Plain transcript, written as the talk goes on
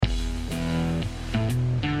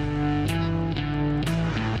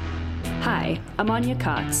Hi, I'm Anya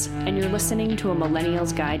Kotz, and you're listening to A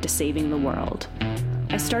Millennial's Guide to Saving the World.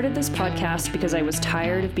 I started this podcast because I was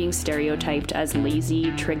tired of being stereotyped as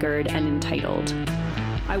lazy, triggered, and entitled.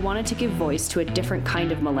 I wanted to give voice to a different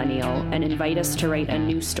kind of millennial and invite us to write a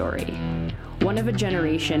new story. One of a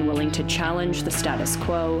generation willing to challenge the status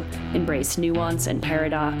quo, embrace nuance and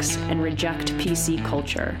paradox, and reject PC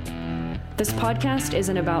culture. This podcast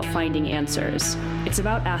isn't about finding answers. It's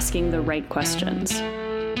about asking the right questions.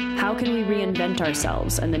 How can we reinvent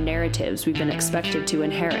ourselves and the narratives we've been expected to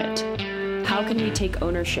inherit? How can we take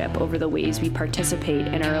ownership over the ways we participate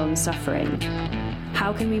in our own suffering?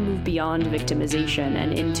 How can we move beyond victimization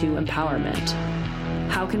and into empowerment?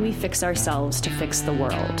 How can we fix ourselves to fix the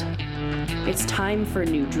world? It's time for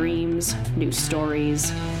new dreams, new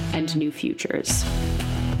stories, and new futures.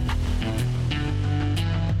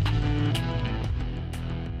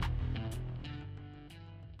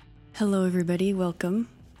 Hello, everybody. Welcome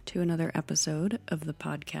to another episode of the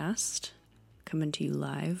podcast, coming to you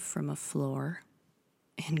live from a floor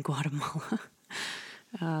in Guatemala.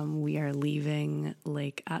 We are leaving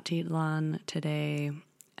Lake Atitlan today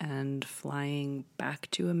and flying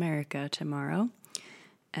back to America tomorrow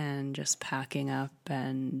and just packing up.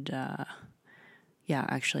 And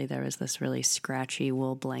actually there was this really scratchy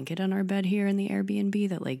wool blanket on our bed here in the Airbnb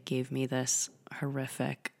that gave me this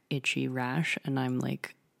horrific itchy rash, and I'm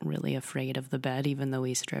really afraid of the bed, even though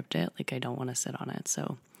we stripped it. I don't want to sit on it.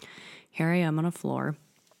 So here I am on a floor,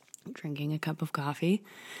 drinking a cup of coffee,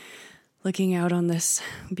 looking out on this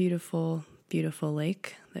beautiful, beautiful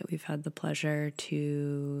lake that we've had the pleasure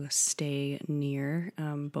to stay near,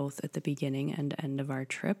 both at the beginning and end of our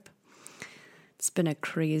trip. It's been a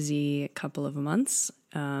crazy couple of months.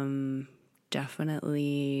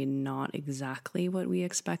 Definitely not exactly what we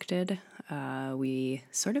expected. We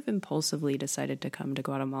sort of impulsively decided to come to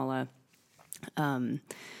Guatemala to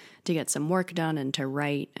get some work done and to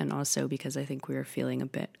write, and also because I think we were feeling a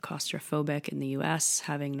bit claustrophobic in the US,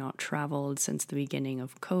 having not traveled since the beginning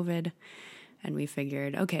of COVID. And we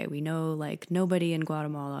figured, okay, we know nobody in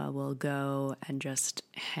Guatemala will go and just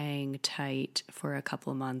hang tight for a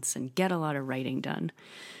couple of months and get a lot of writing done.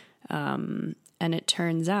 And it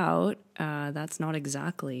turns out that's not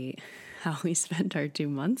exactly how we spent our 2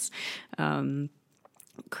 months.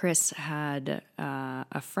 Chris had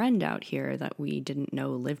a friend out here that we didn't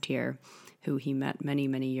know lived here, who he met many,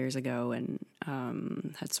 many years ago and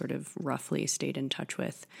had sort of roughly stayed in touch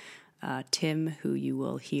with. Tim, who you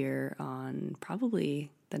will hear on probably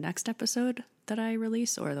the next episode that I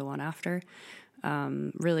release or the one after.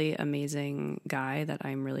 Really amazing guy that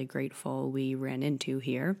I'm really grateful we ran into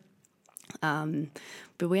here.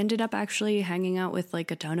 But we ended up actually hanging out with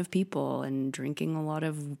a ton of people and drinking a lot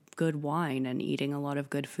of good wine and eating a lot of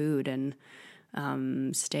good food and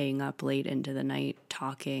staying up late into the night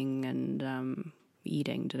talking and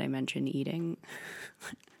eating. Did I mention eating?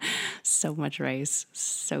 So much rice,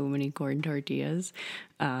 so many corn tortillas.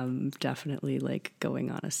 Definitely going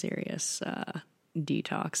on a serious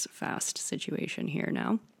detox fast situation here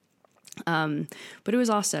now. But it was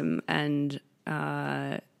awesome, and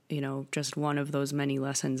just one of those many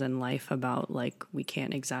lessons in life about we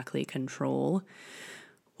can't exactly control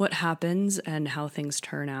what happens and how things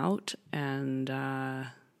turn out. And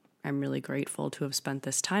I'm really grateful to have spent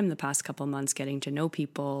this time the past couple months getting to know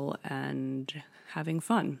people and having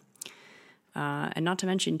fun. And not to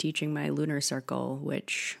mention teaching my lunar circle,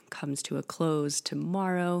 which comes to a close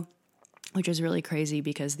tomorrow, which is really crazy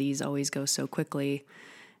because these always go so quickly.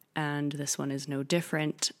 And this one is no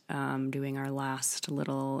different. Doing our last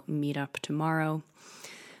little meetup tomorrow.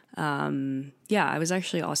 I was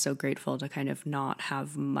actually also grateful to kind of not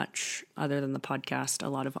have much other than the podcast, a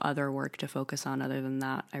lot of other work to focus on other than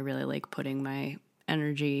that. I really like putting my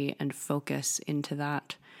energy and focus into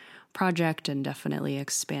that project and definitely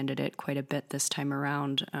expanded it quite a bit this time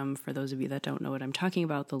around. For those of you that don't know what I'm talking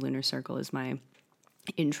about, the Lunar Circle is my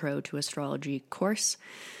intro to astrology course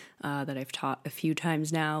that I've taught a few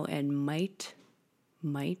times now and might,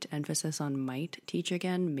 emphasis on might teach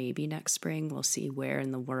again, maybe next spring. We'll see where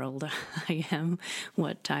in the world I am,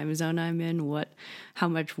 what time zone I'm in, how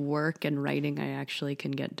much work and writing I actually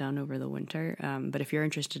can get done over the winter. But if you're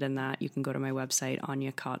interested in that, you can go to my website,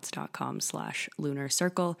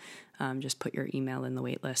 anyakotz.com/lunarcircle. Just put your email in the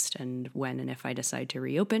wait list, and when and if I decide to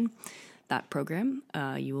reopen that program,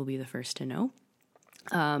 you will be the first to know.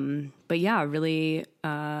 Really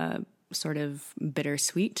sort of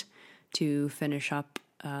bittersweet to finish up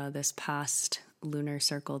this past lunar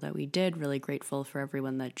circle that we did. Really grateful for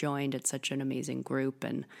everyone that joined. It's such an amazing group,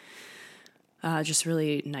 and just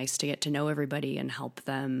really nice to get to know everybody and help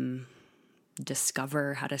them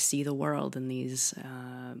discover how to see the world in these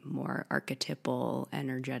more archetypal,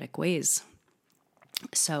 energetic ways.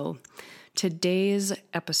 So today's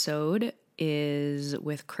episode is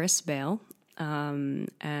with Bale.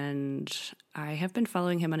 And I have been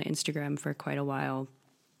following him on Instagram for quite a while.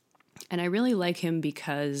 And I really like him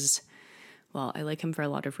because, well, I like him for a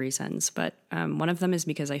lot of reasons, but one of them is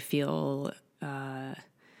because I feel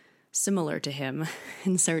similar to him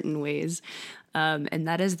in certain ways. And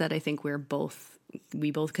that is that I think we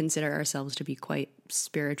both consider ourselves to be quite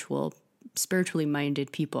spiritually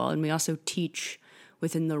minded people. And we also teach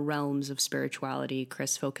within the realms of spirituality.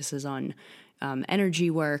 Chris focuses on energy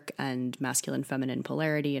work and masculine, feminine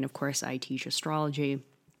polarity. And of course, I teach astrology.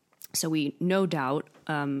 So we no doubt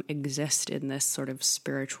exist in this sort of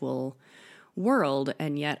spiritual world.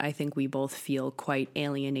 And yet I think we both feel quite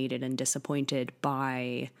alienated and disappointed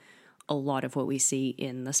by a lot of what we see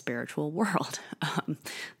in the spiritual world.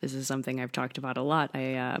 This is something I've talked about a lot.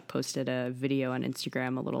 I posted a video on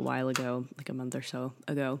Instagram a little while ago, like a month or so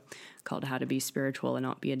ago, called How to Be Spiritual and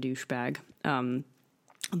Not Be a Douchebag.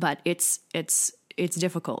 But it's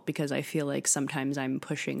difficult because I feel like sometimes I'm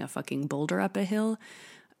pushing a fucking boulder up a hill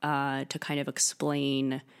to kind of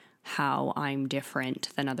explain how I'm different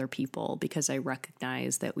than other people, because I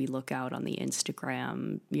recognize that we look out on the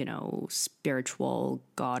Instagram, spiritual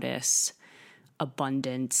goddess,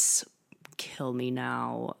 abundance, kill me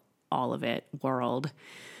now, all of it world.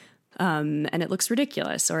 And it looks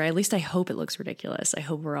ridiculous, or at least I hope it looks ridiculous. I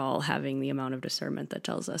hope we're all having the amount of discernment that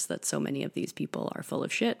tells us that so many of these people are full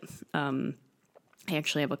of shit. I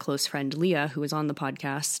actually have a close friend, Leah, who was on the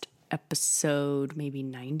podcast, episode maybe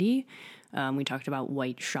 90. We talked about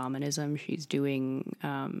white shamanism. She's doing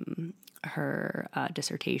her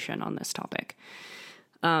dissertation on this topic.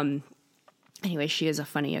 Anyway, she has a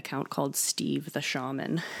funny account called Steve the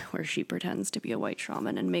Shaman, where she pretends to be a white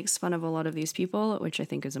shaman and makes fun of a lot of these people, which I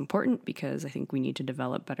think is important because I think we need to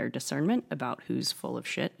develop better discernment about who's full of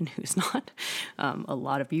shit and who's not. A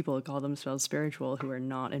lot of people call themselves spiritual who are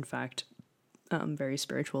not, in fact, very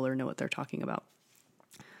spiritual or know what they're talking about.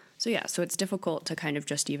 So yeah, so it's difficult to kind of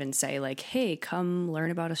just even say like, hey, come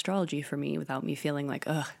learn about astrology for me without me feeling like,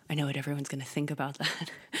 ugh, I know what everyone's going to think about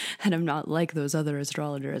that. And I'm not like those other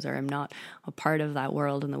astrologers, or I'm not a part of that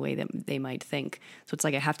world in the way that they might think. So it's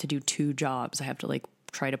like I have to do two jobs. I have to like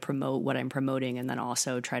try to promote what I'm promoting and then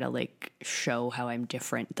also try to like show how I'm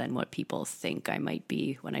different than what people think I might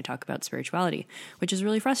be when I talk about spirituality, which is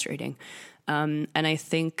really frustrating. And I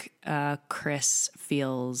think Chris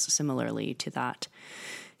feels similarly to that.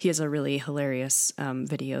 He has a really hilarious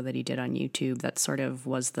video that he did on YouTube that sort of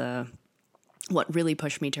was what really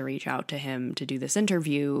pushed me to reach out to him to do this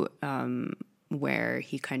interview, where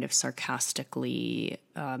he kind of sarcastically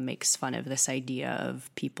makes fun of this idea of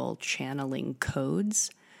people channeling codes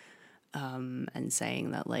and saying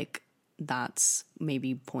that like that's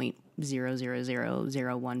maybe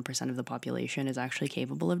 0.00001% of the population is actually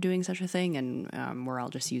capable of doing such a thing, and we're all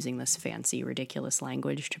just using this fancy, ridiculous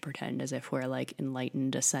language to pretend as if we're like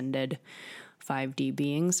enlightened, ascended 5D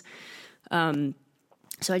beings.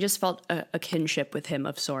 So I just felt a kinship with him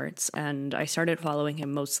of sorts, and I started following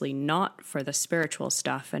him mostly not for the spiritual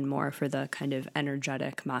stuff and more for the kind of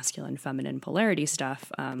energetic masculine feminine polarity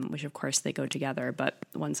stuff, which of course they go together. But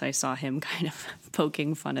once I saw him kind of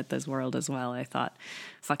poking fun at this world as well, I thought,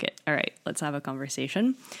 fuck it. All right, let's have a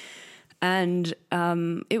conversation. And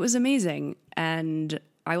it was amazing. And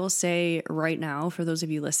I will say right now, for those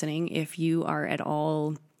of you listening, if you are at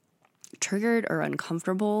all triggered or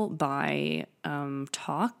uncomfortable by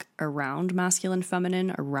talk around masculine,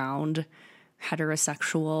 feminine, around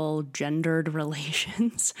heterosexual, gendered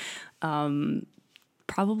relations,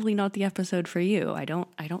 probably not the episode for you. I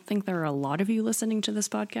don't think there are a lot of you listening to this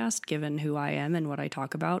podcast, given who I am and what I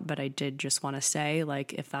talk about. But I did just want to say,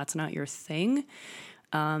 like, if that's not your thing,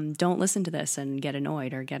 don't listen to this and get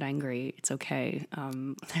annoyed or get angry. It's okay.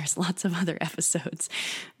 There's lots of other episodes.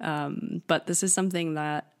 But this is something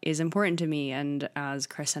that is important to me. And as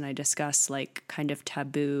Chris and I discuss, like, kind of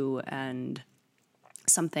taboo and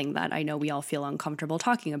something that I know we all feel uncomfortable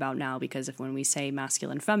talking about now, because if when we say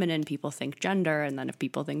masculine, feminine, people think gender. And then if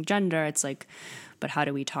people think gender, it's like, but how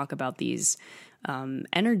do we talk about these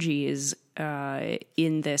energies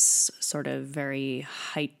in this sort of very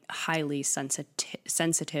highly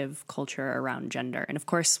sensitive culture around gender? And of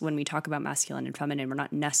course, when we talk about masculine and feminine, we're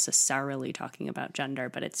not necessarily talking about gender,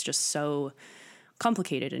 but it's just so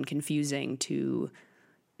complicated and confusing to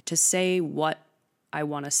say what I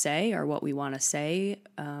want to say or what we want to say,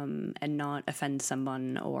 and not offend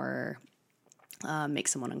someone or make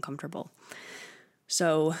someone uncomfortable.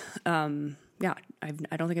 So, yeah, I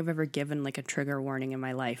don't think I've ever given like a trigger warning in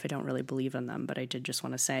my life. I don't really believe in them, but I did just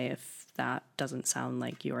want to say, if that doesn't sound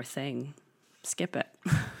like your thing, skip it.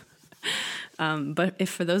 But if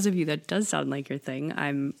for those of you that does sound like your thing,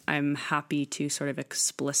 I'm happy to sort of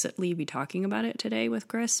explicitly be talking about it today with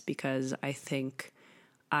Chris, because I think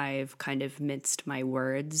I've kind of minced my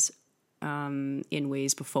words in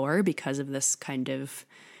ways before because of this kind of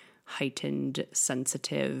heightened,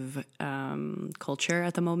 sensitive culture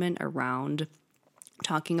at the moment around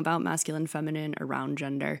talking about masculine, feminine, around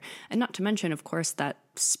gender. And not to mention, of course, that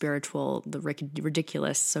the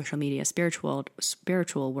ridiculous social media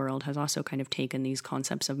spiritual world has also kind of taken these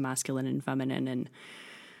concepts of masculine and feminine and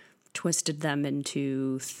twisted them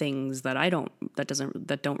into things that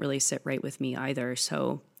don't really sit right with me either.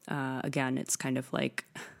 So again, it's kind of like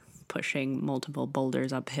pushing multiple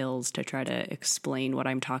boulders up hills to try to explain what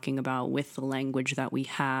I'm talking about with the language that we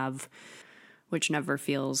have, which never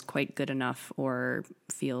feels quite good enough or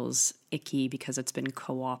feels icky because it's been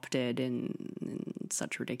co-opted in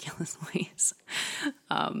such ridiculous ways.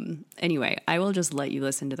 Anyway, I will just let you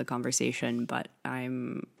listen to the conversation, but I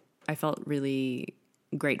felt really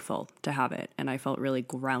grateful to have it, and I felt really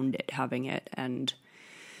grounded having it, and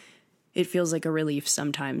it feels like a relief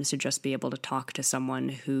sometimes to just be able to talk to someone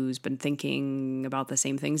who's been thinking about the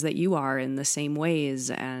same things that you are in the same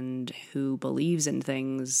ways, and who believes in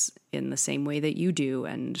things in the same way that you do,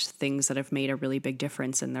 and things that have made a really big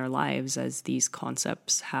difference in their lives, as these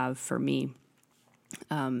concepts have for me.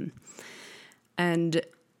 And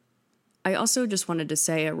I also just wanted to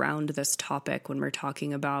say around this topic, when we're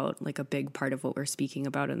talking about, like, a big part of what we're speaking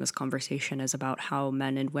about in this conversation is about how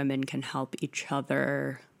men and women can help each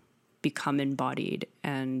other become embodied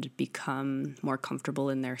and become more comfortable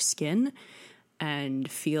in their skin and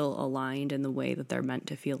feel aligned in the way that they're meant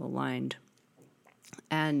to feel aligned.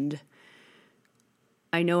 And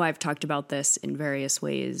I know I've talked about this in various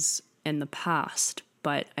ways in the past,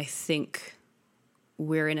 but I think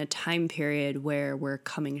we're in a time period where we're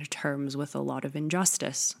coming to terms with a lot of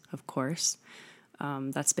injustice, of course,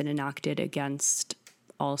 that's been enacted against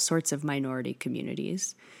all sorts of minority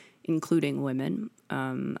communities, including women.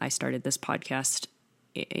 I started this podcast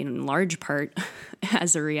in large part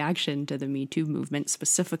as a reaction to the Me Too movement,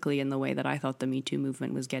 specifically in the way that I thought the Me Too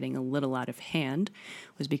movement was getting a little out of hand,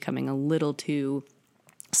 was becoming a little too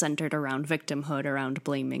centered around victimhood, around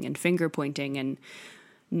blaming and finger pointing, and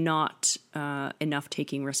not enough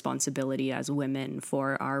taking responsibility as women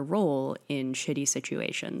for our role in shitty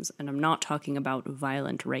situations. And I'm not talking about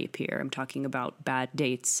violent rape here. I'm talking about bad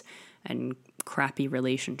dates and crappy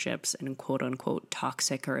relationships and quote unquote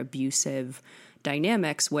toxic or abusive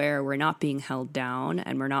dynamics where we're not being held down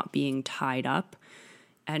and we're not being tied up,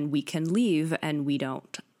 and we can leave and we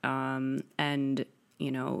don't. And,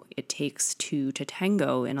 you know, it takes two to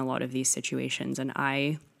tango in a lot of these situations. And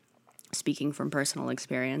I, speaking from personal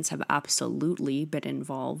experience, have absolutely been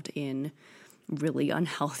involved in really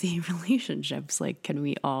unhealthy relationships. Like, can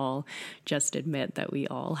we all just admit that we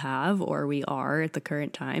all have, or we are at the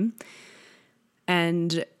current time?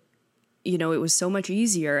 And, you know, it was so much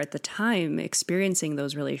easier at the time experiencing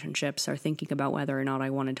those relationships or thinking about whether or not I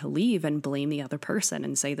wanted to leave and blame the other person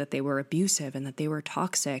and say that they were abusive and that they were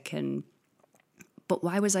toxic. But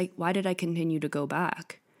why did I continue to go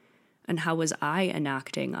back? And how was I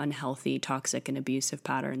enacting unhealthy, toxic, and abusive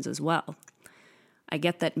patterns as well? I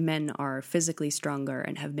get that men are physically stronger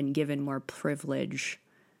and have been given more privilege,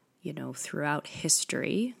 you know, throughout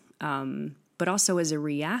history. But also as a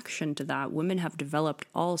reaction to that, women have developed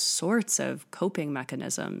all sorts of coping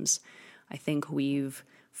mechanisms. I think we've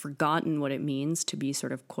forgotten what it means to be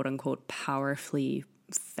sort of quote unquote powerfully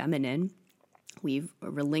feminine. We've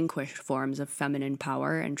relinquished forms of feminine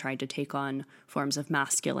power and tried to take on forms of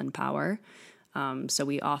masculine power. So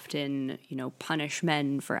we often, you know, punish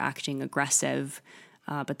men for acting aggressive,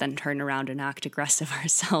 but then turn around and act aggressive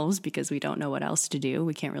ourselves because we don't know what else to do.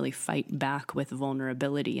 We can't really fight back with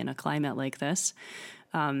vulnerability in a climate like this.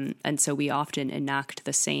 And so we often enact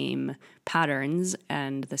the same patterns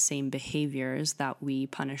and the same behaviors that we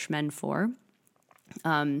punish men for.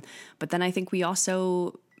 But then I think we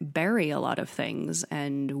also bury a lot of things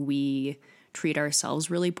and we treat ourselves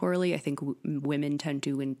really poorly. I think women tend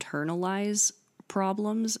to internalize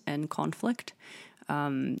problems and conflict.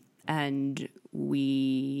 And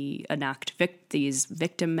we enact these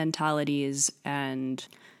victim mentalities, and,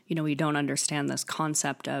 you know, we don't understand this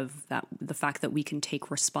concept of that, the fact that we can take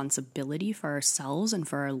responsibility for ourselves and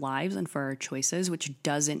for our lives and for our choices, which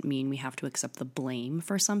doesn't mean we have to accept the blame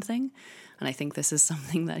for something. And I think this is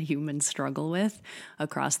something that humans struggle with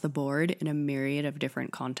across the board in a myriad of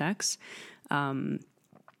different contexts. But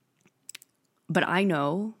I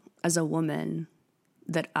know as a woman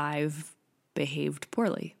that I've behaved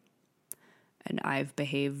poorly, and I've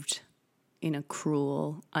behaved in a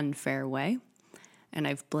cruel, unfair way, and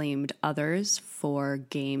I've blamed others for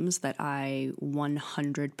games that I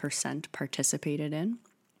 100% participated in.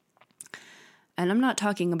 And I'm not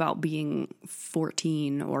talking about being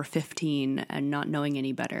 14 or 15 and not knowing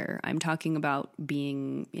any better. I'm talking about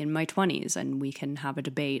being in my 20s, and we can have a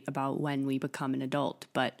debate about when we become an adult.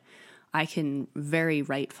 But I can very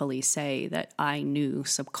rightfully say that I knew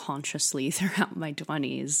subconsciously throughout my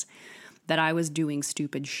 20s that I was doing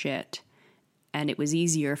stupid shit. And it was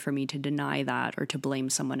easier for me to deny that or to blame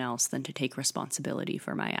someone else than to take responsibility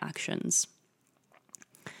for my actions.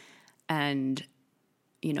 And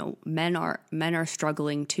men are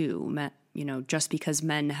struggling too. Just because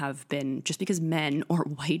men or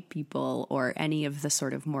white people or any of the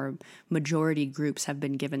sort of more majority groups have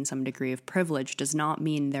been given some degree of privilege does not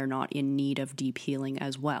mean they're not in need of deep healing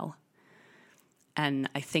as well. And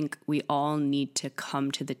I think we all need to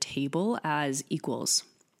come to the table as equals,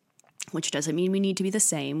 which doesn't mean we need to be the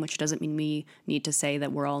same, which doesn't mean we need to say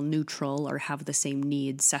that we're all neutral or have the same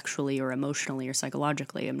needs sexually or emotionally or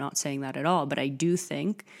psychologically. I'm not saying that at all, but I do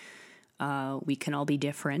think we can all be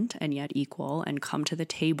different and yet equal and come to the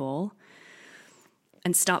table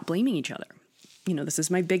and stop blaming each other. This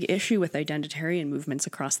is my big issue with identitarian movements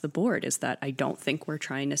across the board, is that I don't think we're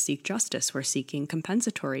trying to seek justice. We're seeking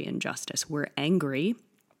compensatory injustice. We're angry,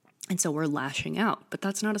 and so we're lashing out. But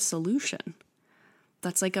that's not a solution.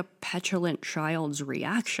 That's like a petulant child's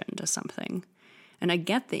reaction to something. And I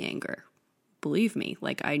get the anger. Believe me,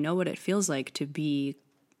 I know what it feels like to be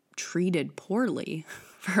treated poorly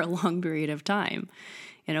for a long period of time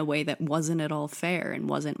in a way that wasn't at all fair and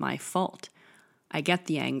wasn't my fault. I get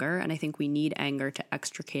the anger, and I think we need anger to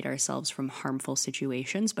extricate ourselves from harmful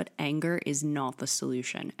situations, but anger is not the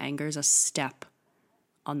solution. Anger is a step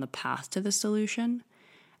on the path to the solution.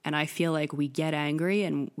 And I feel like we get angry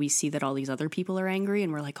and we see that all these other people are angry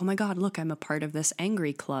and we're like, oh my God, look, I'm a part of this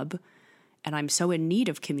angry club and I'm so in need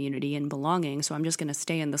of community and belonging. So I'm just going to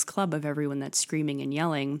stay in this club of everyone that's screaming and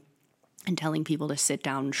yelling and telling people to sit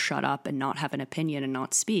down, shut up, and not have an opinion and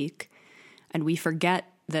not speak. And we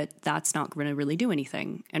forget that that's not going to really do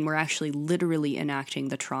anything. And we're actually literally enacting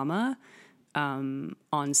the trauma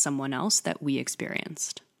on someone else that we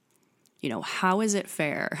experienced. How is it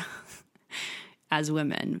fair as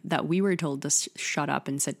women that we were told to shut up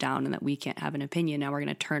and sit down and that we can't have an opinion? Now we're going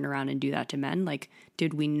to turn around and do that to men.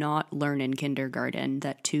 Did we not learn in kindergarten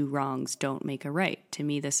that two wrongs don't make a right? To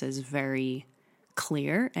me, this is very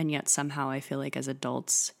clear. And yet somehow I feel like as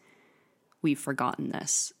adults, we've forgotten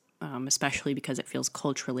this, especially because it feels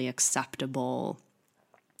culturally acceptable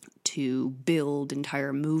to build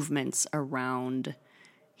entire movements around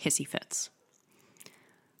hissy fits.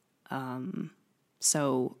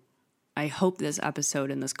 So I hope this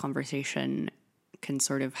episode and this conversation can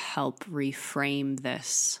sort of help reframe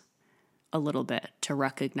this a little bit, to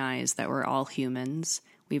recognize that we're all humans.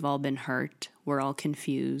 We've all been hurt. We're all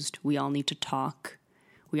confused. We all need to talk.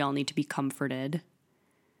 We all need to be comforted.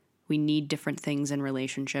 We need different things in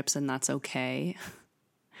relationships, and that's okay.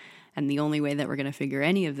 And the only way that we're going to figure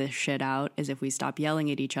any of this shit out is if we stop yelling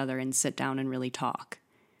at each other and sit down and really talk.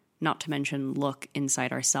 Not to mention look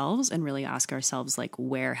inside ourselves and really ask ourselves,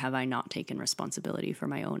 where have I not taken responsibility for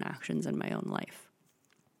my own actions in my own life?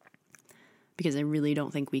 Because I really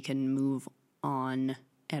don't think we can move on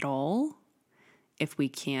at all if we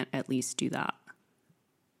can't at least do that.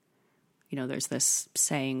 There's this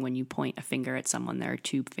saying, when you point a finger at someone, there are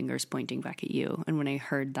two fingers pointing back at you. And when I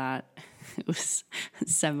heard that, it was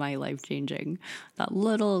semi-life-changing. That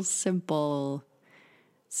little simple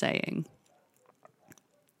saying,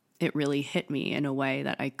 it really hit me in a way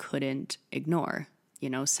that I couldn't ignore.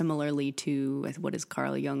 Similarly to what does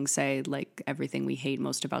Carl Jung say, everything we hate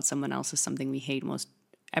most about someone else is something we hate most.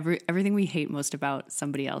 Everything we hate most about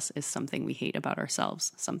somebody else is something we hate about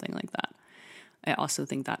ourselves, something like that. I also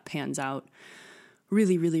think that pans out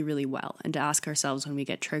really, really, really well. And to ask ourselves when we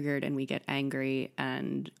get triggered and we get angry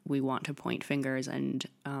and we want to point fingers and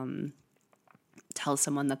tell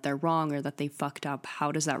someone that they're wrong or that they fucked up,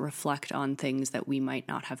 how does that reflect on things that we might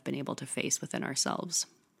not have been able to face within ourselves?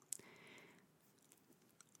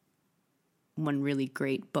 One really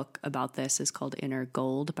great book about this is called Inner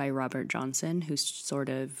Gold by Robert Johnson, who sort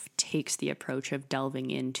of takes the approach of delving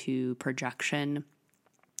into projection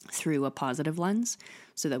through a positive lens,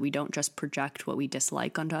 so that we don't just project what we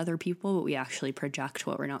dislike onto other people, but we actually project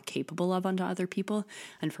what we're not capable of onto other people.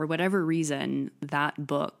 And for whatever reason, that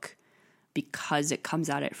book because it comes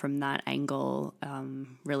at it from that angle,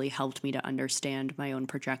 really helped me to understand my own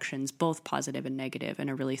projections, both positive and negative, in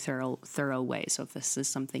a really thorough way. So if this is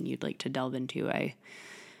something you'd like to delve into, I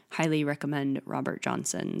highly recommend Robert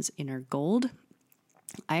Johnson's Inner Gold.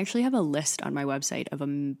 I actually have a list on my website of a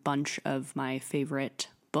bunch of my favorite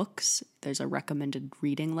books. There's a recommended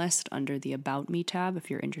reading list under the About Me tab if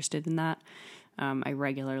you're interested in that. I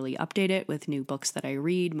regularly update it with new books that I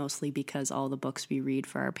read, mostly because all the books we read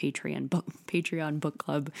for our Patreon book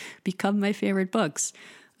club become my favorite books.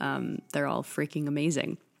 They're all freaking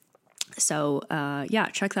amazing. So yeah,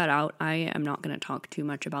 check that out. I am not going to talk too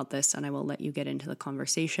much about this, and I will let you get into the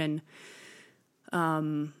conversation.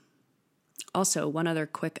 Also, one other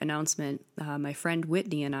quick announcement. My friend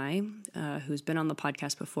Whitney and I, who's been on the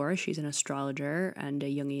podcast before, she's an astrologer and a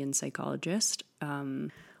Jungian psychologist.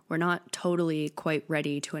 We're not totally quite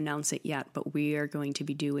ready to announce it yet, but we are going to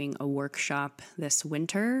be doing a workshop this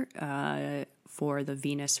winter for the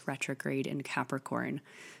Venus retrograde in Capricorn.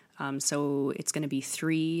 So it's going to be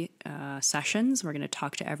 3 sessions. We're going to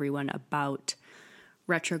talk to everyone about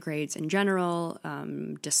retrogrades in general,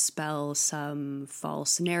 dispel some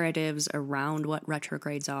false narratives around what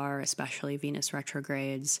retrogrades are, especially Venus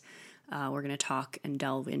retrogrades. We're going to talk and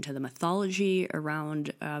delve into the mythology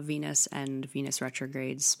around Venus and Venus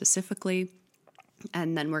retrogrades specifically.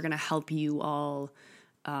 And then we're going to help you all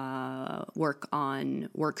work on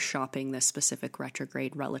workshopping this specific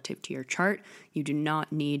retrograde relative to your chart. You do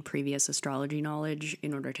not need previous astrology knowledge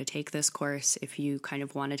in order to take this course. If you kind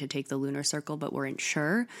of wanted to take the lunar circle but weren't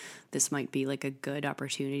sure, this might be like a good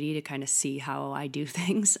opportunity to kind of see how I do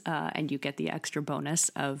things, and you get the extra bonus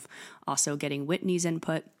of also getting Whitney's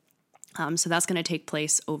input. So that's going to take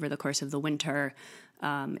place over the course of the winter.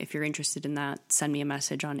 If you're interested in that, send me a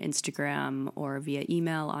message on Instagram or via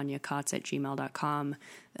email, anyakotz@gmail.com.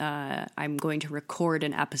 I'm going to record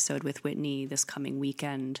an episode with Whitney this coming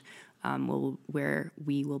weekend, where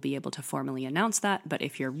we will be able to formally announce that. But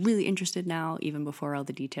if you're really interested now, even before all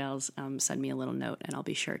the details, send me a little note and I'll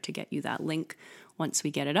be sure to get you that link once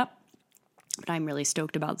we get it up. But I'm really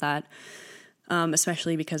stoked about that.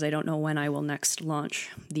 Especially because I don't know when I will next launch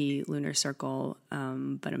the lunar circle,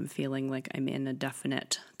 but I'm feeling like I'm in a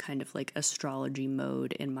definite kind of like astrology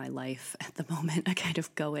mode in my life at the moment. I kind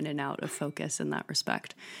of go in and out of focus in that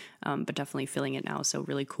respect, but definitely feeling it now. So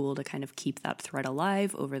really cool to kind of keep that thread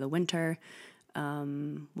alive over the winter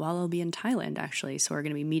while I'll be in Thailand, actually. So we're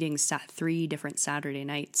going to be meeting 3 different Saturday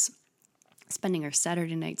nights, spending our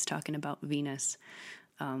Saturday nights talking about Venus,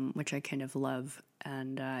 which I kind of love.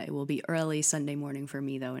 And it will be early Sunday morning for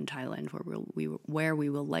me, though, in Thailand, where we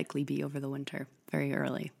will likely be over the winter, very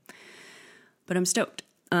early. But I'm stoked.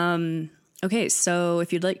 Okay, so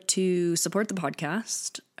if you'd like to support the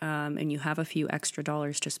podcast and you have a few extra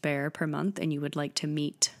dollars to spare per month and you would like to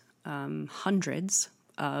meet hundreds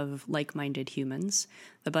of like-minded humans,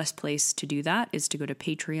 the best place to do that is to go to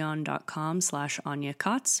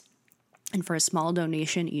patreon.com/anyakotz. And for a small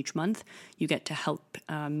donation each month, you get to help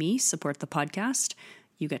me support the podcast.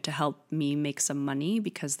 You get to help me make some money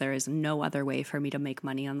because there is no other way for me to make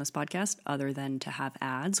money on this podcast other than to have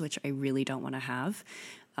ads, which I really don't want to have.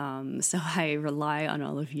 So I rely on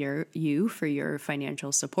all of you for your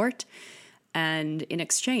financial support. And in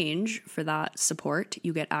exchange for that support,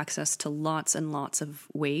 you get access to lots and lots of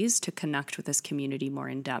ways to connect with this community more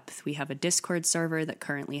in depth. We have a Discord server that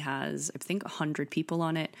currently has, I think, 100 people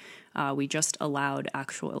on it. We just allowed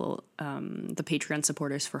the Patreon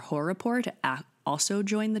supporters for Horror Report to also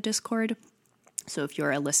join the Discord. So if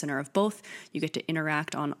you're a listener of both, you get to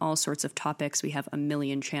interact on all sorts of topics. We have a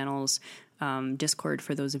million channels. Discord,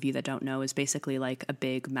 for those of you that don't know, is basically like a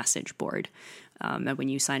big message board. And when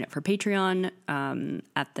you sign up for Patreon,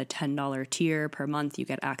 at the $10 tier per month, you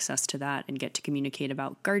get access to that and get to communicate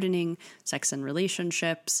about gardening, sex and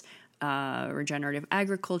relationships, regenerative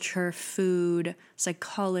agriculture, food,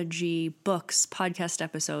 psychology, books, podcast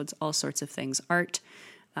episodes, all sorts of things, art.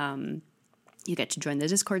 You get to join the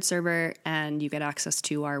Discord server and you get access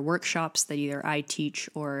to our workshops that either I teach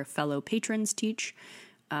or fellow patrons teach.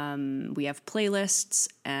 We have playlists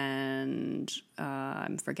and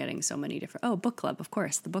I'm forgetting so many different... book club, of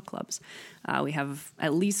course, the book clubs. We have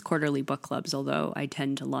at least quarterly book clubs, although I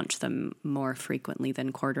tend to launch them more frequently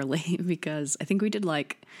than quarterly because I think we did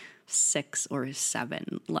like 6 or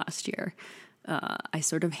 7 last year. I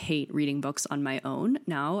sort of hate reading books on my own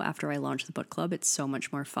now after I launched the book club. It's so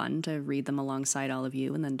much more fun to read them alongside all of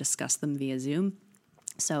you and then discuss them via Zoom.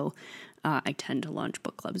 So I tend to launch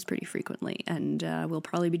book clubs pretty frequently, and we'll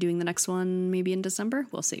probably be doing the next one maybe in December.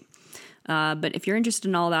 We'll see. But if you're interested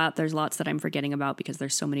in all that, there's lots that I'm forgetting about because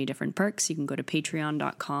there's so many different perks. You can go to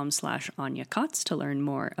patreon.com/Anya Kotz to learn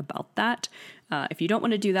more about that. If you don't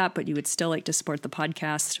want to do that, but you would still like to support the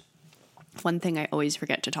podcast, one thing I always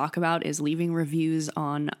forget to talk about is leaving reviews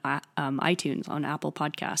on iTunes, on Apple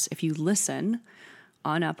Podcasts. If you listen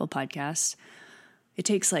on Apple Podcasts, it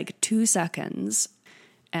takes like 2 seconds.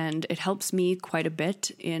 And it helps me quite a bit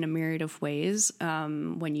in a myriad of ways.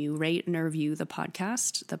 When you rate and review the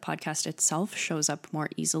podcast itself shows up more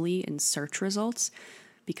easily in search results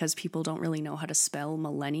because people don't really know how to spell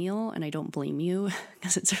millennial, and I don't blame you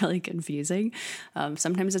because it's really confusing.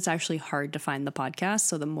 Sometimes it's actually hard to find the podcast,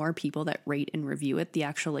 so the more people that rate and review it,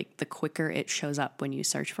 the quicker it shows up when you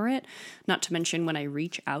search for it. Not to mention when I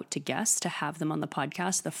reach out to guests to have them on the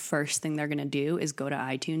podcast, the first thing they're going to do is go to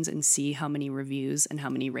iTunes and see how many reviews and how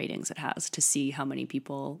many ratings it has to see how many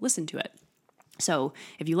people listen to it. So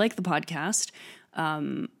if you like the podcast,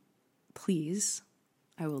 please,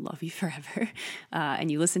 I will love you forever.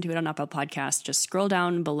 And you listen to it on Apple Podcasts, just scroll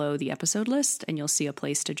down below the episode list and you'll see a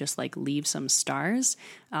place to just like leave some stars.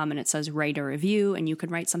 And it says write a review, and you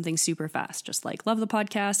can write something super fast, just like love the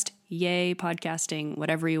podcast, yay, podcasting,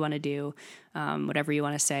 whatever you want to do, whatever you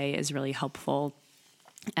want to say is really helpful.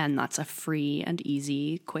 And that's a free and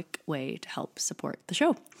easy, quick way to help support the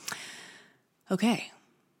show. Okay,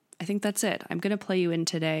 I think that's it. I'm going to play you in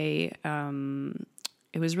today.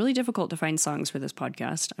 It was really difficult to find songs for this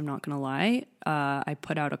podcast, I'm not going to lie. I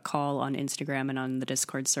put out a call on Instagram and on the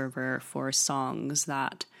Discord server for songs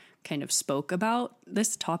that kind of spoke about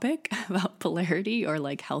this topic, about polarity or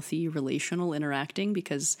like healthy relational interacting,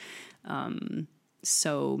 because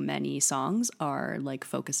so many songs are like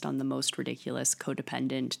focused on the most ridiculous,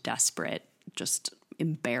 codependent, desperate, just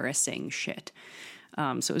embarrassing shit.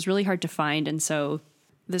 So it was really hard to find, and so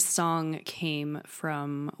this song came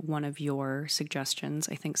from one of your suggestions.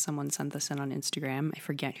 I think someone sent this in on Instagram. I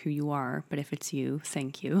forget who you are, but if it's you,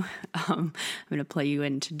 thank you. I'm going to play you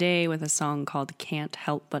in today with a song called Can't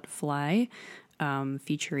Help But Fly,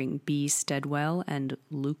 featuring B. Steadwell and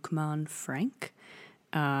Luqman Frank.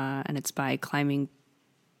 And it's by Climbing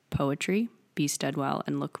Poetry, B. Steadwell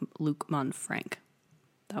and Luqman Frank.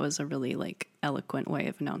 That was a really like eloquent way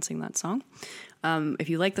of announcing that song. If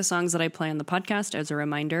you like the songs that I play on the podcast, as a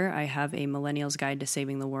reminder, I have a Millennials Guide to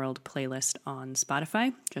Saving the World playlist on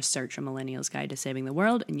Spotify. Just search a Millennials Guide to Saving the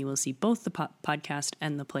World and you will see both the podcast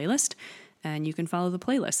and the playlist. And you can follow the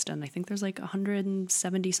playlist. And I think there's like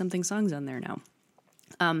 170 something songs on there now.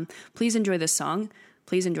 Please enjoy this song.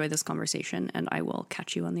 Please enjoy this conversation. And I will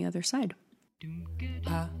catch you on the other side.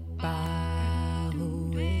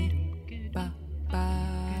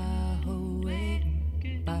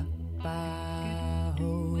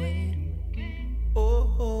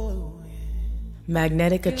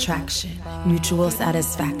 Magnetic attraction, mutual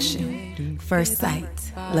satisfaction, first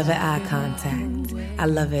sight, love at eye contact. I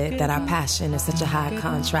love it that our passion is such a high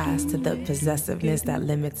contrast to the possessiveness that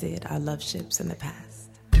limited our love ships in the past.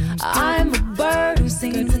 I'm a bird who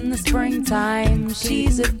sings in the springtime.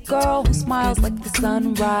 She's a girl who smiles like the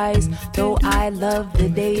sunrise. Though I love the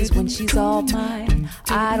days when she's all mine,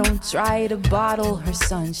 I don't try to bottle her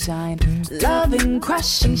sunshine. Loving,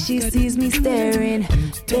 crushing, she sees me staring.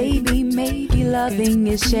 Baby, maybe loving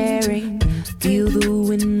is sharing. Feel the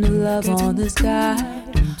wind of love on the sky.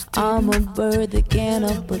 I'm a bird that can't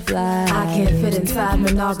help but fly. I can't fit inside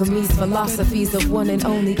monogamy's philosophies of one and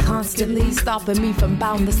only, constantly stopping me from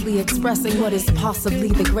boundlessly expressing what is possibly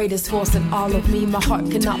the greatest force in all of me. My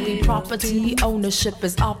heart cannot be property. Ownership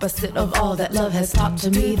is opposite of all that love has taught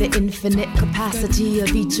to me. The infinite capacity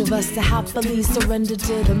of each of us to happily surrender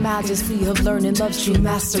to the majesty of learning love's true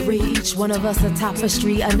mastery. Each one of us a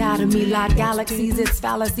tapestry, anatomy like galaxies. It's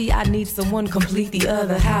fallacy. I need someone complete the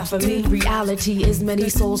other half of me. Reality is many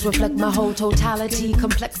souls reflect my whole totality,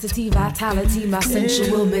 complexity, vitality, my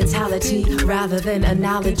sensual mentality, rather than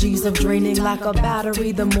analogies of draining like a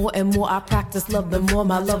battery. The more and more I practice love, the more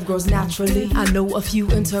my love grows naturally. I know a few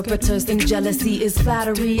interpreters think jealousy is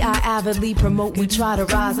flattery. I avidly promote we try to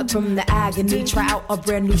rise up from the agony, try out a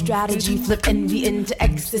brand new strategy, flip envy into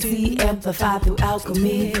ecstasy, amplify through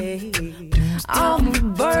alchemy. I'm a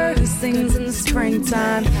bird who sings in the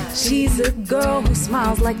springtime. She's a girl who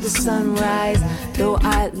smiles like the sunrise. Though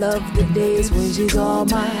I love the days when she's all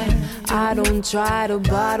mine, I don't try to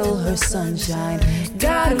bottle her sunshine.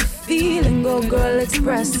 Got a feeling, go girl,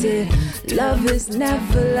 express it. Love is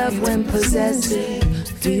never love when possessive.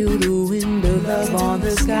 Feel the wind of love on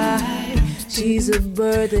the sky. She's a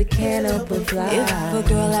bird that can't help but fly. If a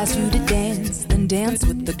girl asks you to dance, then and dance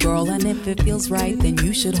with the girl. And if it feels right, then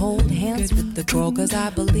you should hold hands with the girl. Cause I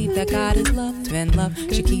believe that God is love, and love,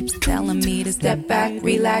 she keeps telling me to step back,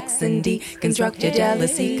 relax, and deconstruct your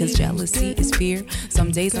jealousy. Cause jealousy is fear. Some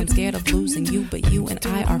days I'm scared of losing you, but you and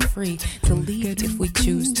I are free to leave if we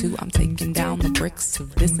choose to. I'm taking down the bricks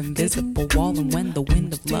of this invisible wall, and when the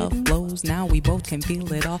wind of love blows, now we both can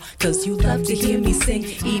feel it all. Cause you love to hear me sing,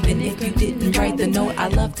 even if you didn't write the note. I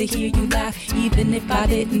love to hear you laugh, even if I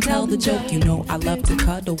didn't tell the joke. You know I love to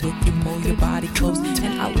cuddle with you, pull your body close,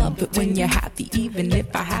 and I love it when you're happy, even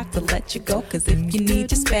if I have to let you go. Cause if you need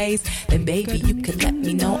your space, then baby you could let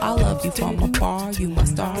me know. I love you from afar, you my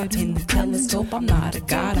star in the telescope. I'm not a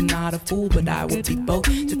god, I'm not a fool, but I would be both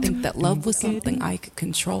to think that love was something I could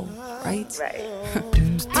control, right?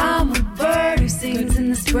 I'm a bird who sings in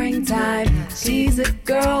the springtime. She's a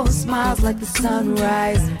girl who smiles like the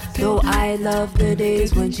sunrise. Though I love the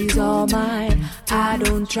days when she's all mine, I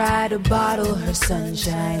don't try to bottle her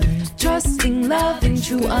sunshine. Trusting, loving,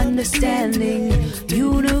 true understanding.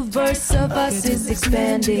 Universe of us is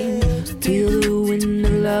expanding. Feel the wind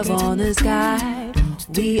of love on the sky.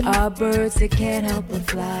 We are birds that can't help but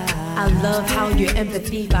fly. I love how your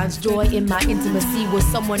empathy finds joy in my intimacy with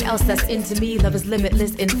someone else that's into me. Love is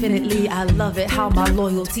limitless infinitely. I love it how my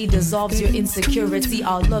loyalty dissolves your insecurity.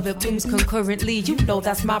 Our love, it blooms concurrently. You know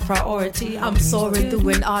that's my priority. I'm soaring through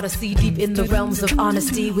an odyssey deep in the realms of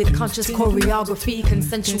honesty, with conscious choreography,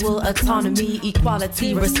 consensual autonomy,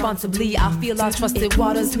 equality, responsibly. I feel our trusted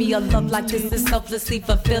waters. Me, a love like this is selflessly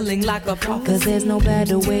fulfilling like a prophecy. Cause there's no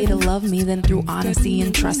better way to love me than through honesty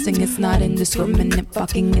and trusting. It's not indiscriminate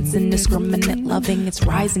fucking, it's indiscriminate loving. It's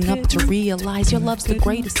rising up to realize your love's the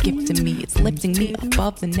greatest gift to me. It's lifting me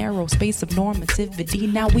above the narrow space of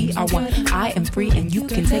normativity. Now we are one, I am free, and you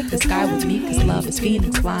can take the sky with me. Cause love is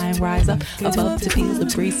phoenix flying, rise up above to feel the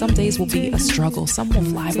breeze. Some days will be a struggle, some will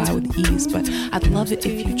fly by with ease, but I'd love it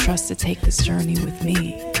if you trust to take this journey with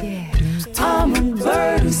me. I'm a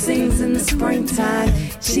bird who sings in the springtime.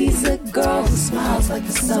 She's a girl who smiles like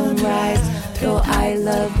the sunrise. Though I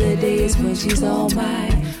love the days when she's all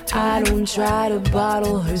mine, I don't try to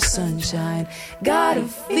bottle her sunshine. Got a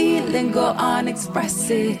feeling, go on, express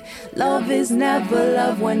it. Love is never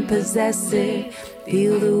love when possessed.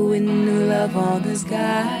 Feel the wind of love on the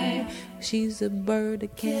sky. She's a bird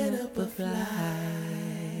that can't help but fly.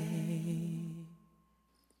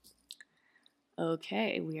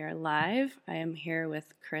 Okay, we are live. I am here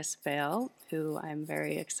with Chris Bale, who I'm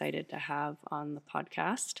very excited to have on the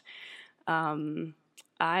podcast.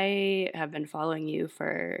 I have been following you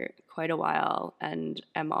for quite a while and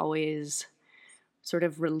am always sort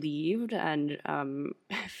of relieved and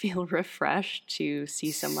feel refreshed to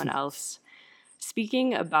see someone else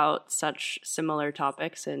speaking about such similar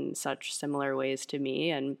topics in such similar ways to me.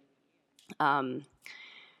 And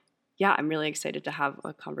yeah, I'm really excited to have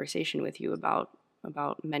a conversation with you about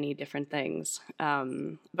many different things.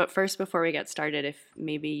 But first, before we get started, if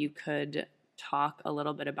maybe you could talk a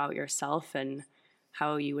little bit about yourself and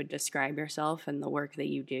how you would describe yourself and the work that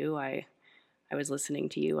you do. I was listening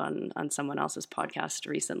to you on someone else's podcast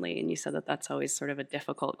recently, and you said that that's always sort of a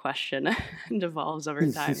difficult question and evolves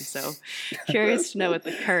over time. So curious to know what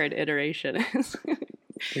the current iteration is.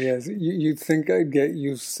 Yes, you'd think I'd get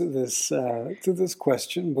used to this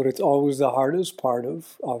question, but it's always the hardest part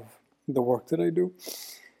of the work that I do.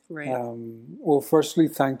 Right. Well, firstly,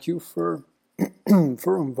 thank you for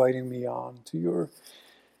inviting me on to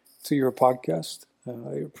your podcast.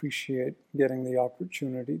 I appreciate getting the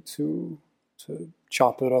opportunity to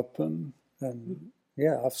chop it up and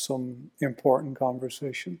have some important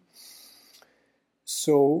conversation.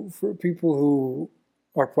 So for people who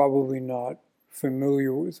are probably not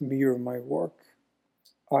familiar with me or my work,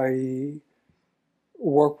 I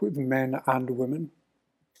work with men and women.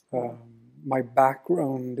 My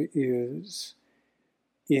background is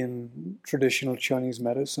in traditional Chinese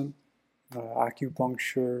medicine,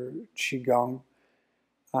 acupuncture, qigong,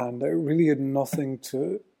 and it really had nothing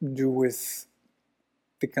to do with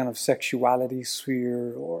the kind of sexuality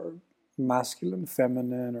sphere or masculine,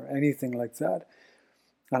 feminine, or anything like that.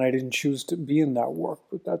 And I didn't choose to be in that work,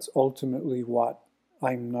 but that's ultimately what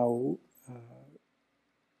I'm now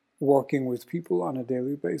working with people on a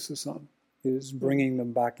daily basis on, is bringing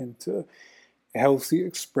them back into healthy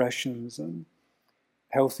expressions and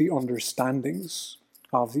healthy understandings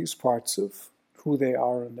of these parts of who they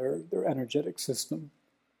are and their energetic system.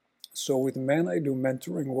 So with men, I do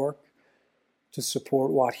mentoring work to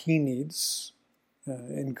support what he needs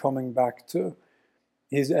in coming back to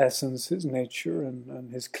his essence, his nature,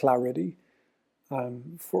 and his clarity.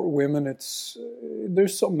 And for women, there's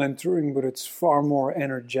some mentoring, but it's far more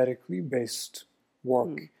energetically based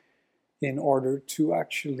work. in order to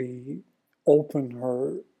actually open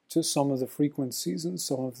her to some of the frequencies and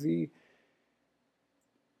some of the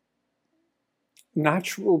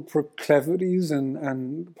natural proclivities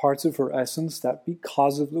and parts of her essence that,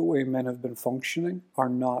 because of the way men have been functioning, are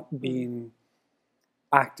not being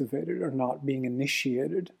activated or not being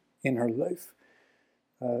initiated in her life.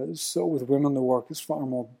 So with women, the work is far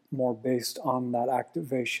more based on that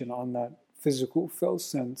activation, on that physical felt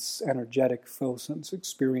sense, energetic felt sense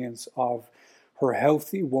experience of her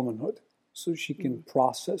healthy womanhood, so she can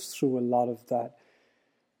process through a lot of that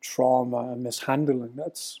trauma and mishandling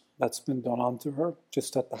that's been done onto her,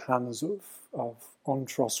 just at the hands of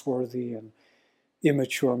untrustworthy and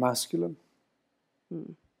immature masculine.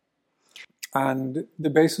 And the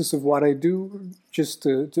basis of what I do, just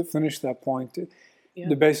to finish that point,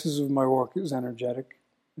 the basis of my work is energetic.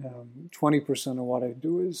 20% of what I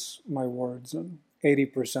do is my words, and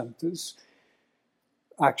 80% is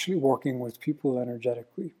actually working with people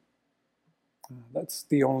energetically. That's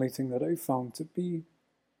the only thing that I found to be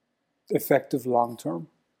effective long-term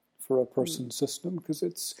for a person's system, because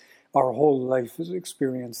it's our whole life is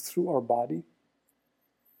experienced through our body,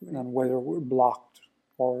 and whether we're blocked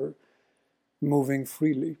or moving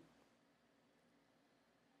freely.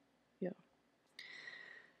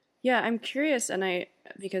 Yeah, I'm curious, and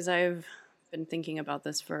because I've been thinking about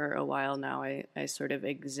this for a while now, I sort of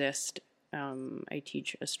exist. I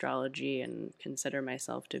teach astrology and consider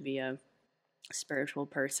myself to be a spiritual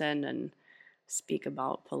person, and speak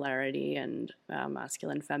about polarity and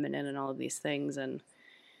masculine, feminine, and all of these things, and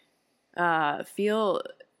feel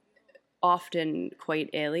often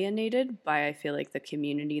quite alienated by, I feel like, the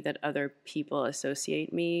community that other people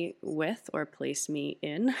associate me with or place me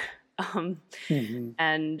in.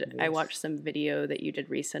 And I watched some video that you did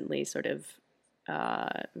recently, sort of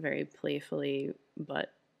very playfully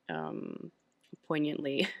but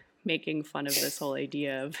poignantly making fun of this whole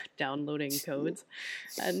idea of downloading codes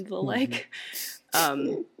and the like.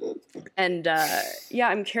 Yeah,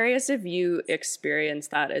 I'm curious if you experience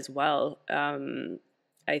that as well.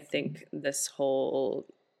 I think this whole,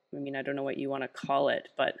 I don't know what you want to call it,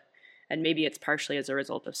 and maybe it's partially as a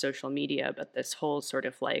result of social media, but this whole sort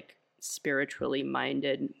of like spiritually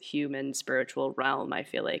minded human spiritual realm, I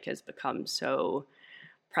feel like, has become so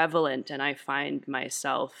prevalent. And I find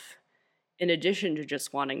myself, in addition to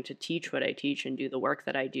just wanting to teach what I teach and do the work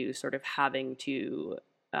that I do, sort of having to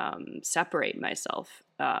separate myself,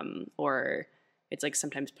 or it's like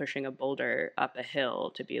sometimes pushing a boulder up a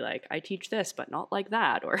hill to be like, I teach this, but not like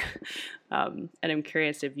that. Or, and I'm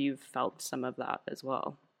curious if you've felt some of that as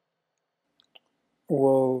well.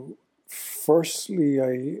 Well,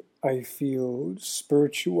 firstly, I feel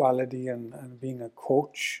spirituality and being a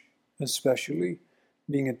coach, especially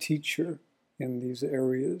being a teacher in these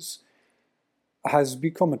areas, has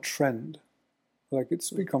become a trend. Like,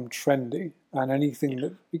 it's become trendy, and anything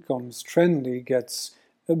that becomes trendy gets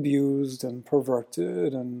abused and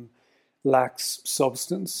perverted and lacks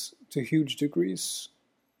substance to huge degrees.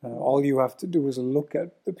 All you have to do is look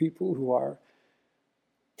at the people who are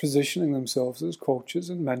positioning themselves as coaches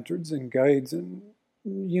and mentors and guides, and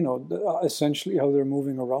essentially how they're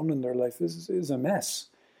moving around in their life is a mess.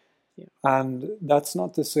 And that's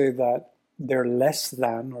not to say that they're less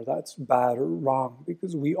than, or that's bad or wrong,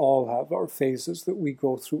 because we all have our phases that we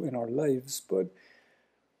go through in our lives. But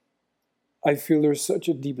I feel there's such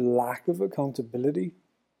a deep lack of accountability,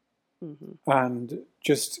 and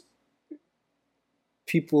just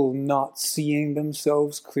people not seeing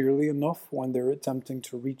themselves clearly enough when they're attempting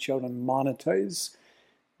to reach out and monetize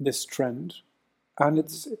this trend. And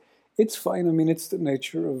it's fine. It's the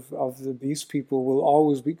nature of the beast. People will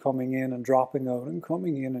always be coming in and dropping out and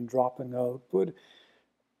coming in and dropping out. But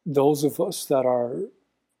those of us that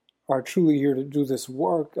are truly here to do this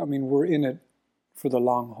work, we're in it for the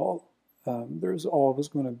long haul. There's always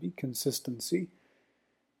going to be consistency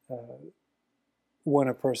when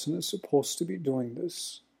a person is supposed to be doing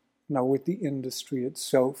this. Now, with the industry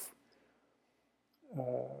itself,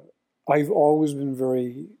 I've always been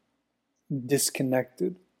very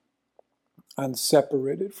disconnected and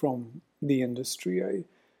separated from the industry. I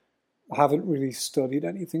haven't really studied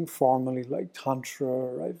anything formally like Tantra,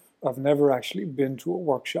 or I've never actually been to a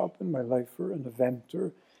workshop in my life, or an event,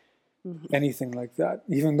 or anything like that,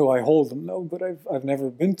 even though I hold them now, but I've never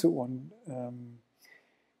been to one,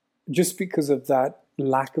 just because of that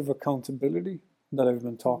lack of accountability that I've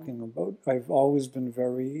been talking about. I've always been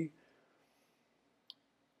very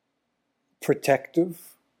protective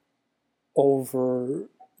over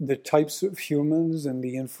the types of humans and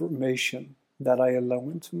the information that I allow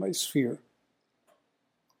into my sphere,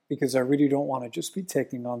 because I really don't want to just be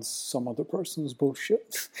taking on some other person's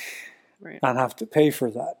bullshit. Right. and have to pay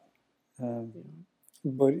for that.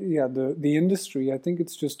 But yeah, the industry, I think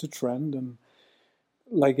it's just a trend, and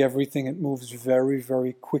like everything, it moves very,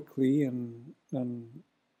 very quickly, and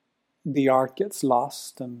the art gets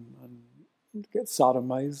lost and gets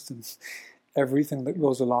sodomized and everything that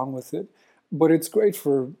goes along with it. But it's great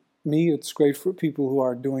for me, it's great for people who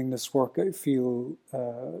are doing this work, I feel,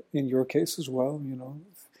 in your case as well. You know,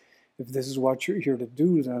 if this is what you're here to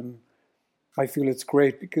do, then I feel it's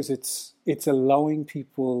great, because it's allowing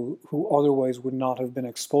people who otherwise would not have been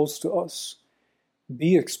exposed to us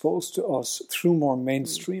be exposed to us through more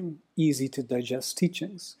mainstream, easy to digest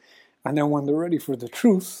teachings. And then when they're ready for the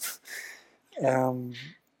truth, you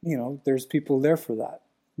know, there's people there for that.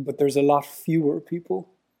 But there's a lot fewer people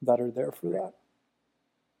that are there for that.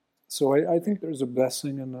 So I think there's a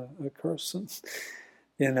blessing and a curse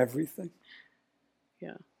in everything.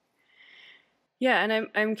 Yeah. Yeah, and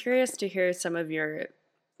I'm curious to hear some of your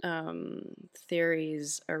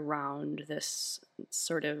theories around this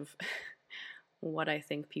sort of what I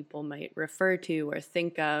think people might refer to or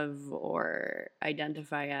think of or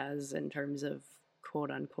identify as in terms of quote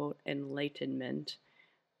unquote enlightenment,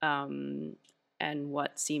 and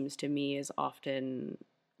what seems to me is often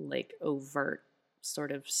like overt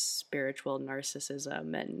sort of spiritual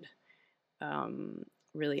narcissism and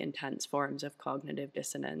really intense forms of cognitive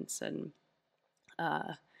dissonance. And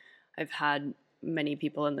I've had many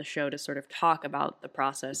people in the show to sort of talk about the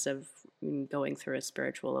process of going through a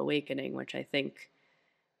spiritual awakening, which I think,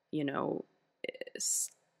 you know,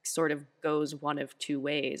 sort of goes one of two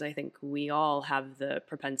ways. I think we all have the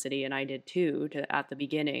propensity, and I did too, to at the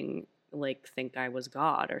beginning like think I was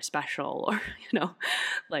God or special, or you know,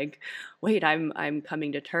 like, wait, I'm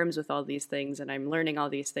coming to terms with all these things and I'm learning all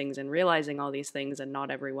these things and realizing all these things, and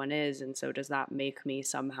not everyone is, and so does that make me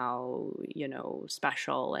somehow, you know,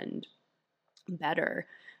 special and better?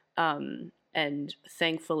 And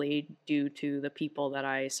thankfully, due to the people that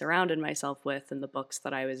I surrounded myself with and the books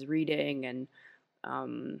that I was reading, and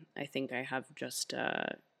I think I have just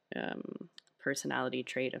a personality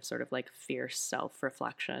trait of sort of like fierce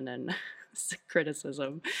self-reflection and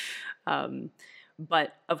criticism.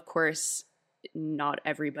 But of course, not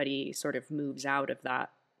everybody sort of moves out of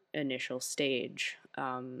that initial stage.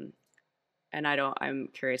 And I'm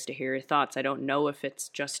curious to hear your thoughts. I don't know if it's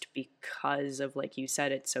just because of, like you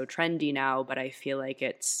said, it's so trendy now, but I feel like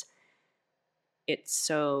it's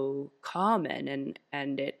so common,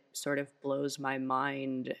 and it sort of blows my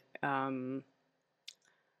mind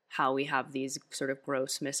how we have these sort of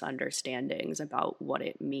gross misunderstandings about what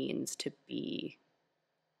it means to be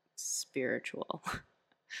spiritual.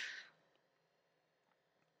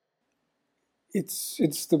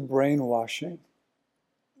 It's the brainwashing,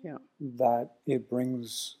 yeah, that it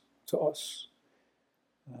brings to us.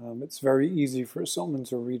 It's very easy for someone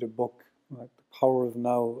to read a book like The Power of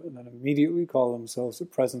Now and then immediately call themselves a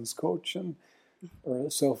presence coach or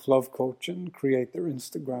a self-love coach and create their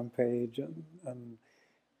Instagram page. And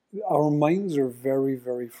our minds are very,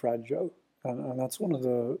 very fragile. And that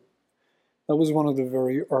was one of the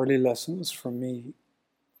very early lessons for me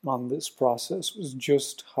on this process, was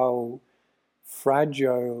just how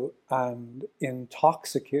fragile and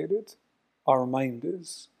intoxicated our mind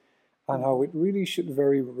is, and how it really should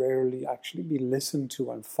very rarely actually be listened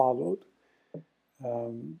to and followed.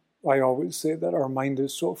 I always say that our mind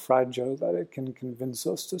is so fragile that it can convince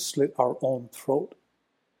us to slit our own throat.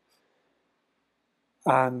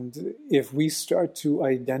 And if we start to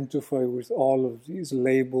identify with all of these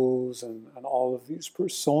labels and all of these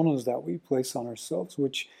personas that we place on ourselves,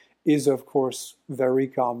 which is, of course, very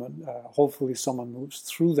common. Hopefully someone moves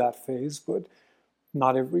through that phase, but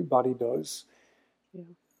not everybody does. Yeah.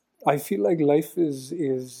 I feel like life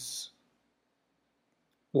is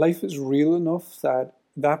real enough that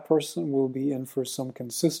that person will be in for some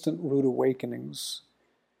consistent rude awakenings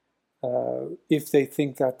if they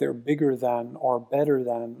think that they're bigger than or better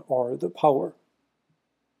than or the power.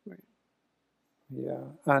 Right. Yeah.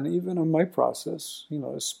 And even in my process, you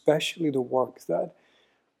know, especially the work that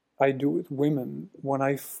I do with women, when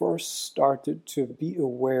I first started to be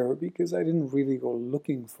aware, because I didn't really go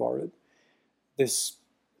looking for it, this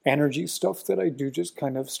energy stuff that I do just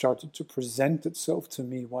kind of started to present itself to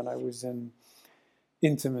me when I was in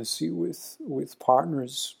intimacy with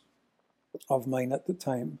partners of mine at the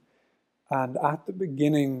time. And at the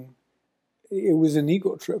beginning, it was an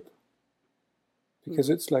ego trip, because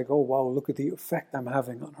it's like, oh, wow, look at the effect I'm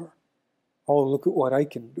having on her. Oh, look at what I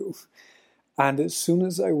can do. And as soon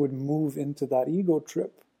as I would move into that ego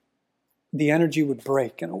trip, the energy would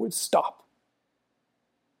break and it would stop.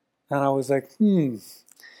 And I was like, this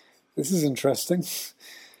is interesting.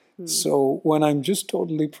 So when I'm just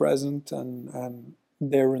totally present and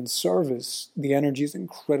they're in service, the energy is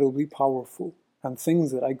incredibly powerful, and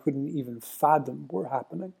things that I couldn't even fathom were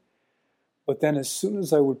happening. But then as soon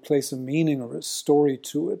as I would place a meaning or a story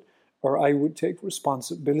to it, or I would take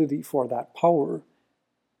responsibility for that power,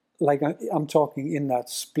 like I'm talking in that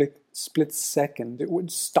split second, it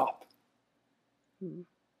would stop.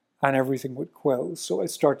 And everything would quell. So I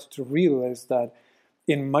started to realize that,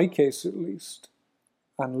 in my case at least,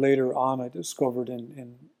 and later on I discovered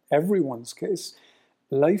in everyone's case,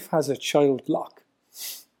 life has a child lock.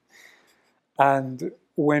 And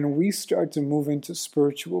when we start to move into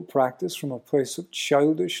spiritual practice from a place of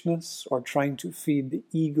childishness, or trying to feed the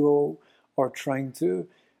ego, or trying to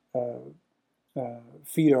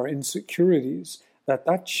feed our insecurities,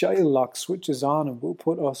 that child lock switches on and will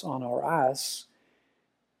put us on our ass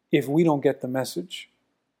if we don't get the message.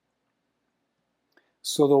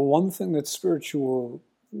 So the one thing that spiritual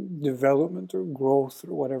development or growth,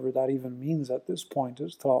 or whatever that even means at this point,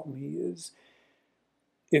 has taught me is,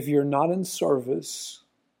 if you're not in service,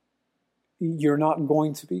 you're not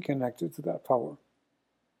going to be connected to that power.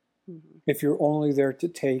 If you're only there to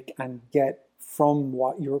take and get from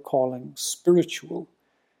what you're calling spiritual,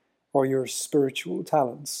 or your spiritual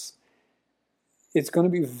talents, it's going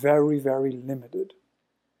to be very, very limited.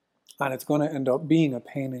 And it's going to end up being a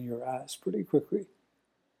pain in your ass pretty quickly.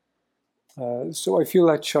 So I feel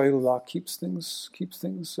that child lock keeps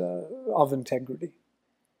things of integrity.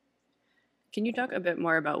 Can you talk a bit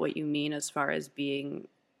more about what you mean as far as being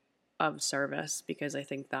of service? Because I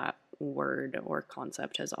think that word or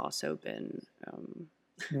concept has also been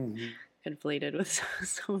conflated with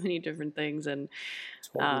so many different things. And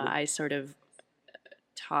I sort of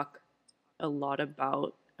talk a lot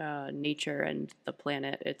about nature and the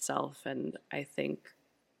planet itself. And I think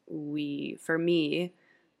for me,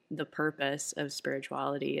 the purpose of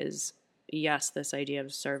spirituality is, yes, this idea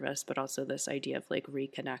of service, but also this idea of like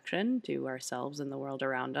reconnection to ourselves and the world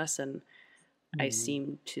around us. And I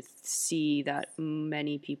seem to see that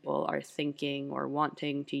many people are thinking or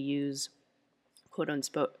wanting to use quote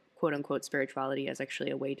unquote spirituality as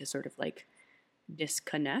actually a way to sort of like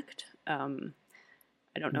disconnect.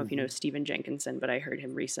 I don't know if you know Stephen Jenkinson, but I heard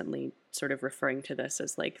him recently sort of referring to this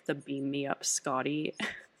as like the beam me up Scotty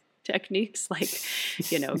techniques, like,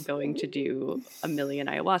 you know, going to do a million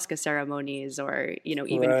ayahuasca ceremonies, or, you know,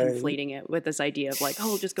 even conflating it with this idea of like,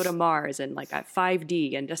 oh, just go to Mars and like at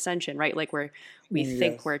 5D and ascension, right? Like we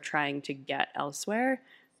think we're trying to get elsewhere.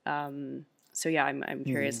 So yeah, I'm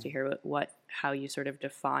curious to hear how you sort of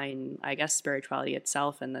define, I guess, spirituality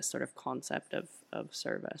itself and this sort of concept of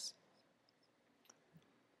service.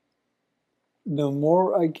 The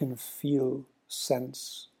more I can feel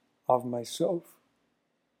sense of myself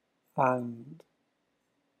and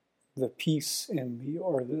the peace in me,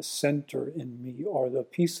 or the center in me, or the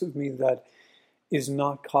piece of me that is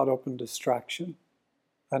not caught up in distraction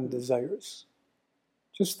and desires,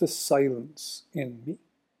 just the silence in me,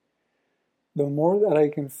 the more that I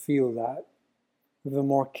can feel that, the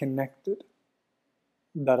more connected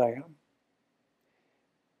that I am.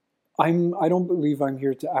 I don't believe I'm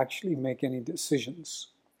here to actually make any decisions.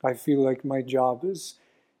 I feel like my job is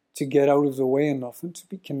to get out of the way enough and to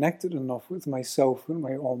be connected enough with myself and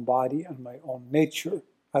my own body and my own nature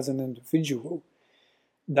as an individual,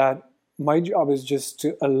 that my job is just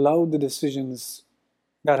to allow the decisions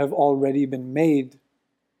that have already been made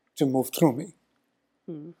to move through me.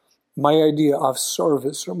 My idea of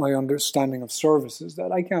service, or my understanding of service, is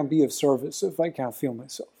that I can't be of service if I can't feel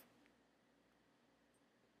myself.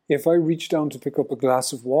 If I reach down to pick up a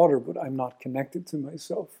glass of water, but I'm not connected to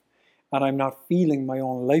myself, and I'm not feeling my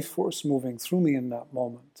own life force moving through me in that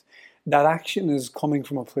moment, that action is coming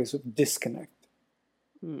from a place of disconnect.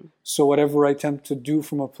 So whatever I attempt to do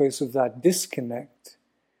from a place of that disconnect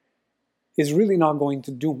is really not going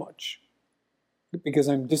to do much, because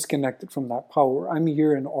I'm disconnected from that power. I'm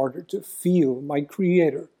here in order to feel my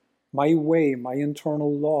creator, my way, my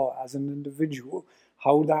internal law as an individual,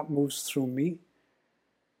 how that moves through me.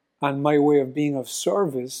 And my way of being of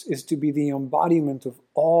service is to be the embodiment of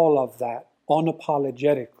all of that,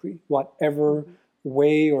 unapologetically, whatever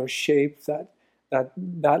way or shape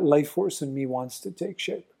that life force in me wants to take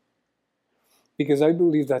shape. Because I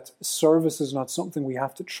believe that service is not something we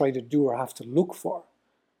have to try to do or have to look for.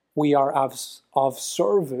 We are of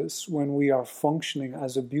service when we are functioning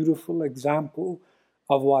as a beautiful example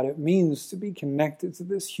of what it means to be connected to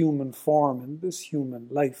this human form and this human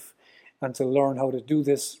life, and to learn how to do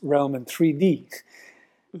this realm in 3D,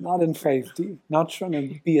 not in 5D, not trying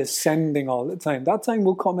to be ascending all the time. That time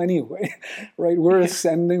will come anyway, right? We're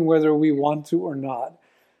ascending whether we want to or not.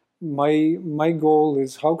 my goal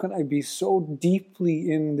is, how can I be so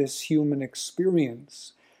deeply in this human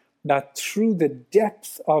experience that through the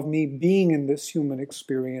depth of me being in this human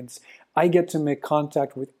experience, I get to make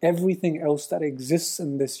contact with everything else that exists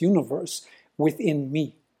in this universe within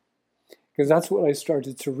me. Because that's what I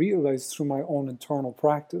started to realize through my own internal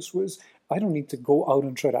practice was, I don't need to go out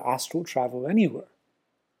and try to astral travel anywhere.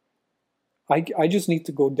 I just need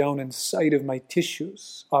to go down inside of my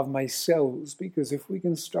tissues, of my cells, because if we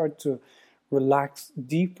can start to relax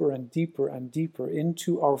deeper and deeper and deeper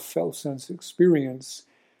into our felt sense experience,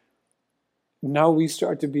 now we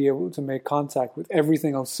start to be able to make contact with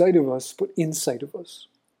everything outside of us, but inside of us.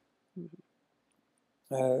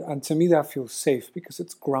 And to me that feels safe because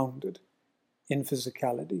it's grounded in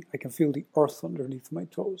physicality. I can feel the earth underneath my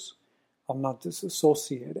toes. I'm not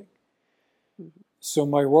disassociating. So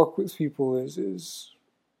my work with people is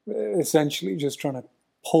essentially just trying to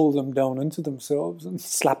pull them down into themselves and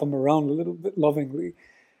slap them around a little bit lovingly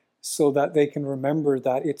so that they can remember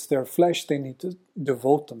that it's their flesh they need to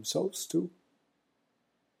devote themselves to.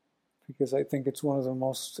 Because I think it's one of the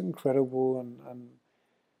most incredible and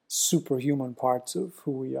superhuman parts of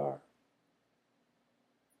who we are.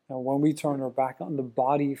 Now, when we turn our back on the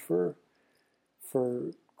body for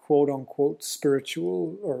quote-unquote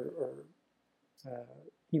spiritual or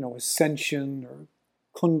ascension or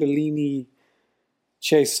kundalini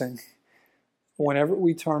chasing, whenever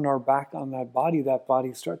we turn our back on that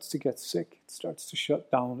body starts to get sick. It starts to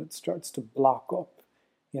shut down. It starts to block up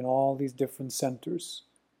in all these different centers.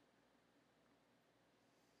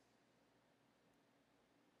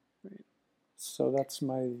 Right. So that's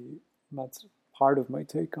part of my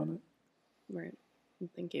take on it. Right.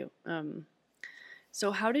 Thank you. So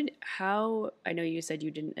how, I know you said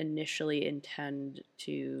you didn't initially intend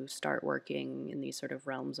to start working in these sort of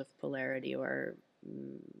realms of polarity or,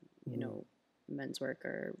 men's work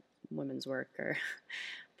or women's work or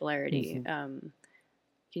polarity. Can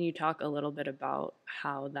you talk a little bit about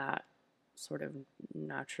how that sort of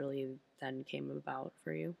naturally then came about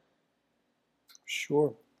for you?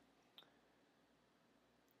 Sure.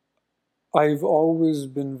 I've always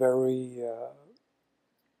been very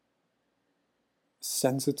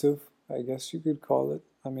sensitive, I guess you could call it.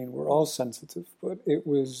 I mean, we're all sensitive, but it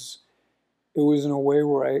was in a way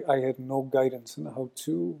where I had no guidance on how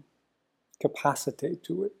to capacitate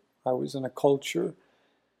to it. I was in a culture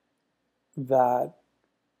that,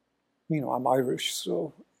 I'm Irish,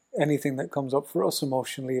 so anything that comes up for us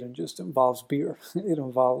emotionally, it just involves beer. It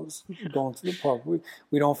involves going to the pub.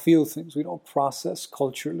 We don't feel things. We don't process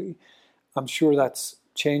culturally. I'm sure that's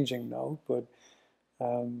changing now, but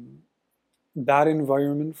that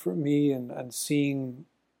environment for me and seeing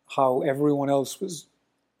how everyone else was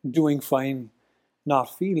doing fine,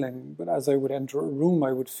 not feeling, but as I would enter a room,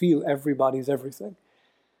 I would feel everybody's everything.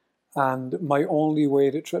 And my only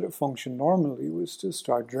way to try to function normally was to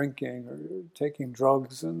start drinking or taking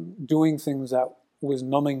drugs and doing things that was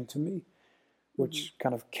numbing to me, which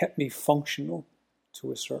kind of kept me functional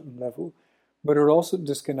to a certain level. But it also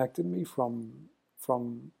disconnected me from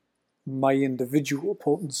my individual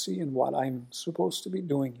potency and what I'm supposed to be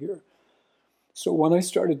doing here. So when I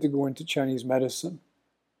started to go into Chinese medicine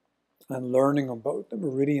and learning about the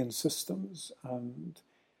meridian systems and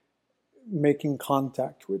making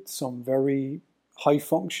contact with some very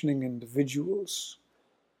high-functioning individuals,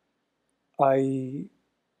 I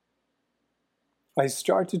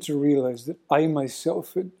started to realize that I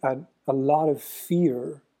myself had a lot of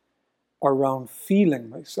fear around feeling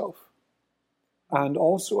myself. And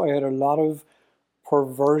also I had a lot of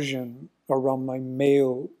perversion around my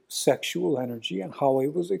male sexual energy and how I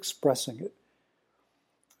was expressing it,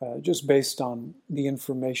 just based on the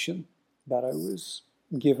information that I was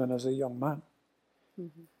given as a young man.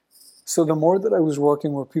 So the more that I was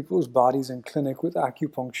working with people's bodies in clinic with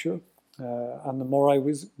acupuncture, and the more I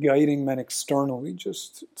was guiding men externally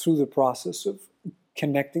just through the process of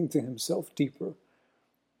connecting to himself deeper,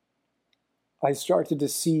 I started to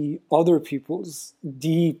see other people's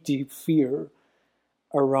deep, deep fear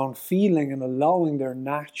around feeling and allowing their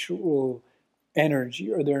natural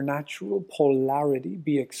energy or their natural polarity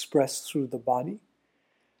be expressed through the body.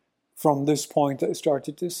 From this point, I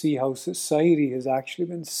started to see how society has actually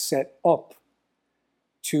been set up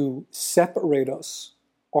to separate us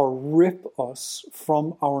or rip us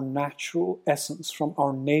from our natural essence, from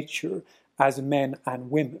our nature as men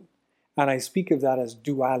and women. And I speak of that as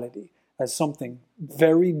duality, as something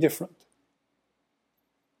very different.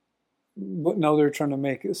 But now they're trying to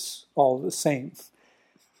make us all the same.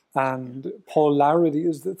 And polarity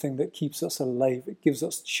is the thing that keeps us alive. It gives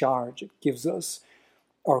us charge. It gives us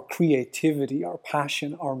our creativity, our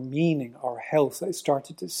passion, our meaning, our health. I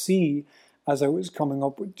started to see, as I was coming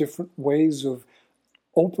up with different ways of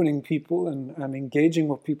opening people and engaging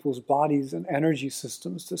with people's bodies and energy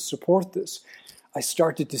systems to support this, I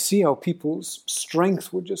started to see how people's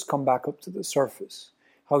strength would just come back up to the surface,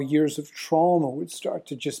 how years of trauma would start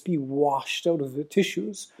to just be washed out of the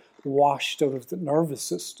tissues, washed out of the nervous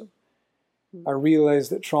system. I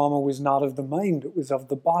realized that trauma was not of the mind, it was of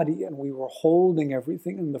the body, and we were holding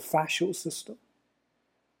everything in the fascial system.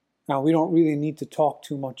 Now, we don't really need to talk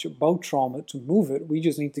too much about trauma to move it. We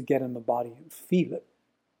just need to get in the body and feel it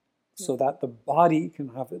so that the body can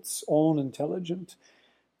have its own intelligence,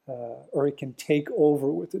 or it can take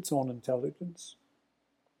over with its own intelligence.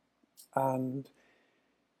 And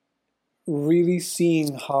really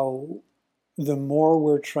seeing how the more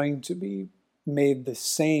we're trying to be made the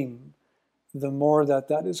same, the more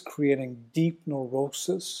that is creating deep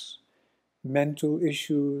neurosis, mental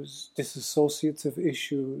issues, dissociative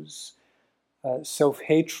issues,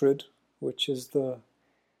 self-hatred, which is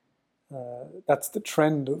that's the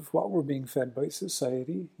trend of what we're being fed by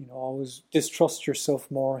society. Always distrust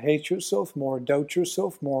yourself more, hate yourself more, doubt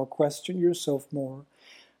yourself more, question yourself more.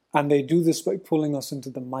 And they do this by pulling us into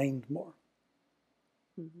the mind more.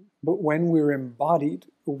 Mm-hmm. But when we're embodied,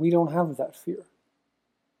 we don't have that fear.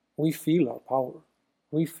 We feel our power.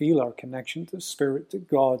 We feel our connection to Spirit, to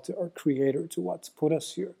God, to our Creator, to what's put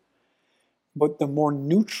us here. But the more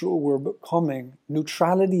neutral we're becoming,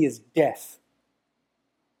 neutrality is death.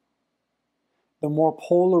 The more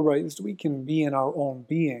polarized we can be in our own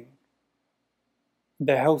being,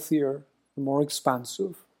 the healthier, the more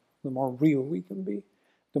expansive, the more real we can be,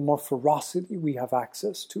 the more ferocity we have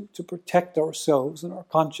access to protect ourselves and our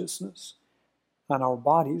consciousness and our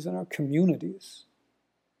bodies and our communities.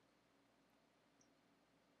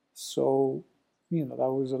 So, that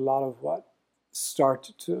was a lot of what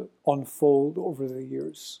started to unfold over the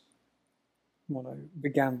years when I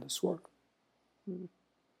began this work.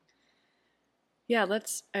 Yeah,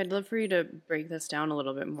 I'd love for you to break this down a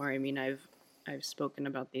little bit more. I mean, I've spoken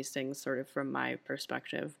about these things sort of from my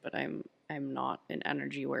perspective, but I'm not an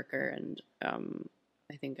energy worker, and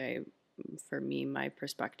I think for me, my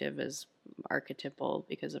perspective is archetypal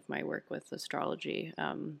because of my work with astrology.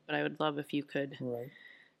 But I would love if you could, right,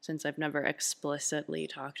 since I've never explicitly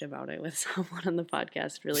talked about it with someone on the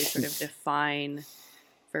podcast, really sort of define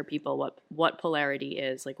for people what polarity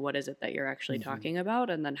is, like what is it that you're actually talking about,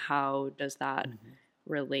 and then how does that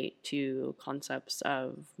relate to concepts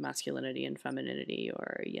of masculinity and femininity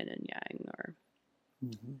or yin and yang or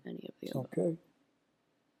any of the above. Okay,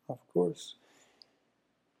 of course.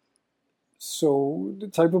 So the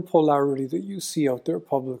type of polarity that you see out there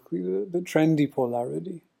publicly, the trendy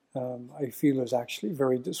polarity, I feel is actually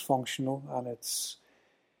very dysfunctional, and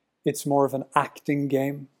it's more of an acting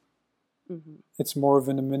game. It's more of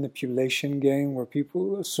a manipulation game where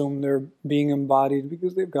people assume they're being embodied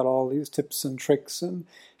because they've got all these tips and tricks and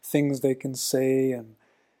things they can say, and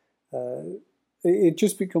it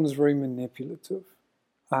just becomes very manipulative.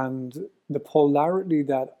 And the polarity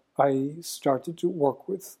that I started to work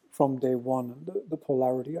with from day one, and the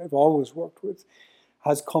polarity I've always worked with,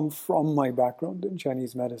 has come from my background in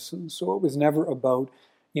Chinese medicine. So it was never about,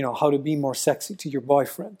 how to be more sexy to your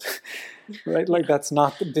boyfriend, right? Like that's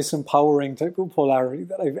not the disempowering type of polarity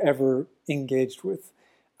that I've ever engaged with.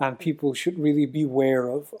 And people should really beware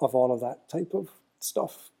of all of that type of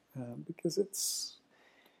stuff because it's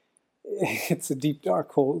a deep,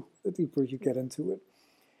 dark hole the deeper you get into it.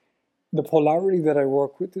 The polarity that I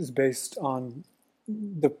work with is based on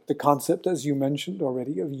the concept, as you mentioned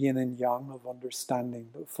already, of yin and yang, of understanding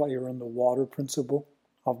the fire and the water principle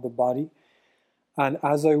of the body. And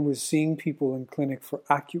as I was seeing people in clinic for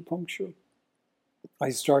acupuncture, I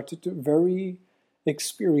started to very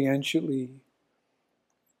experientially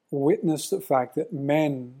witness the fact that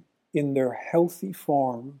men in their healthy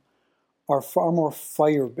form are far more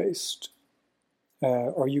fire-based,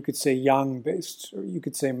 or you could say yang-based, or you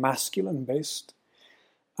could say masculine-based.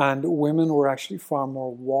 And women were actually far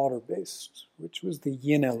more water-based, which was the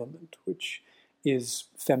yin element, which is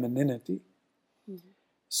femininity.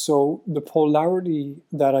 So the polarity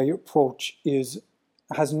that I approach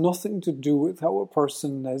has nothing to do with how a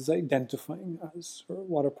person is identifying as, or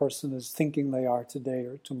what a person is thinking they are today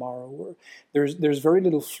or tomorrow. Or there's very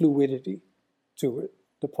little fluidity to it,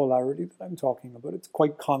 the polarity that I'm talking about. It's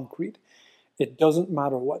quite concrete. It doesn't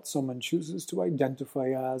matter what someone chooses to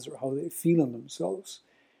identify as or how they feel in themselves.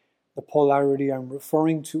 The polarity I'm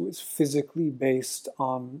referring to is physically based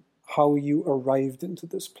on how you arrived into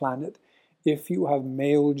this planet. If you have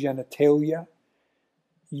male genitalia,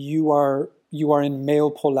 you are you are in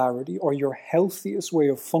male polarity, or your healthiest way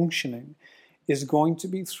of functioning is going to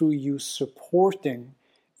be through you supporting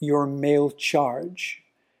your male charge.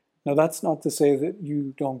 Now, that's not to say that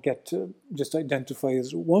you don't get to just identify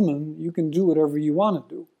as a woman. You can do whatever you want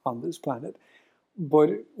to do on this planet. But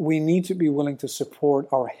we need to be willing to support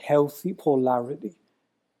our healthy polarity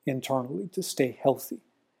internally to stay healthy.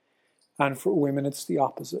 And for women, it's the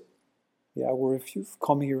opposite. Yeah, where if you've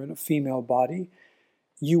come here in a female body,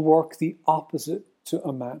 you work the opposite to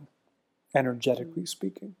a man, energetically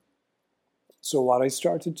speaking. So what I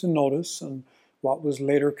started to notice, and what was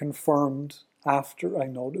later confirmed after I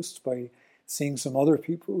noticed by seeing some other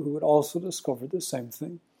people who had also discovered the same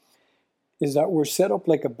thing, is that we're set up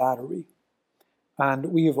like a battery. And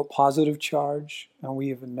we have a positive charge and we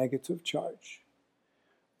have a negative charge.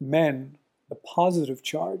 Men, the positive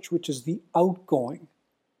charge, which is the outgoing,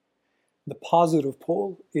 the positive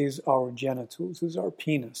pole is our genitals, is our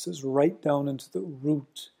penis, is right down into the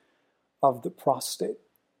root of the prostate.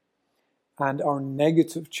 And our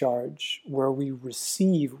negative charge, where we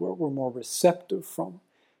receive, where we're more receptive from,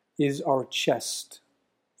 is our chest,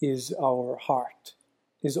 is our heart,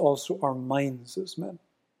 is also our minds as men.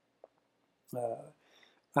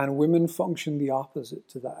 And women function the opposite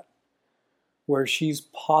to that, where she's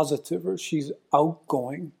positive or she's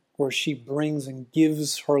outgoing, where she brings and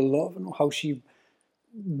gives her love, and how she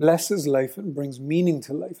blesses life and brings meaning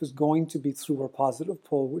to life is going to be through her positive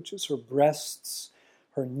pole, which is her breasts,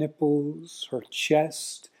 her nipples, her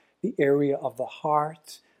chest, the area of the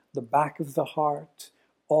heart, the back of the heart,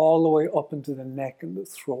 all the way up into the neck and the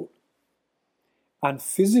throat. And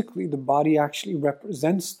physically, the body actually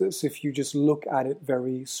represents this if you just look at it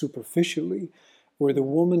very superficially, where the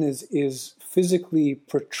woman is physically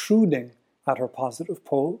protruding at her positive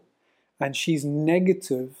pole, and she's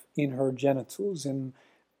negative in her genitals, in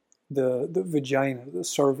the vagina, the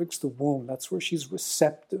cervix, the womb. That's where she's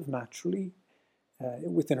receptive naturally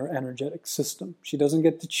within her energetic system. She doesn't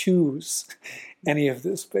get to choose any of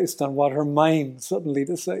this based on what her mind suddenly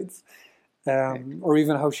decides. Or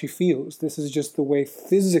even how she feels. This is just the way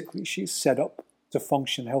physically she's set up to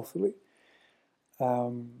function healthily.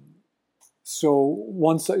 So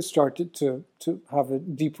once I started to have a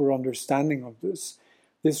deeper understanding of this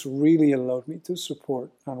really allowed me to support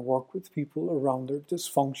and work with people around their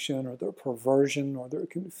dysfunction or their perversion or their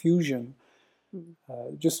confusion,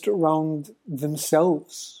 just around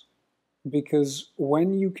themselves. Because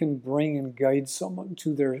when you can bring and guide someone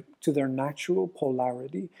to their natural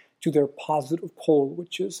polarity, to their positive pole,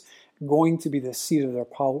 which is going to be the seat of their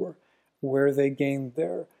power, where they gain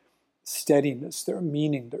their steadiness, their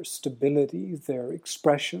meaning, their stability, their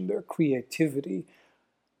expression, their creativity.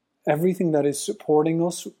 Everything that is supporting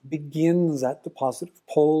us begins at the positive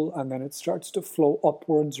pole, and then it starts to flow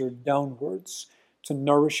upwards or downwards to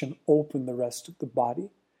nourish and open the rest of the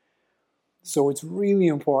body. So it's really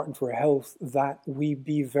important for health that we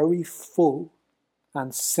be very full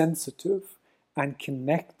and sensitive and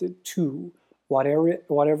connected to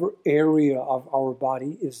whatever area of our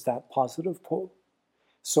body is that positive pole.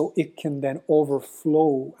 So it can then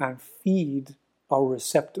overflow and feed our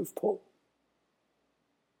receptive pole.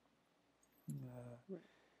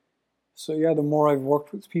 So yeah, the more I've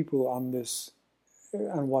worked with people on this,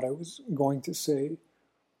 and what I was going to say,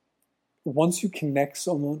 once you connect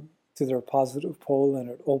someone to their positive pole and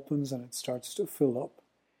it opens and it starts to fill up,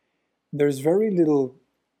 there's very little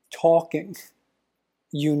talking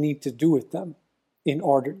you need to do with them in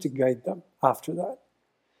order to guide them after that.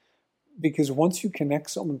 Because once you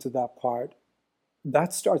connect someone to that part,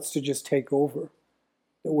 that starts to just take over.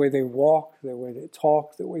 The way they walk, the way they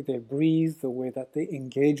talk, the way they breathe, the way that they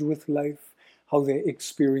engage with life, how they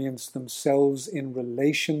experience themselves in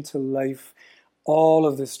relation to life, all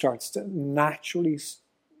of this starts to naturally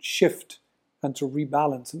shift and to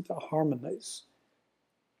rebalance and to harmonize.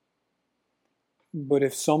 But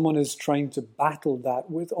if someone is trying to battle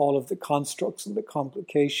that with all of the constructs and the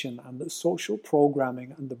complication and the social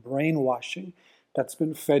programming and the brainwashing that's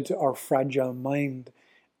been fed to our fragile mind,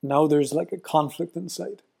 now there's like a conflict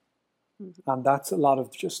inside. And that's a lot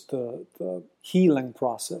of just the healing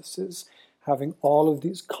process, is having all of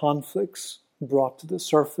these conflicts brought to the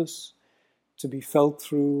surface to be felt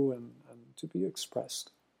through and to be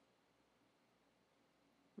expressed.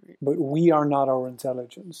 But we are not our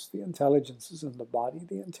intelligence. The intelligence is in the body.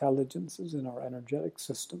 The intelligence is in our energetic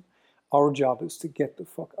system. Our job is to get the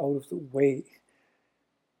fuck out of the way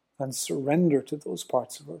and surrender to those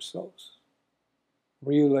parts of ourselves.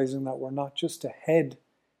 Realizing that we're not just a head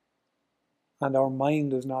and our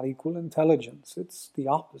mind is not equal intelligence. It's the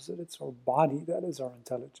opposite. It's our body that is our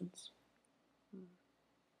intelligence.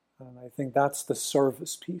 And I think that's the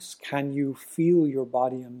service piece. Can you feel your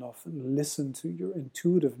body enough and listen to your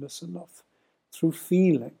intuitiveness enough through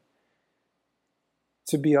feeling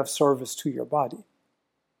to be of service to your body?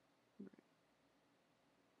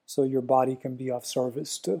 So your body can be of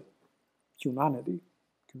service to humanity,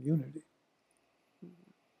 community.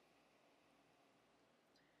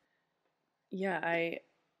 Yeah, I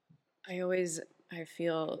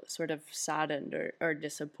feel sort of saddened or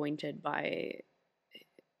disappointed by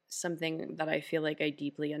something that I feel like I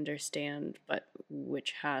deeply understand, but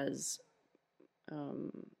which is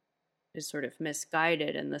sort of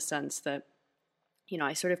misguided in the sense that,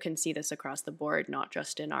 I sort of can see this across the board, not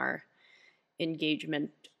just in our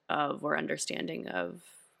engagement of or understanding of,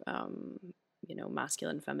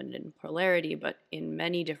 masculine, feminine polarity, but in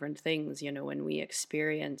many different things, when we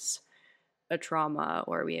experience a trauma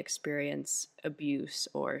or we experience abuse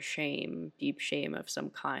or shame, deep shame of some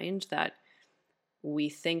kind, that we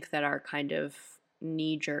think that our kind of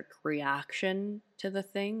knee-jerk reaction to the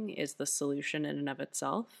thing is the solution in and of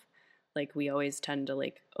itself. Like we always tend to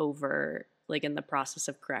in the process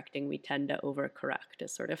of correcting, we tend to overcorrect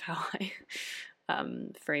is sort of how I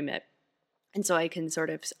frame it. And so I can sort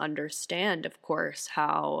of understand, of course,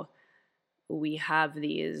 how we have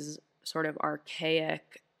these sort of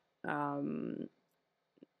archaic,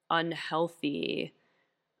 unhealthy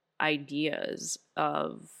ideas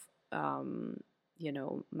of,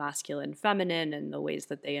 masculine, feminine, and the ways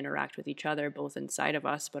that they interact with each other, both inside of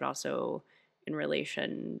us, but also in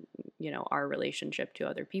relation, our relationship to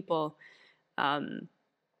other people. And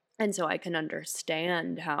so I can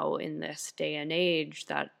understand how in this day and age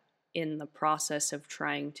that in the process of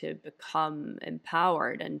trying to become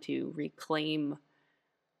empowered and to reclaim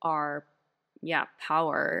our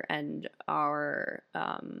power and our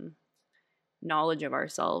knowledge of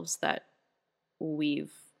ourselves, that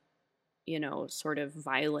we've sort of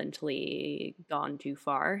violently gone too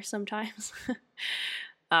far sometimes.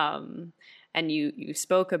 And you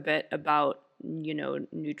spoke a bit about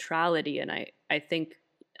neutrality, and I think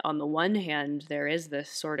on the one hand there is this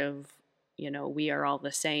sort of we are all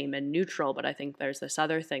the same and neutral, but I think there's this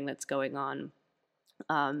other thing that's going on,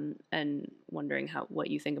 and wondering what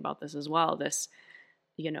you think about this as well. This,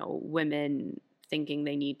 women thinking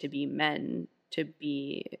they need to be men to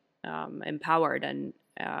be empowered and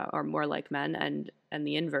or more like men, and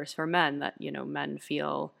the inverse for men, that men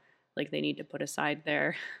feel like they need to put aside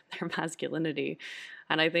their masculinity.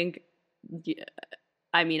 And I think,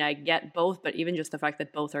 I get both, but even just the fact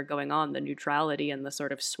that both are going on, the neutrality and the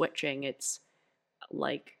sort of switching, it's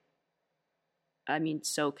like,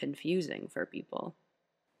 so confusing for people.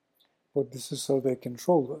 But this is how they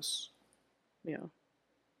control us. Yeah.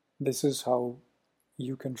 This is how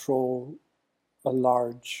you control a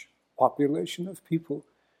large population of people,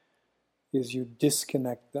 is you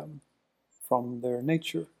disconnect them from their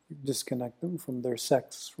nature. You disconnect them from their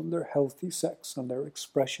sex, from their healthy sex and their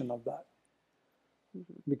expression of that.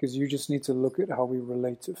 Mm-hmm. Because you just need to look at how we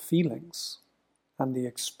relate to feelings and the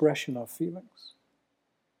expression of feelings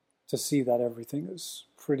to see that everything is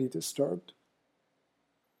pretty disturbed.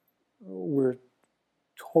 We're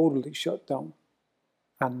totally shut down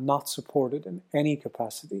and not supported in any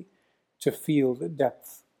capacity to feel the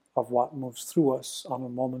depth of what moves through us on a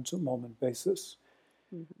moment-to-moment basis.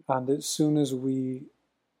 Mm-hmm. And as soon as we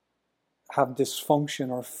have dysfunction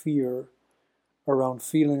or fear around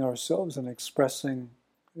feeling ourselves and expressing,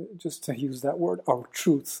 just to use that word, our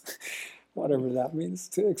truth, whatever that means,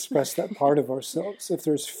 to express that part of ourselves, if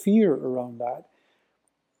there's fear around that,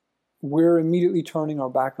 we're immediately turning our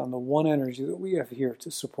back on the one energy that we have here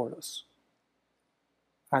to support us.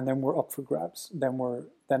 And then we're up for grabs. Then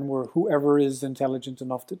we're whoever is intelligent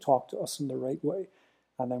enough to talk to us in the right way,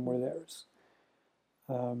 and then we're theirs.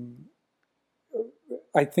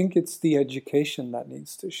 I think it's the education that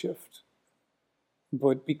needs to shift.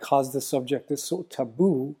 But because the subject is so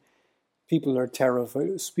taboo, people are terrified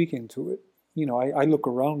of speaking to it. I look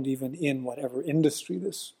around even in whatever industry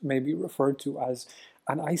this may be referred to as,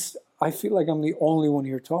 and I feel like I'm the only one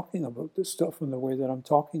here talking about this stuff in the way that I'm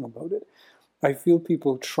talking about it. I feel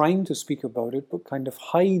people trying to speak about it, but kind of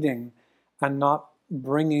hiding and not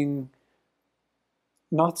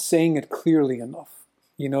saying it clearly enough.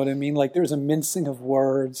 You know what I mean? Like there's a mincing of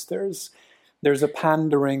words, there's a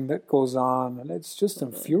pandering that goes on, and it's just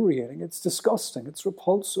infuriating. It's disgusting. It's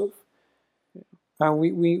repulsive. And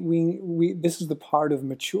we this is the part of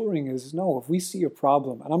maturing is, no, if we see a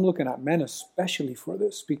problem, and I'm looking at men especially for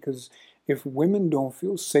this, because if women don't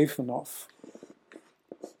feel safe enough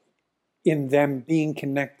in them being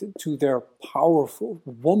connected to their powerful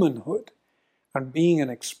womanhood and being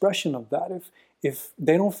an expression of that, if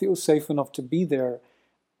they don't feel safe enough to be there,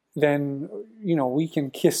 then, we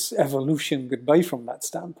can kiss evolution goodbye from that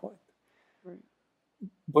standpoint. Right.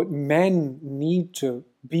 But men need to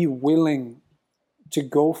be willing to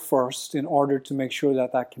go first in order to make sure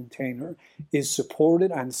that that container is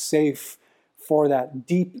supported and safe for that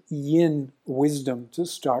deep yin wisdom to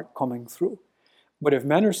start coming through. But if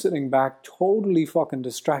men are sitting back totally fucking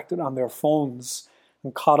distracted on their phones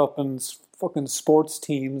and caught up in fucking sports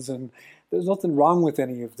teams, and there's nothing wrong with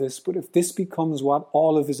any of this, but if this becomes what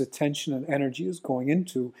all of his attention and energy is going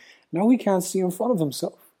into, now he can't see in front of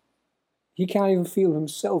himself. He can't even feel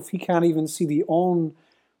himself. He can't even see the own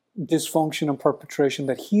dysfunction and perpetration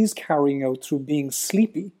that he's carrying out through being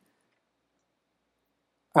sleepy.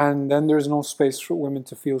 And then there's no space for women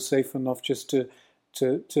to feel safe enough just to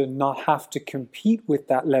not have to compete with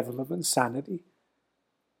that level of insanity.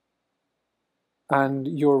 And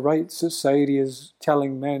you're right, society is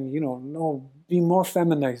telling men, no, be more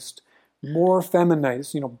feminized, be more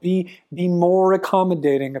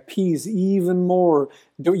accommodating, appease even more.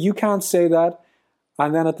 You can't say that.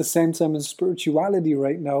 And then at the same time in spirituality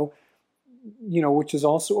right now, which is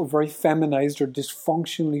also a very feminized or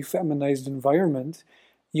dysfunctionally feminized environment,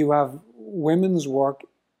 you have women's work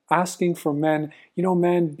asking for men,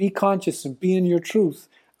 man, be conscious and be in your truth.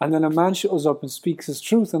 And then a man shows up and speaks his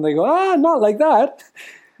truth and they go, not like that.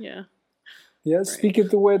 Yeah. Yeah, Right. Speak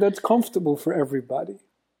it the way that's comfortable for everybody.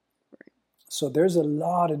 Right. So there's a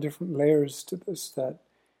lot of different layers to this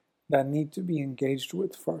that need to be engaged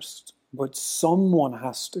with first. But someone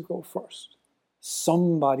has to go first.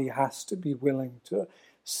 Somebody has to be willing to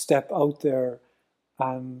step out there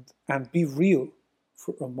and be real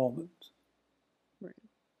for a moment. Right.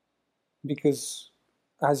 Because,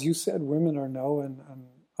 as you said, women are now, and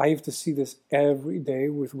I have to see this every day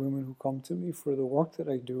with women who come to me for the work that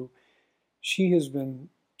I do. She has been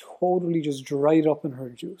totally just dried up in her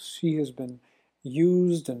juice. She has been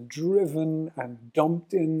used and driven and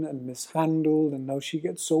dumped in and mishandled, and now she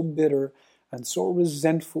gets so bitter and so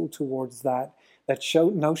resentful towards that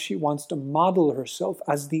now she wants to model herself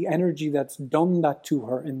as the energy that's done that to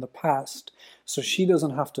her in the past, so she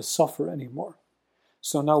doesn't have to suffer anymore.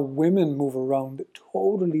 So now women move around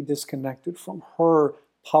totally disconnected from her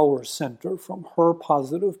power center, from her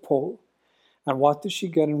positive pole. And what does she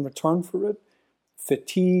get in return for it?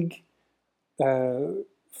 Fatigue,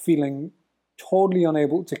 feeling totally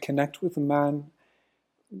unable to connect with a man,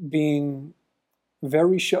 being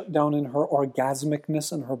very shut down in her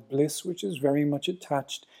orgasmicness and her bliss, which is very much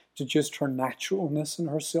attached to just her naturalness in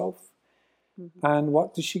herself. Mm-hmm. And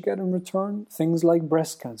what does she get in return? Things like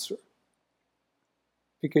breast cancer.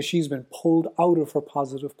 Because she's been pulled out of her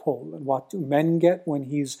positive pole. And what do men get when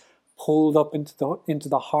he's pulled up into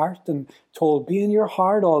the heart and told, be in your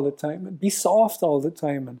heart all the time and be soft all the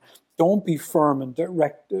time and don't be firm and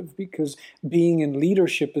directive, because being in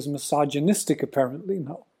leadership is misogynistic apparently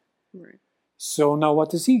now. Right. So now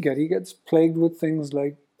what does he get? He gets plagued with things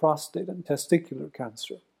like prostate and testicular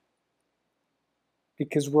cancer.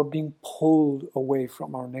 Because we're being pulled away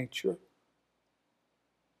from our nature.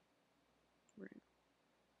 Right.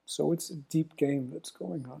 So it's a deep game that's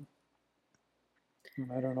going on.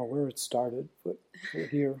 And I don't know where it started, but we're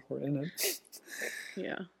here, we're in it.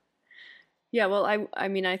 Yeah. Yeah, well, I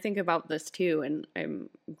mean, I think about this too, and I'm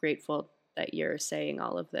grateful that you're saying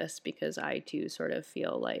all of this, because I too sort of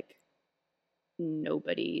feel like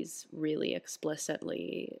nobody's really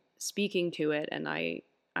explicitly speaking to it, and I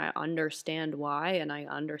understand why, and I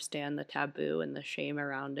understand the taboo and the shame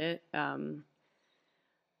around it. And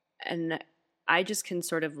I just can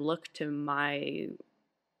sort of look to my,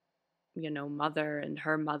 mother and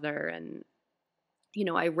her mother, and,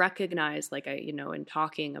 I recognize, like, in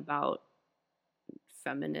talking about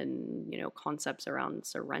feminine, concepts around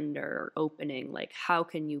surrender or opening, like, how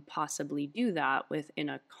can you possibly do that within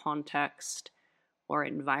a context or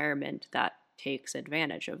environment that takes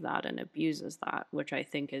advantage of that and abuses that, which I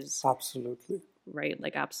think is absolutely right,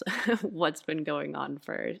 like what's been going on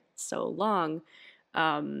for so long.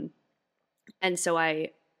 And so I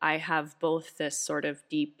have both this sort of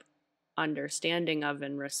deep understanding of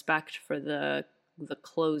and respect for the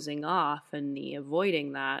closing off and the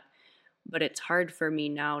avoiding that, but it's hard for me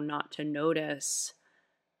now not to notice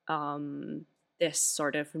this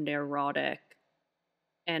sort of neurotic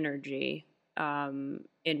energy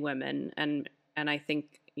in women, and I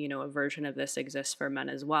think a version of this exists for men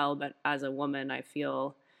as well. But as a woman, I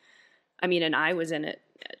feel, and I was in it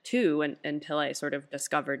too, until I sort of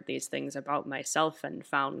discovered these things about myself and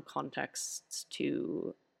found contexts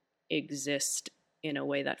to exist in a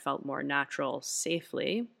way that felt more natural,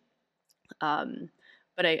 safely.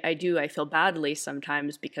 But I feel badly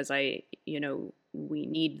sometimes, because we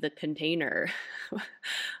need the container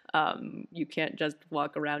You can't just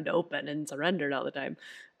walk around open and surrendered all the time.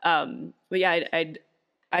 But yeah,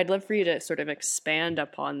 I'd love for you to sort of expand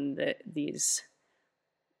upon the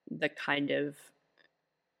kind of,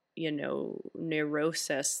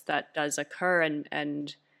 neurosis that does occur,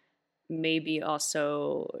 and maybe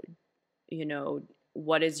also,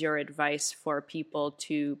 what is your advice for people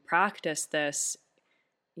to practice this,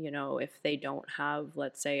 if they don't have,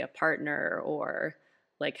 let's say, a partner, or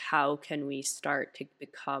like, how can we start to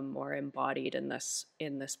become more embodied in this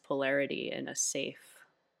polarity in a safe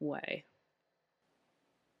way?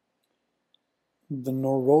 The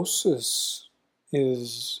neurosis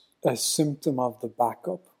is a symptom of the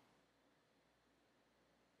backup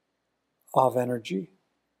of energy,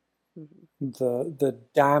 the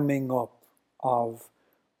damming up of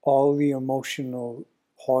all the emotional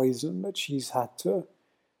poison that she's had to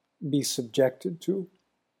be subjected to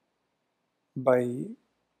by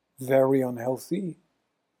very unhealthy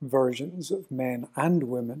versions of men and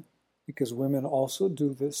women, because women also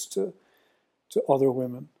do this to other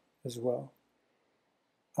women as well.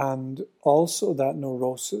 And also that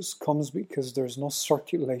neurosis comes because there's no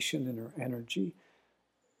circulation in her energy.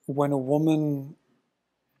 When a woman,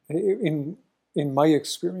 in my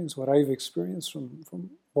experience, what I've experienced from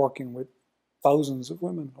working with thousands of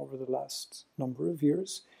women over the last number of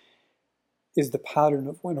years, is the pattern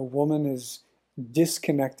of when a woman is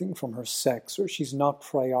disconnecting from her sex, or she's not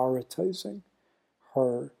prioritizing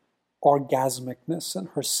her orgasmicness and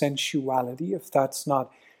her sensuality, if that's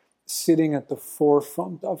not sitting at the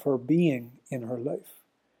forefront of her being in her life,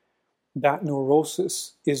 that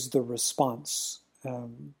neurosis is the response.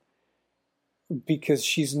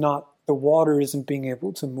 Because the water isn't being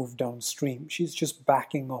able to move downstream. She's just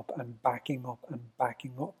backing up and backing up and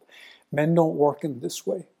backing up. Men don't work in this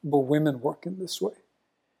way, but women work in this way.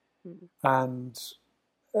 And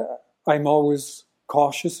I'm always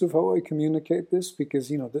cautious of how I communicate this, because,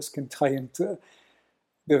 this can tie into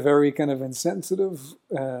the very kind of insensitive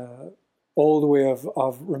old way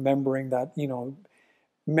of remembering that,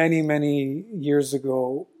 many, many years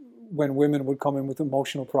ago, when women would come in with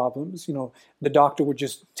emotional problems, the doctor would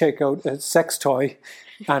just take out a sex toy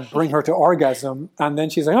and bring her to orgasm. And then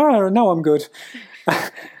she's like, oh, no, I'm good.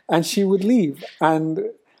 And she would leave.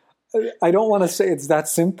 And I don't want to say it's that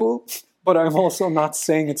simple, but I'm also not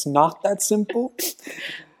saying it's not that simple.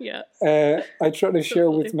 Yeah. I try to share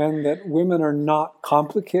with men that women are not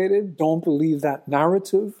complicated. Don't believe that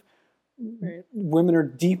narrative. Right. Women are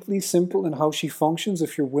deeply simple in how she functions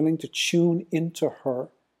if you're willing to tune into her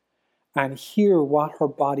and hear what her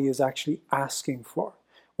body is actually asking for,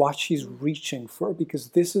 what she's reaching for, because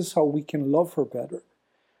this is how we can love her better.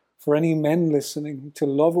 For any men listening, to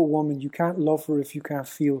love a woman, you can't love her if you can't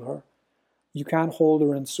feel her. You can't hold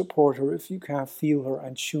her and support her if you can't feel her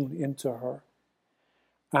and tune into her.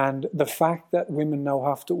 And the fact that women now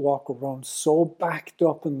have to walk around so backed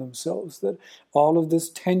up in themselves that all of this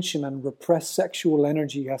tension and repressed sexual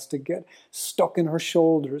energy has to get stuck in her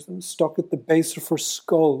shoulders and stuck at the base of her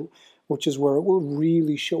skull, which is where it will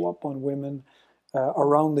really show up on women,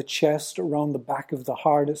 around the chest, around the back of the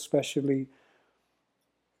heart especially.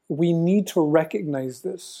 We need to recognize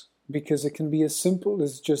this, because it can be as simple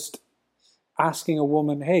as just asking a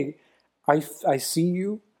woman, hey, I see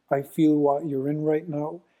you, I feel what you're in right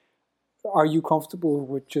now. Are you comfortable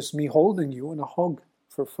with just me holding you in a hug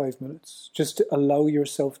for 5 minutes? Just to allow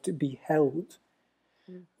yourself to be held.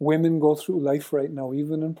 Women go through life right now,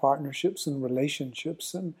 even in partnerships and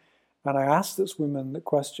relationships, and I ask this women the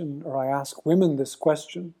question, or I ask women this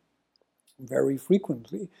question very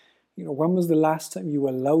frequently. When was the last time you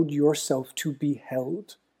allowed yourself to be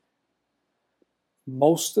held?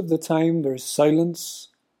 Most of the time there's silence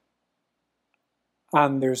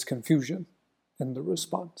and there's confusion in the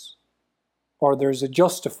response. Or there's a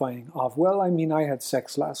justifying of, well, I had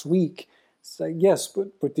sex last week. It's like, yes,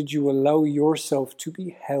 but did you allow yourself to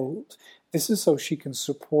be held? This is how she can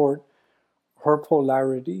support her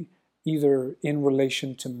polarity, either in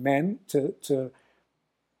relation to men, to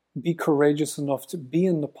be courageous enough to be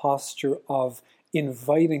in the posture of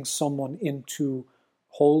inviting someone in to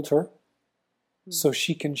hold her, so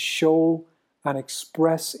she can show and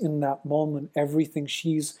express in that moment everything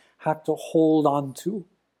she's had to hold on to.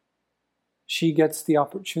 She gets the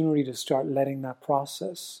opportunity to start letting that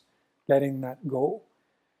process, letting that go.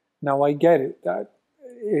 Now, I get it, that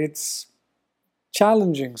it's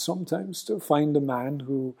challenging sometimes to find a man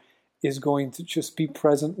who is going to just be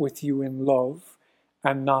present with you in love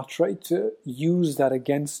and not try to use that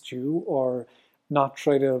against you, or not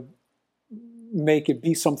try to make it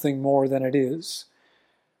be something more than it is.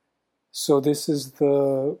 So this is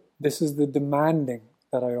the demanding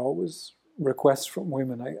that I always request from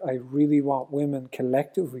women. I really want women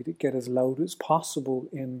collectively to get as loud as possible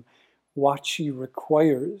in what she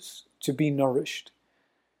requires to be nourished.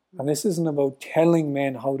 And this isn't about telling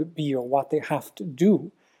men how to be or what they have to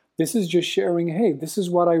do. This is just sharing, hey, this is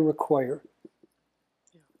what I require.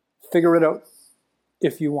 Figure it out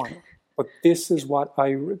if you want it. But this is what I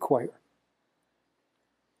require.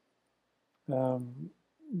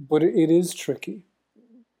 But it is tricky.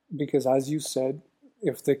 Because as you said,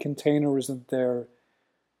 if the container isn't there,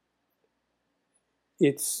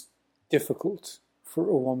 it's difficult for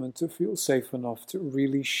a woman to feel safe enough to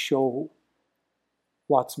really show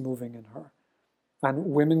what's moving in her. And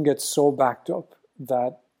women get so backed up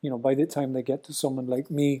that, by the time they get to someone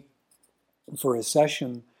like me for a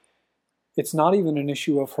session, it's not even an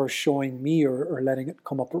issue of her showing me or letting it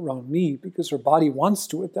come up around me, because her body wants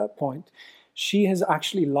to at that point. She has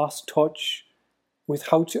actually lost touch with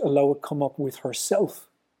how to allow it come up with herself.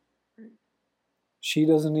 She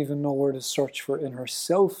doesn't even know where to search for in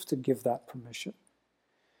herself to give that permission.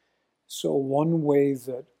 So one way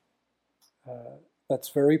that's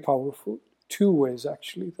very powerful, two ways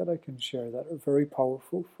actually that I can share that are very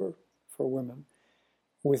powerful for women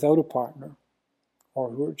without a partner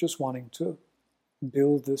or who are just wanting to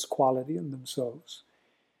build this quality in themselves,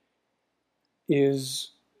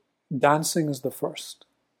 is dancing is the first.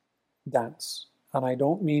 Dance. And I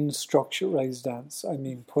don't mean structurized dance. I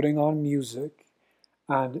mean putting on music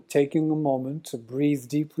and taking a moment to breathe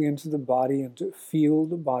deeply into the body and to feel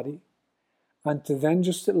the body, and to then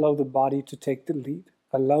just allow the body to take the lead.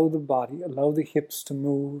 Allow the body, allow the hips to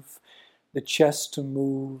move, the chest to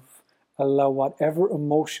move, allow whatever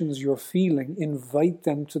emotions you're feeling, invite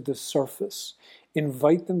them to the surface.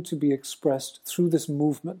 Invite them to be expressed through this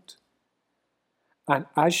movement. And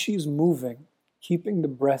as she's moving, keeping the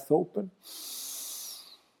breath open,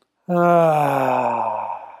 allowing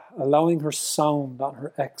her sound on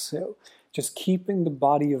her exhale, just keeping the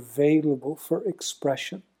body available for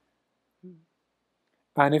expression.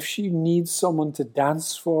 And if she needs someone to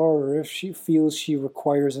dance for, or if she feels she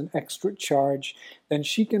requires an extra charge, then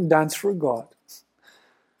she can dance for God.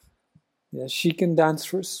 Yes, she can dance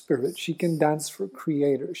for Spirit. She can dance for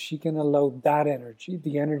Creator. She can allow that energy,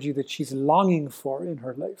 the energy that she's longing for in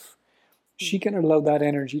her life, she can allow that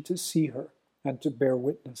energy to see her and to bear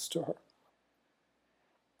witness to her.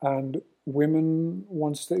 And women,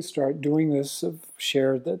 once they start doing this, have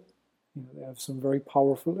shared that they have some very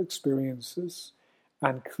powerful experiences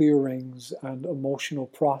and clearings and emotional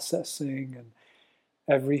processing and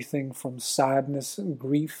everything from sadness and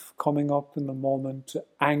grief coming up in the moment to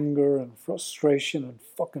anger and frustration and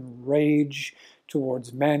fucking rage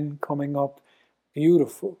towards men coming up.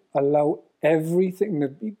 Beautiful. Allow everything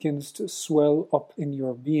that begins to swell up in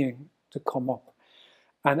your being to come up.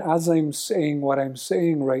 And as I'm saying what I'm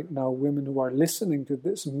saying right now, women who are listening to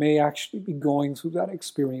this may actually be going through that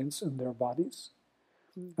experience in their bodies.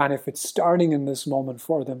 And if it's starting in this moment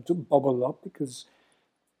for them to bubble up, because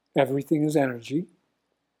everything is energy,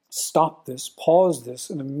 stop this, pause this,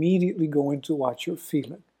 and immediately go into what you're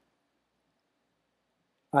feeling.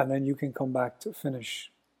 And then you can come back to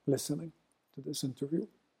finish listening to this interview.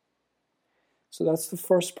 So that's the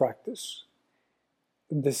first practice.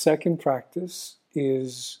 The second practice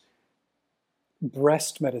is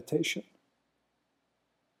breast meditation.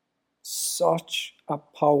 Such a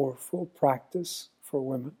powerful practice for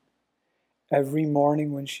women. Every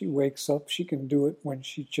morning when she wakes up, she can do it when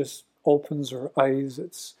she just opens her eyes.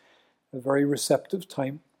 It's a very receptive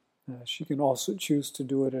time. She can also choose to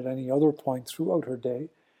do it at any other point throughout her day.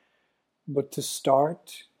 But to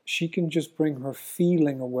start, she can just bring her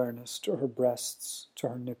feeling awareness to her breasts, to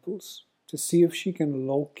her nipples, to see if she can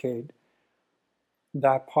locate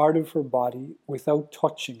that part of her body without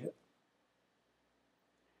touching it.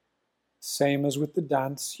 Same as with the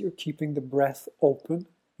dance, you're keeping the breath open,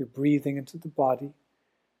 you're breathing into the body,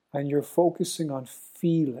 and you're focusing on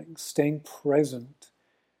feeling, staying present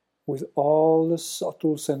with all the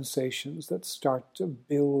subtle sensations that start to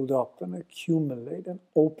build up and accumulate and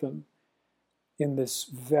open in this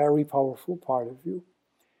very powerful part of you.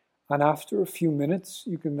 And after a few minutes,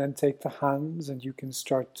 you can then take the hands and you can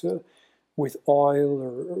start to, with oil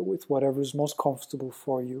or with whatever is most comfortable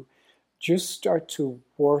for you, just start to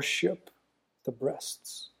worship the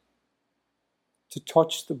breasts. To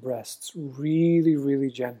touch the breasts really,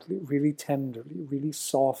 really gently, really tenderly, really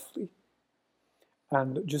softly.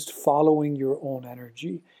 And just following your own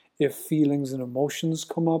energy. If feelings and emotions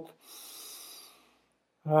come up,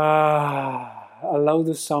 allow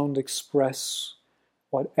the sound express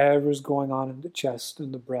whatever's going on in the chest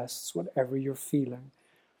and the breasts, whatever you're feeling.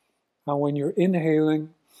 And when you're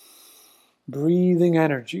inhaling, breathing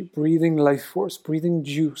energy, breathing life force, breathing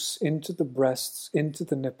juice into the breasts, into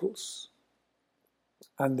the nipples.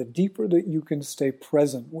 And the deeper that you can stay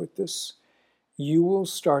present with this, you will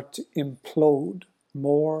start to implode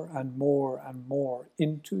more and more and more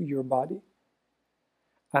into your body.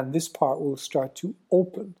 And this part will start to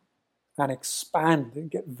open and expand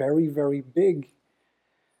and get very, very big.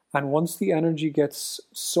 And once the energy gets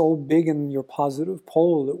so big in your positive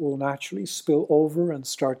pole, it will naturally spill over and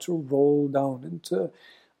start to roll down into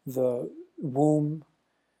the womb,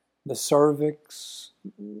 the cervix,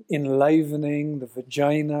 enlivening the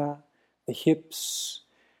vagina, the hips.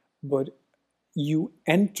 But you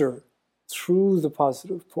enter through the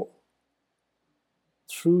positive pole,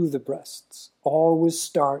 through the breasts. Always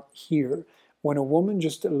start here. When a woman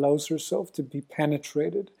just allows herself to be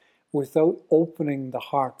penetrated without opening the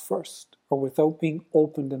heart first, or without being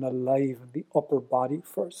opened and alive in the upper body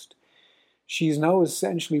first, she's now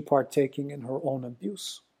essentially partaking in her own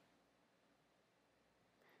abuse.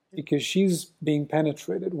 Because she's being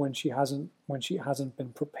penetrated when she hasn't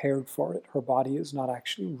been prepared for it. Her body is not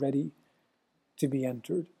actually ready to be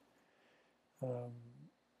entered.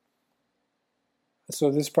 So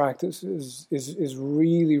this practice is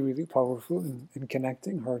really, really powerful in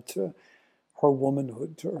connecting her to her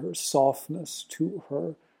womanhood, to her softness, to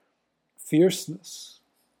her fierceness,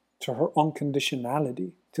 to her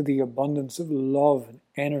unconditionality, to the abundance of love and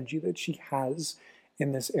energy that she has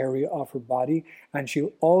in this area of her body. And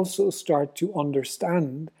she'll also start to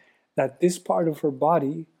understand that this part of her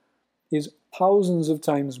body is thousands of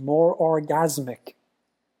times more orgasmic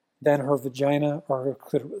than her vagina or her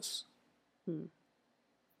clitoris.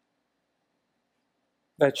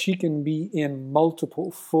 That she can be in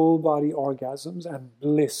multiple full body orgasms and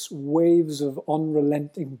bliss, waves of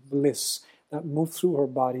unrelenting bliss that move through her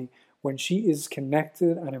body when she is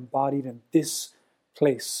connected and embodied in this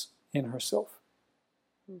place in herself.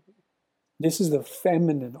 This is the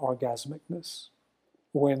feminine orgasmicness.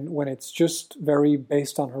 When it's just very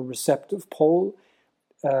based on her receptive pole,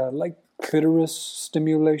 like clitoris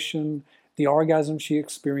stimulation, the orgasm she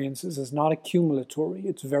experiences is not accumulatory.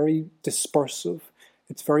 It's very dispersive.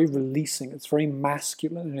 It's very releasing. It's very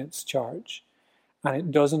masculine in its charge. And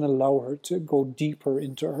it doesn't allow her to go deeper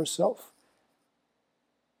into herself.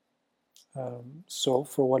 So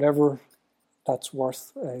for whatever that's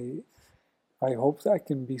worth, I hope that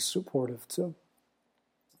can be supportive to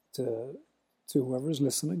whoever's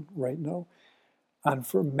listening right now. And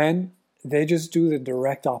for men, they just do the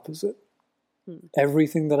direct opposite.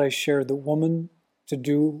 Everything that I share the woman to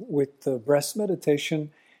do with the breast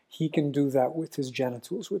meditation, he can do that with his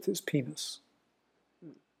genitals, with his penis.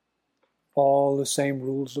 All the same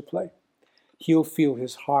rules apply. He'll feel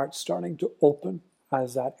his heart starting to open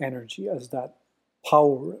as that energy, as that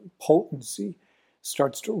power and potency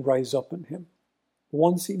starts to rise up in him.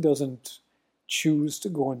 Once he doesn't choose to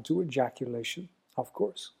go into ejaculation, of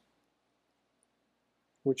course,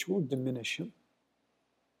 which will diminish him.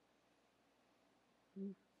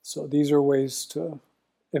 So these are ways to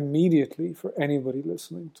immediately, for anybody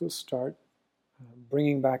listening, to start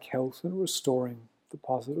bringing back health and restoring the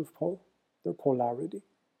positive pole, their polarity,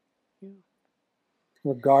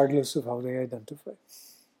 regardless of how they identify.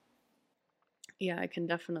 Yeah, I can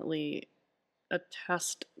definitely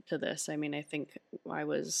attest to this. I mean, I think I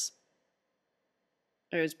was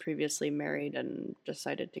previously married and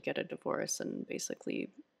decided to get a divorce and basically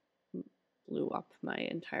blew up my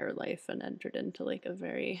entire life and entered into like a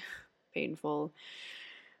very painful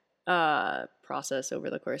process over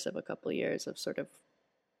the course of a couple of years of sort of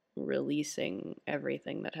releasing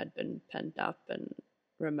everything that had been pent up and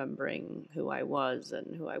remembering who I was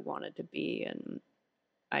and who I wanted to be. And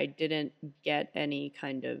I didn't get any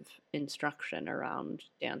kind of instruction around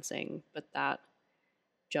dancing, but that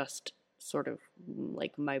just sort of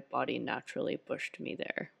like my body naturally pushed me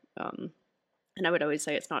there. And I would always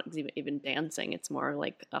say it's not even dancing; it's more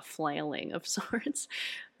like a flailing of sorts.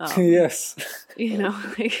 Yes, you know,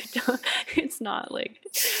 like it's not like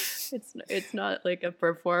it's not like a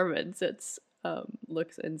performance. It's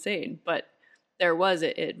looks insane, but there was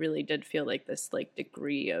it really did feel like this like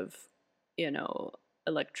degree of, you know,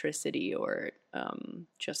 electricity or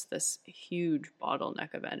just this huge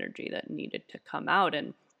bottleneck of energy that needed to come out,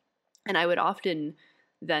 and I would often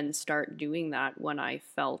then start doing that when I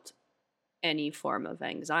felt any form of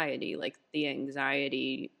anxiety. Like the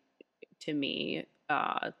anxiety to me,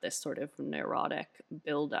 this sort of neurotic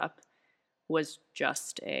buildup was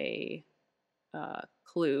just a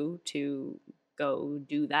clue to go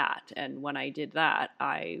do that. And when I did that,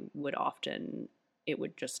 it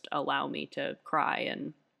would just allow me to cry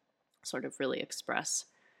and sort of really express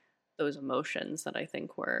those emotions that I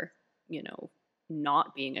think were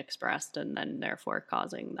not being expressed, and then therefore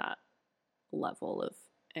causing that level of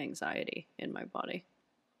anxiety in my body.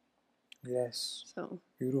 Yes. So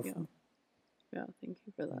beautiful. Yeah, thank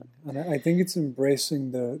you for that. And I think it's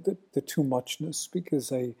embracing the too muchness,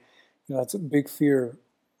 because that's a big fear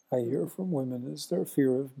I hear from women, is their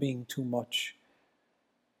fear of being too much.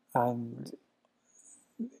 And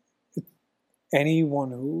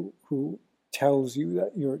anyone who tells you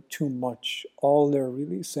that you're too much, all they're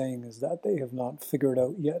really saying is that they have not figured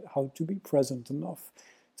out yet how to be present enough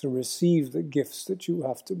to receive the gifts that you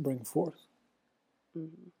have to bring forth.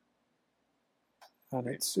 Mm-hmm. And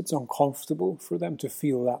it's uncomfortable for them to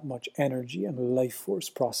feel that much energy and life force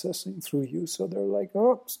processing through you. So they're like,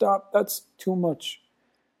 oh, stop, that's too much.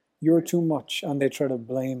 You're too much. And they try to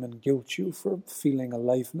blame and guilt you for feeling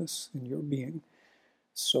aliveness in your being.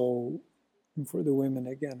 So for the women,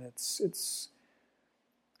 again, it's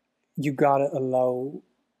you gotta allow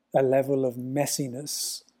a level of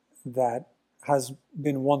messiness that has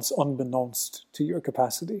been once unbeknownst to your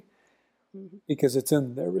capacity. Mm-hmm. Because it's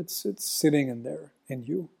in there, it's sitting in there in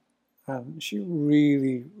you, and she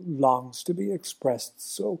really longs to be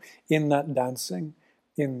expressed. So in that dancing,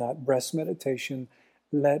 in that breath meditation,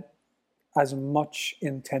 let as much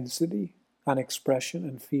intensity and expression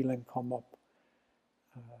and feeling come up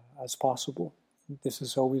as possible. This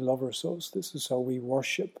is how we love ourselves. This is how we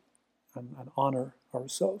worship and honor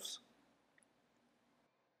ourselves.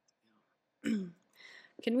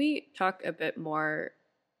 Can we talk a bit more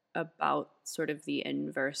about sort of the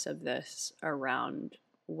inverse of this around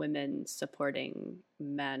women supporting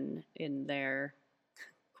men in their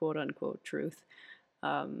quote unquote truth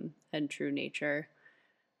and true nature?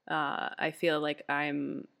 I feel like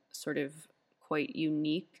I'm sort of quite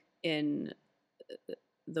unique in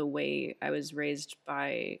the way I was raised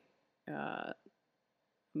by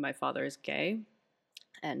my father is gay,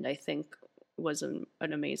 and I think was an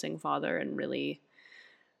amazing father and really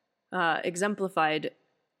exemplified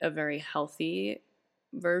a very healthy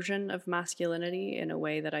version of masculinity in a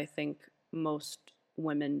way that I think most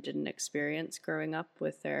women didn't experience growing up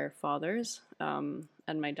with their fathers. And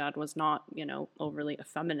my dad was not, overly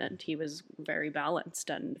effeminate. He was very balanced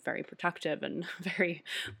and very protective and very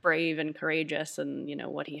brave and courageous, and,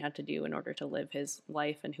 what he had to do in order to live his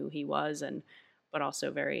life and who he was, but also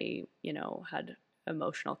very, had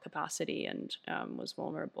emotional capacity and was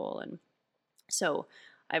vulnerable. And so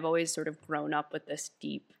I've always sort of grown up with this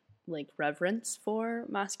deep reverence for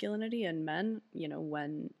masculinity and men,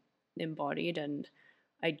 when embodied, and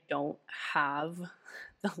I don't have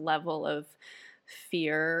the level of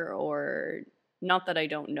fear, or not that I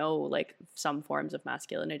don't know, some forms of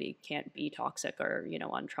masculinity can't be toxic or,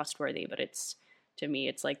 untrustworthy, but to me,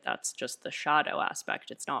 it's that's just the shadow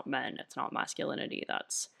aspect. It's not men, it's not masculinity.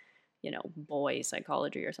 That's, boy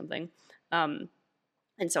psychology or something. And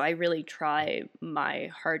so I really try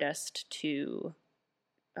my hardest to,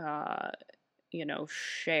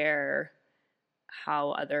 share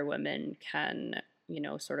how other women can,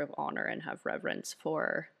 sort of honor and have reverence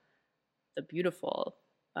for the beautiful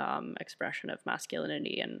expression of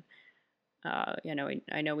masculinity. And,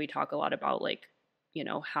 I know we talk a lot about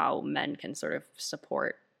how men can sort of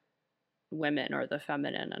support women or the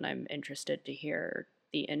feminine, and I'm interested to hear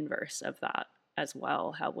the inverse of that as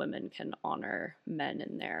well, how women can honor men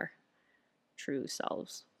in their true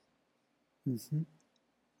selves. Mm-hmm.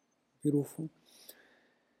 Beautiful.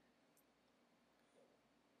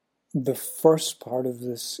 The first part of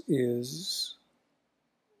this is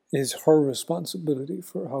her responsibility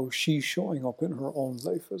for how she's showing up in her own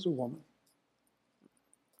life as a woman.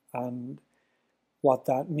 And what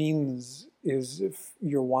that means is, if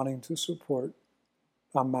you're wanting to support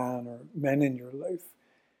a man or men in your life,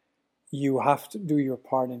 you have to do your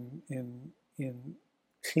part in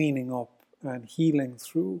cleaning up and healing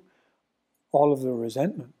through all of the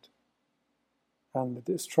resentment and the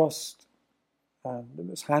distrust and the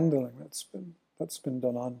mishandling that's been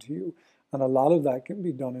done onto you. And a lot of that can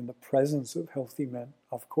be done in the presence of healthy men.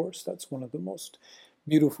 Of course, that's one of the most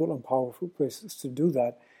beautiful and powerful places to do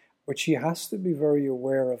that. But she has to be very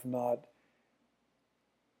aware of not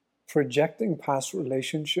projecting past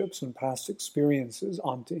relationships and past experiences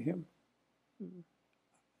onto him. Mm-hmm.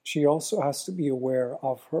 She also has to be aware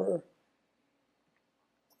of her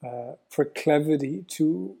proclivity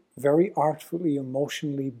to very artfully,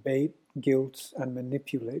 emotionally bait, guilt, and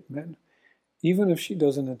manipulate men. Even if she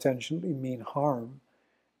doesn't intentionally mean harm,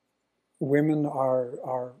 women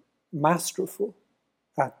are masterful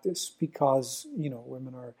at this, because,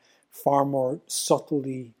 women are far more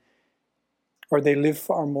subtly, or they live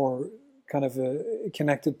far more kind of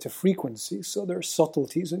connected to frequency. So their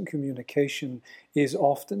subtleties in communication is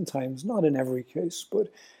oftentimes, not in every case, but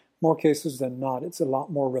more cases than not, it's a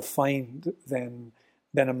lot more refined than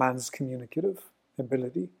a man's communicative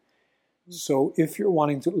ability. So if you're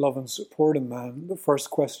wanting to love and support a man, the first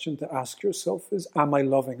question to ask yourself is, am I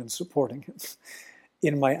loving and supporting him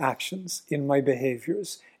in my actions, in my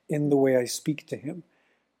behaviors, in the way I speak to him?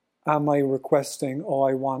 Am I requesting, oh,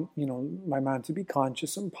 I want, my man to be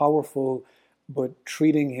conscious and powerful, but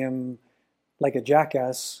treating him like a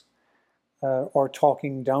jackass, or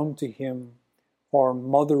talking down to him, or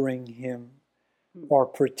mothering him, or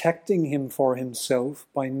protecting him for himself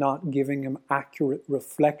by not giving him accurate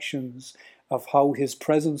reflections of how his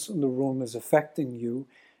presence in the room is affecting you,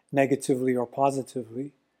 negatively or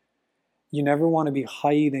positively? You never want to be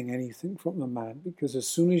hiding anything from the man, because as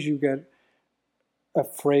soon as you get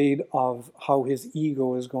afraid of how his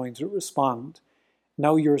ego is going to respond,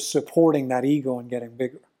 now you're supporting that ego and getting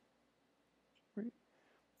bigger. Right?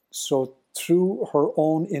 So through her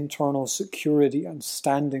own internal security and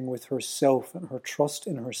standing with herself and her trust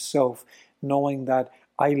in herself, knowing that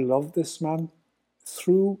I love this man,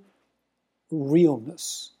 through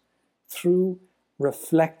realness, through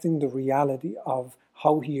reflecting the reality of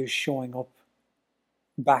how he is showing up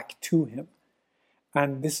back to him.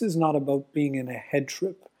 And this is not about being in a head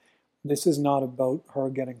trip. This is not about her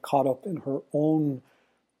getting caught up in her own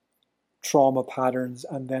trauma patterns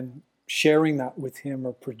and then sharing that with him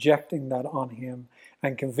or projecting that on him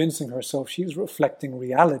and convincing herself she's reflecting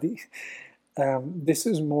reality. This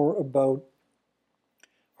is more about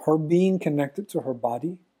her being connected to her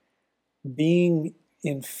body, being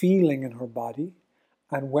in feeling in her body,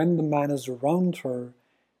 and when the man is around her,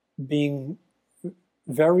 being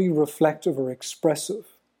very reflective or expressive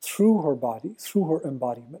through her body, through her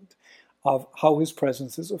embodiment of how his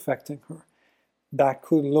presence is affecting her. That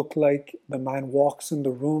could look like the man walks in the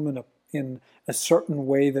room in a certain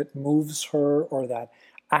way that moves her or that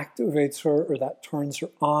activates her or that turns her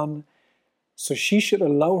on. So she should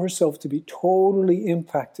allow herself to be totally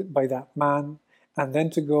impacted by that man, and then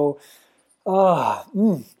to go, or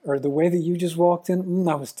the way that you just walked in,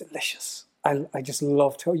 that was delicious. I just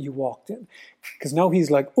loved how you walked in. Because now he's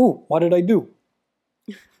like, oh, what did I do?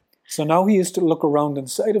 So now he is to look around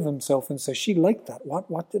inside of himself and say, she liked that.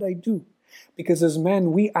 What did I do? Because as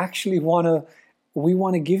men, we actually want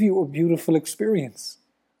to give you a beautiful experience.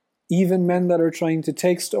 Even men that are trying to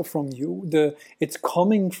take stuff from you, it's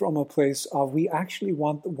coming from a place of we actually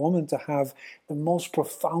want the woman to have the most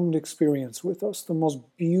profound experience with us, the most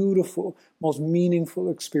beautiful, most meaningful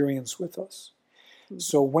experience with us.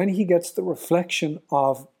 So when he gets the reflection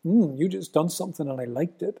of, you just done something and I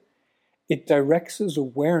liked it, it directs his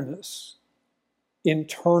awareness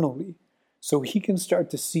internally so he can start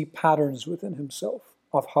to see patterns within himself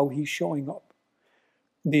of how he's showing up.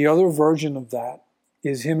 The other version of that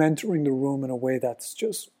is him entering the room in a way that's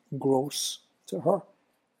just gross to her.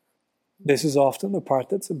 This is often the part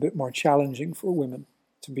that's a bit more challenging for women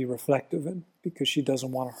to be reflective in, because she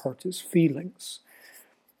doesn't want to hurt his feelings.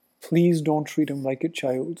 Please don't treat him like a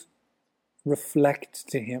child. Reflect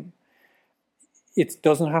to him. It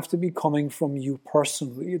doesn't have to be coming from you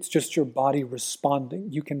personally. It's just your body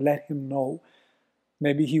responding. You can let him know.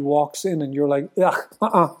 Maybe he walks in and you're like,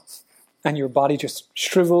 and your body just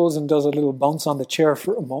shrivels and does a little bounce on the chair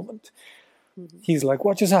for a moment. Mm-hmm. He's like,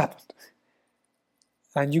 what just happened?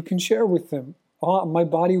 And you can share with him, my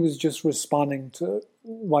body was just responding to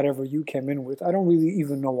whatever you came in with. I don't really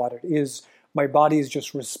even know what it is. My body is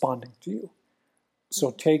just responding to you.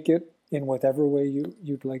 So take it in whatever way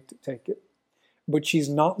you'd like to take it. But she's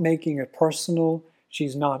not making it personal.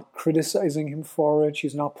 She's not criticizing him for it.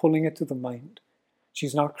 She's not pulling it to the mind.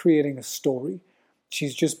 She's not creating a story.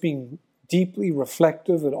 She's just being deeply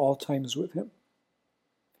reflective at all times with him.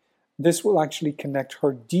 This will actually connect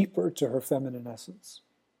her deeper to her feminine essence,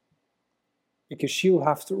 because she'll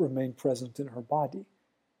have to remain present in her body,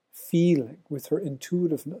 feeling with her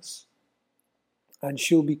intuitiveness. And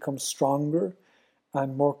she'll become stronger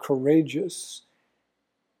and more courageous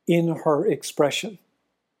in her expression.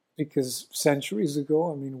 Because centuries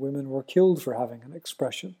ago, women were killed for having an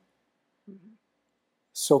expression. Mm-hmm.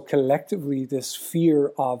 So collectively, this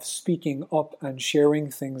fear of speaking up and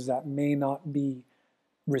sharing things that may not be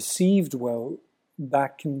received well,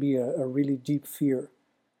 that can be a really deep fear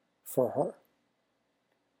for her.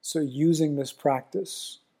 So using this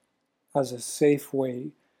practice as a safe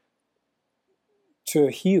way to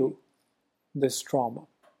heal this trauma.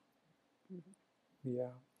 Mm-hmm.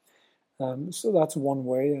 Yeah. So that's one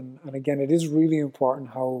way. And again, it is really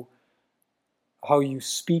important how you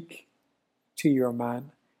speak to your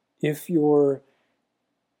man. If you're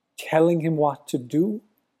telling him what to do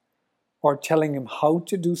or telling him how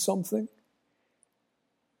to do something,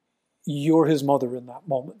 you're his mother in that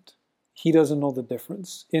moment. He doesn't know the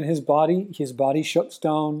difference. In his body shuts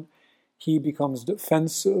down. He becomes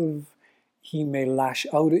defensive. He may lash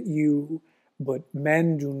out at you, but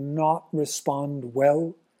men do not respond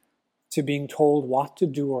well to being told what to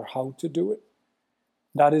do or how to do it.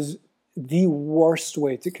 That is the worst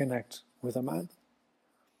way to connect with a man.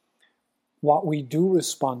 What we do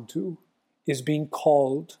respond to is being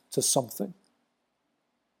called to something,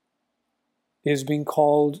 is being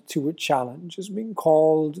called to a challenge, is being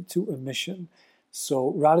called to a mission.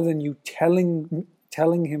 So rather than you telling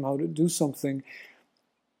him how to do something,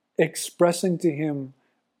 expressing to him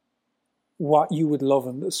what you would love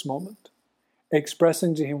in this moment,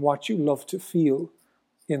 expressing to him what you love to feel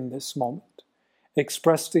in this moment,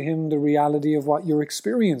 express to him the reality of what you're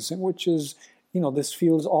experiencing, which is, this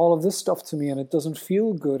feels all of this stuff to me and it doesn't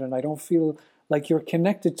feel good and I don't feel like you're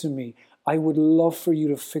connected to me. I would love for you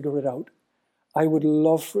to figure it out. I would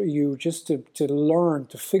love for you just to learn,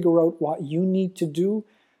 to figure out what you need to do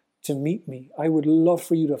to meet me. I would love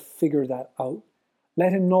for you to figure that out.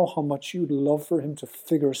 Let him know how much you'd love for him to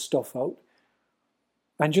figure stuff out.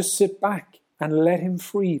 And just sit back and let him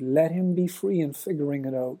free. Let him be free in figuring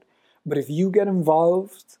it out. But if you get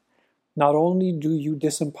involved, not only do you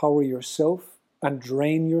disempower yourself and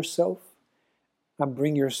drain yourself and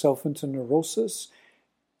bring yourself into neurosis,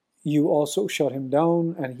 you also shut him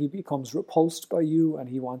down and he becomes repulsed by you and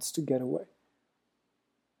he wants to get away.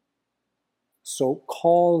 So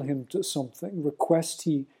call him to something. Request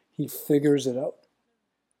he figures it out.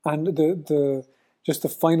 And the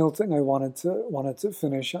final thing I wanted to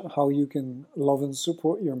finish on how you can love and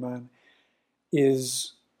support your man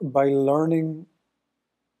is by learning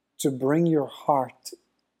to bring your heart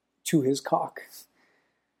to his cock,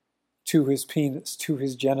 to his penis, to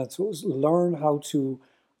his genitals. Learn how to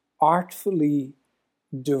artfully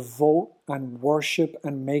devote and worship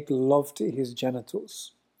and make love to his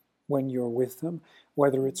genitals when you're with him,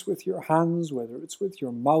 whether it's with your hands, whether it's with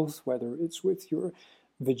your mouth, whether it's with your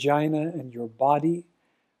vagina and your body.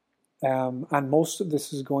 And most of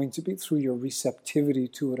this is going to be through your receptivity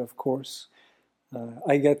to it, of course.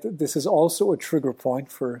 I get that this is also a trigger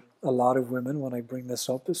point for a lot of women when I bring this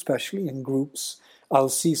up, especially in groups. I'll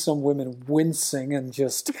see some women wincing and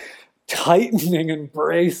just tightening and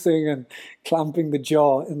bracing and clamping the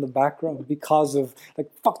jaw in the background because of,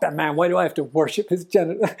 like, fuck that man, why do I have to worship his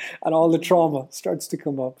genital? And all the trauma starts to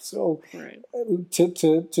come up. So right.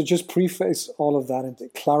 to just preface all of that and to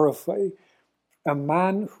clarify, a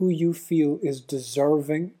man who you feel is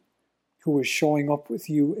deserving, who is showing up with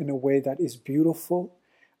you in a way that is beautiful,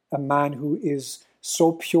 a man who is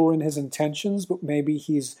so pure in his intentions, but maybe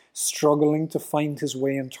he's struggling to find his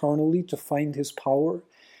way internally, to find his power.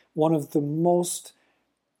 One of the most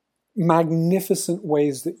magnificent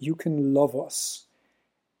ways that you can love us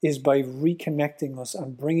is by reconnecting us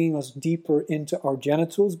and bringing us deeper into our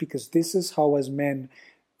genitals, because this is how, as men,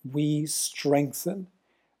 we strengthen.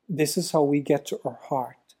 This is how we get to our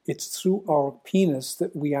heart. It's through our penis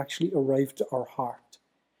that we actually arrive to our heart.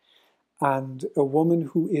 And a woman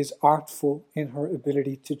who is artful in her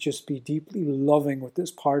ability to just be deeply loving with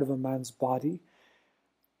this part of a man's body.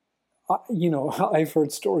 I've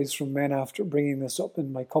heard stories from men after bringing this up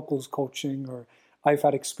in my couples coaching, or I've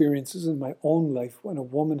had experiences in my own life when a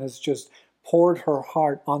woman has just poured her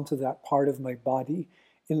heart onto that part of my body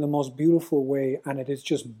in the most beautiful way, and it has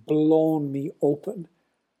just blown me open.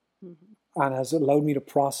 Mm-hmm. And has allowed me to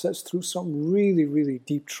process through some really, really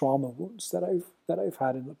deep trauma wounds that I've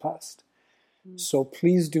had in the past. Mm-hmm. So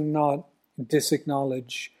please do not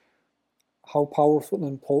disacknowledge how powerful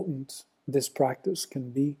and potent this practice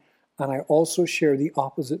can be. And I also share the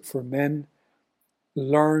opposite for men.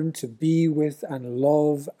 Learn to be with and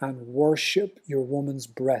love and worship your woman's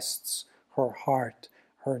breasts, her heart,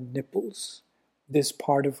 her nipples, this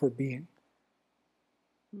part of her being.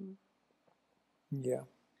 Mm. Yeah.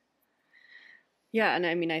 Yeah, and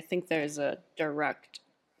I mean, I think there's a direct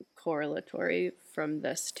correlatory from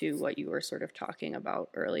this to what you were sort of talking about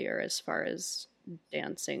earlier as far as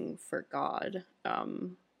dancing for God.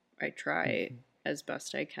 I try as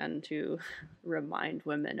best I can to remind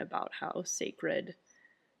women about how sacred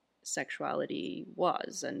sexuality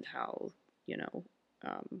was and how,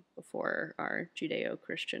 before our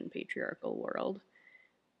Judeo-Christian patriarchal world,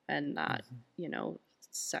 and that,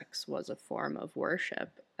 sex was a form of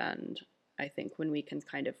worship. And I think when we can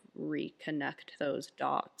kind of reconnect those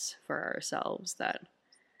dots for ourselves, that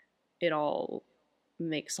it all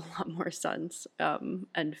makes a lot more sense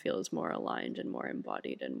and feels more aligned and more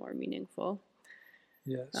embodied and more meaningful.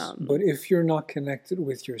 Yes. But if you're not connected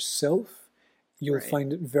with yourself, you'll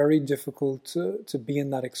find it very difficult to be in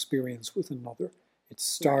that experience with another. It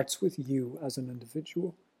starts with you as an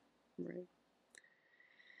individual. Right.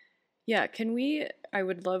 Yeah, I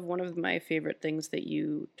would love, one of my favorite things that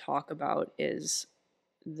you talk about is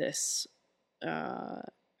this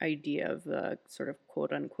idea of the sort of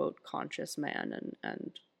quote unquote conscious man,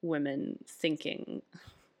 and women thinking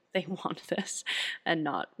they want this and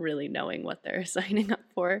not really knowing what they're signing up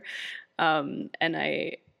for. And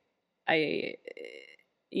I,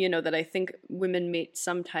 that I think women may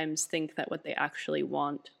sometimes think that what they actually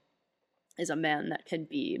want is a man that can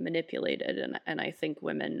be manipulated. And I think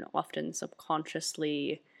women often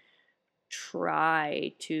subconsciously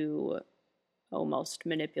try to almost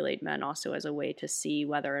manipulate men also as a way to see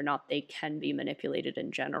whether or not they can be manipulated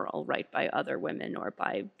in general, right, by other women or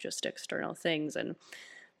by just external things. And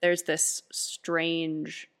there's this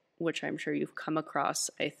strange, which I'm sure you've come across,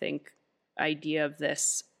 I think, idea of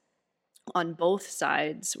this on both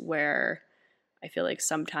sides, where I feel like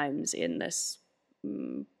sometimes in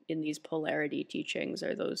these polarity teachings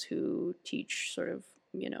are those who teach sort of,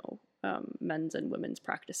 men's and women's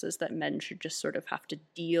practices, that men should just sort of have to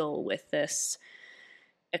deal with this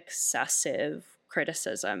excessive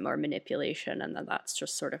criticism or manipulation, and that's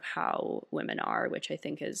just sort of how women are, which I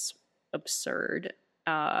think is absurd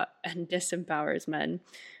and disempowers men.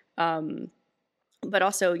 But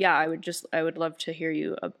also, yeah, I would love to hear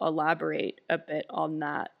you elaborate a bit on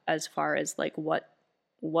that, as far as like what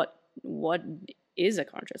is a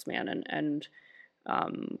conscious man, and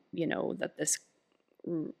that this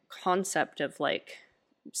concept of like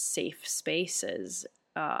safe spaces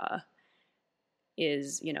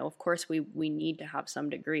is, of course we need to have some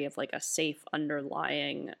degree of like a safe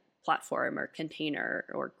underlying platform or container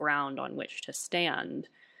or ground on which to stand.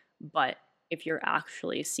 But if you're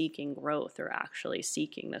actually seeking growth or actually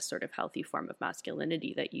seeking this sort of healthy form of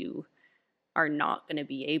masculinity, that you are not going to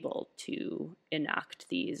be able to enact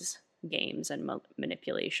these games and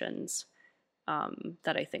manipulations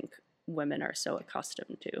that I think women are so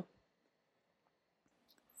accustomed to.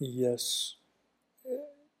 Yes.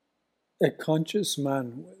 A conscious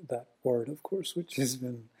man, that word, of course, which has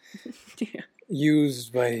been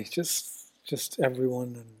used by just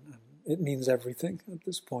everyone, and it means everything at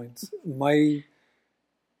this point.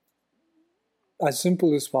 As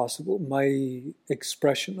simple as possible, my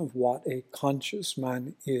expression of what a conscious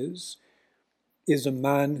man is a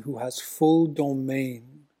man who has full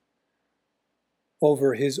domain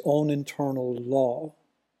over his own internal law,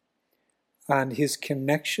 and his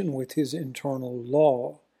connection with his internal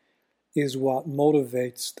law is what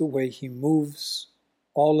motivates the way he moves,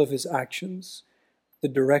 all of his actions, the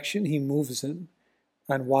direction he moves in,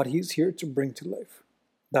 and what he's here to bring to life.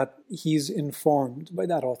 That he's informed by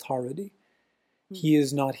that authority. He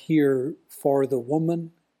is not here for the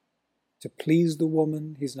woman, to please the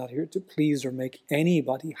woman. He's not here to please or make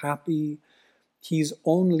anybody happy. He's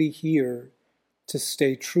only here to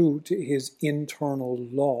stay true to his internal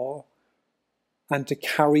law and to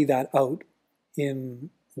carry that out in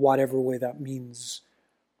whatever way that means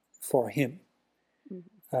for him.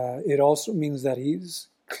 It also means that he's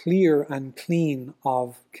clear and clean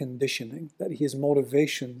of conditioning, that his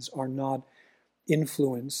motivations are not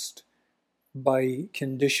influenced by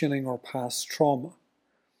conditioning or past trauma,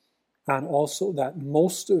 and also that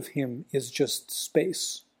most of him is just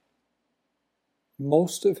space.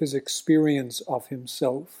 Most of his experience of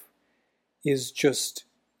himself is just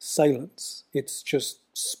silence. It's just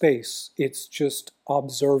space. It's just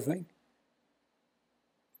observing.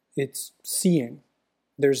 It's seeing.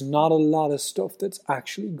 There's not a lot of stuff that's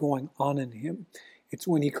actually going on in him. It's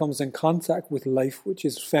when he comes in contact with life, which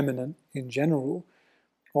is feminine in general,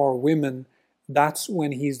 or women, that's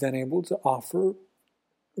when he's then able to offer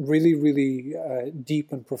really, really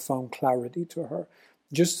deep and profound clarity to her,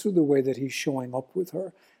 just through the way that he's showing up with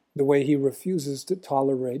her, the way he refuses to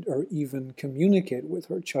tolerate or even communicate with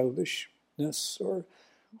her childishness or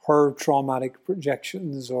her traumatic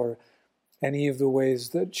projections or any of the ways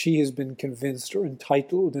that she has been convinced or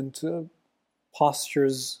entitled into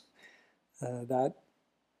postures that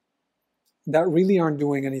really aren't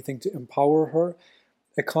doing anything to empower her.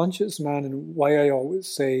 A conscious man, and why I always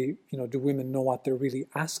say, do women know what they're really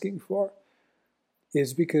asking for,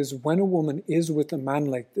 is because when a woman is with a man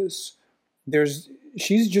like this,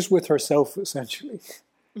 she's just with herself, essentially.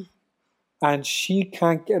 And she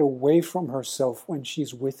can't get away from herself when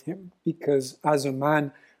she's with him, because as a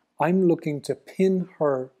man, I'm looking to pin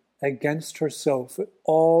her against herself at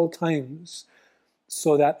all times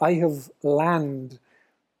so that I have land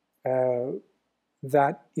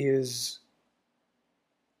that is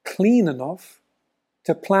clean enough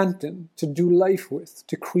to plant in, to do life with,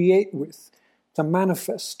 to create with, to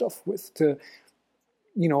manifest stuff with, to,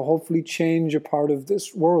 hopefully change a part of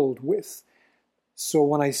this world with. So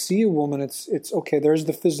when I see a woman, it's okay, there's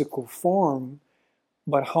the physical form,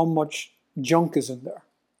 but how much junk is in there?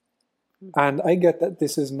 And I get that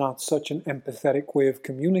this is not such an empathetic way of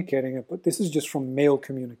communicating it, but this is just from male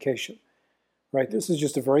communication, right? This is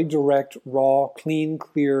just a very direct, raw, clean,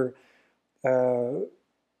 clear,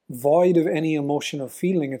 void of any emotion or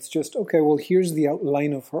feeling. It's just, okay, well, here's the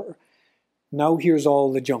outline of her. Now here's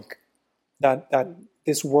all the junk that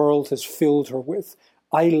this world has filled her with.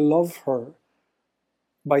 I love her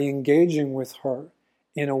by engaging with her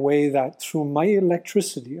in a way that through my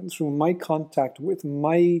electricity and through my contact with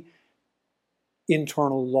my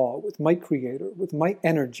internal law, with my creator, with my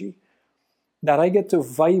energy, that I get to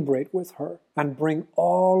vibrate with her and bring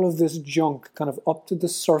all of this junk kind of up to the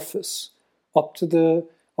surface, up to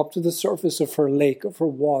the surface of her lake, of her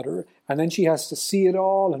water, and then she has to see it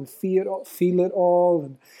all and feel it all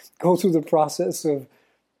and go through the process of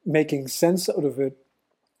making sense out of it.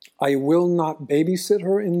 I will not babysit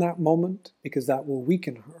her in that moment because that will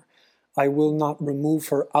weaken her. I will not remove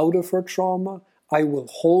her out of her trauma. I will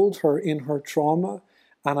hold her in her trauma,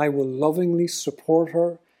 and I will lovingly support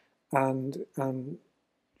her and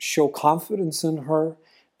show confidence in her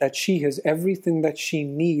that she has everything that she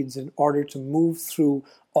needs in order to move through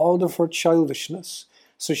all of her childishness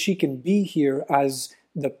so she can be here as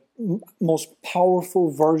the most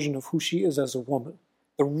powerful version of who she is as a woman,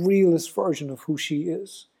 the realest version of who she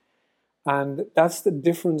is. And that's the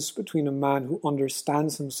difference between a man who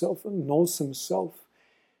understands himself and knows himself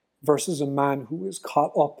versus a man who is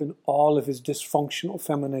caught up in all of his dysfunctional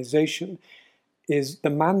feminization. Is the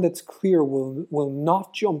man that's clear will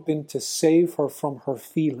not jump in to save her from her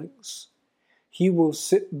feelings. He will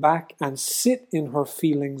sit back and sit in her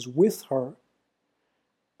feelings with her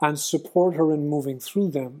and support her in moving through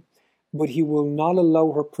them, but he will not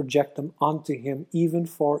allow her project them onto him even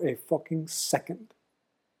for a fucking second.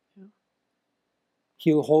 Yeah.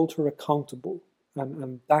 He'll hold her accountable,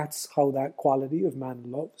 and that's how that quality of man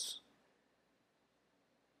loves.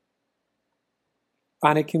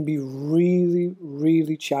 And it can be really,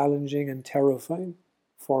 really challenging and terrifying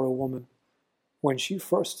for a woman when she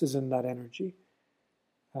first is in that energy.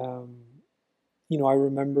 I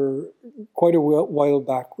remember quite a while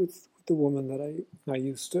back with the woman that I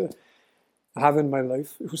used to have in my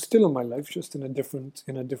life, who's still in my life, just in a different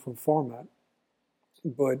format.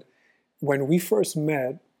 But when we first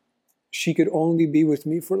met, she could only be with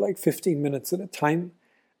me for like 15 minutes at a time.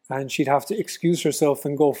 And she'd have to excuse herself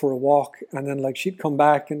and go for a walk. And then she'd come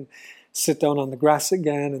back and sit down on the grass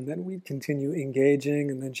again. And then we'd continue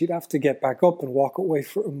engaging. And then she'd have to get back up and walk away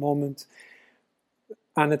for a moment.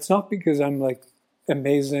 And it's not because I'm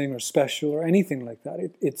amazing or special or anything like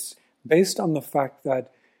that. It's based on the fact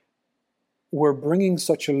that we're bringing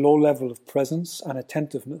such a low level of presence and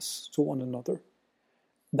attentiveness to one another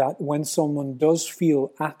that when someone does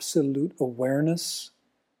feel absolute awareness,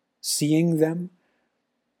 seeing them,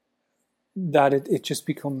 that it just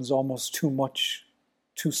becomes almost too much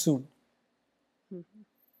too soon.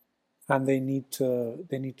 Mm-hmm. And they need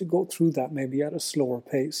to go through that maybe at a slower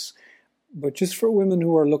pace. But just for women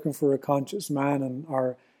who are looking for a conscious man and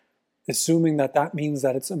are assuming that means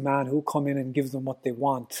that it's a man who'll come in and give them what they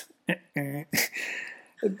want,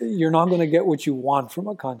 you're not going to get what you want from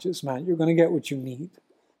a conscious man. You're going to get what you need.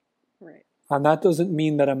 Right. And that doesn't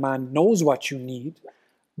mean that a man knows what you need,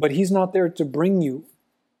 but he's not there to bring you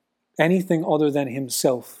anything other than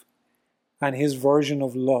himself and his version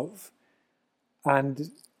of love. And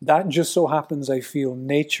that just so happens, I feel,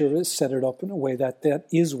 nature has set it up in a way that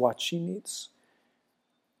is what she needs.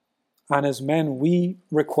 And as men, we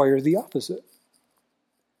require the opposite.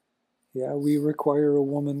 Yeah, we require a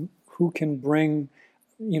woman who can bring,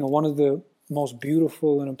 one of the most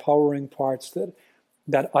beautiful and empowering parts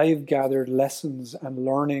that I've gathered lessons and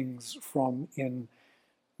learnings from in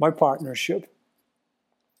my partnership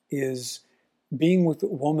is being with a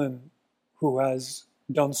woman who has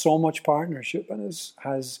done so much partnership and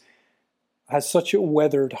has such a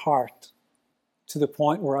weathered heart to the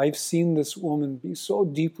point where I've seen this woman be so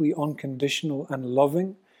deeply unconditional and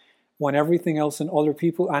loving when everything else in other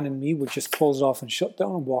people and in me would just close off and shut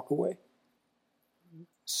down and walk away.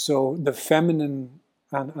 So the feminine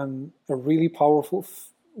and a really powerful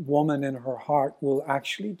woman in her heart will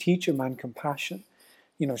actually teach a man compassion.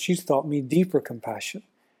 She's taught me deeper compassion.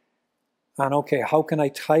 And okay, how can I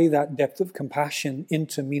tie that depth of compassion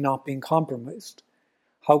into me not being compromised?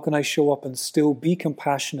 How can I show up and still be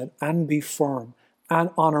compassionate and be firm and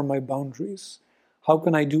honor my boundaries? How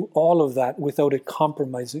can I do all of that without it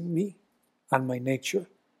compromising me and my nature.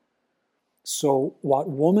 So what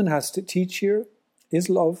woman has to teach here is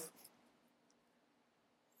love.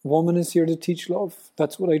 Woman is here to teach love.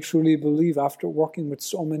 That's what I truly believe after working with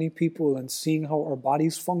so many people and seeing how our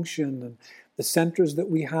bodies function and the centers that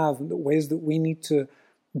we have and the ways that we need to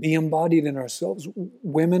be embodied in ourselves.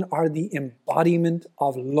 Women are the embodiment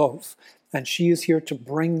of love, and she is here to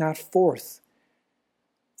bring that forth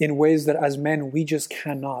in ways that as men we just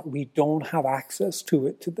cannot. We don't have access to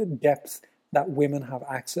it to the depth that women have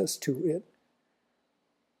access to it.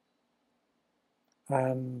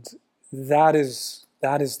 And that is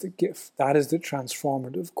the gift. That is the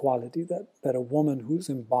transformative quality that a woman who is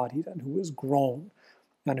embodied and who is grown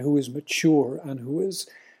and who is mature and who has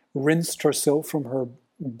rinsed herself from her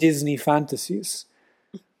Disney fantasies,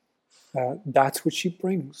 that's what she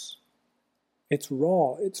brings. It's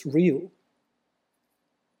raw, it's real,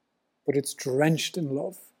 but it's drenched in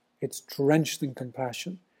love. It's drenched in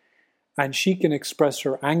compassion. And she can express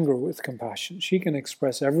her anger with compassion. She can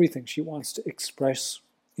express everything she wants to express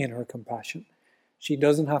in her compassion. She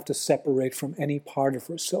doesn't have to separate from any part of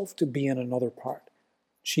herself to be in another part.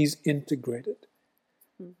 She's integrated.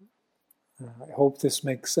 Mm-hmm. I hope this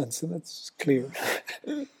makes sense and it's clear.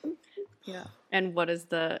 Yeah. And what is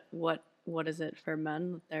it for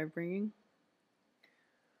men that they're bringing?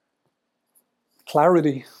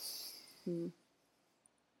 Clarity.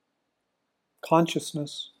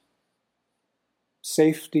 Consciousness.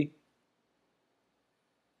 Safety.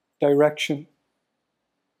 Direction.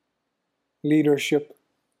 Leadership.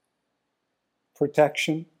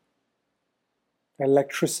 Protection.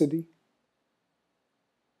 Electricity.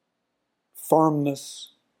 Firmness,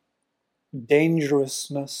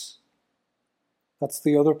 dangerousness. That's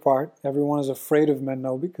the other part. Everyone is afraid of men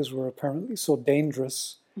now because we're apparently so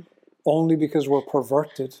dangerous. Only because we're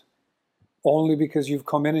perverted. Only because you've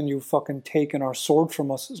come in and you've fucking taken our sword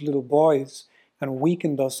from us as little boys and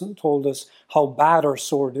weakened us and told us how bad our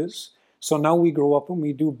sword is. So now we grow up and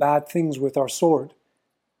we do bad things with our sword.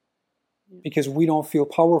 Because we don't feel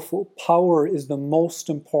powerful. Power is the most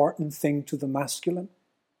important thing to the masculine.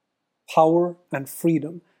 Power and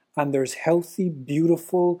freedom. And there's healthy,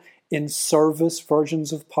 beautiful, in-service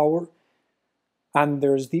versions of power. And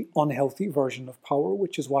there's the unhealthy version of power,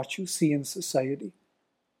 which is what you see in society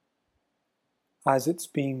as it's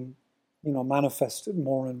being, manifested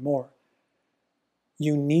more and more.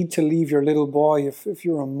 You need to leave your little boy, if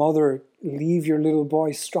you're a mother, leave your little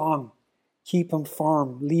boy strong. Keep him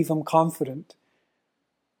firm. Leave him confident.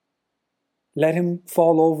 Let him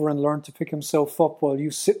fall over and learn to pick himself up while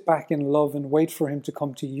you sit back in love and wait for him to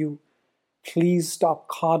come to you. Please stop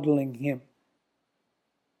coddling him.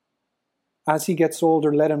 As he gets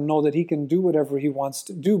older, let him know that he can do whatever he wants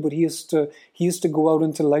to do, but he has to go out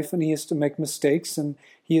into life and he has to make mistakes and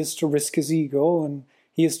he has to risk his ego and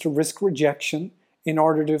he has to risk rejection in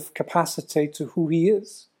order to capacitate to who he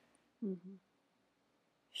is. Mm-hmm.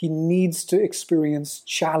 He needs to experience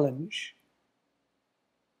challenge.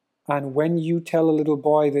 And when you tell a little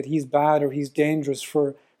boy that he's bad or he's dangerous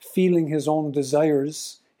for feeling his own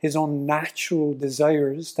desires, his own natural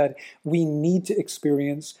desires that we need to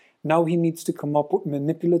experience, now he needs to come up with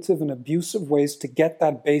manipulative and abusive ways to get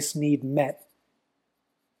that base need met.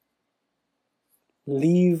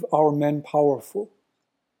 Leave our men powerful.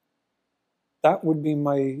 That would be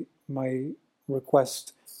my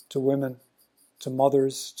request to women, to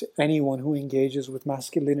mothers, to anyone who engages with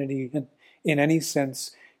masculinity in any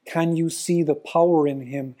sense. Can you see the power in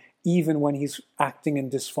him even when he's acting in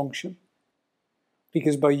dysfunction?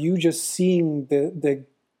 Because by you just seeing the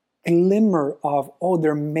glimmer of,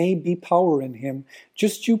 there may be power in him,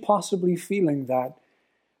 just you possibly feeling that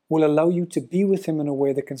will allow you to be with him in a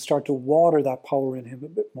way that can start to water that power in him a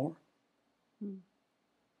bit more. Mm.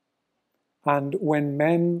 And when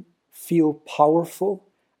men feel powerful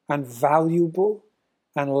and valuable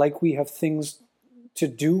and like we have things to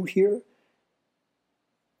do here,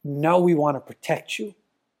 now we want to protect you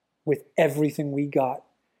with everything we got.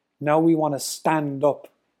 Now we want to stand up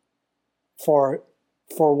for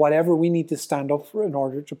whatever we need to stand up for in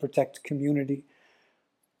order to protect the community.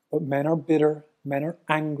 But men are bitter, men are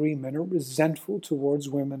angry, men are resentful towards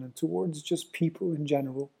women and towards just people in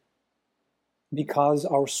general because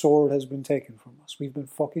our sword has been taken from us. We've been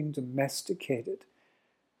fucking domesticated.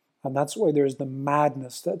 And that's why there's the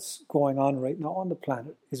madness that's going on right now on the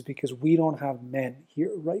planet, is because we don't have men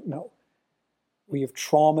here right now. We have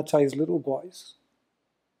traumatized little boys.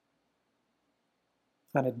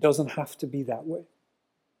 And it doesn't have to be that way.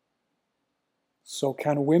 So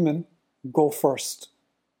can women go first?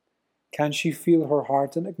 Can she feel her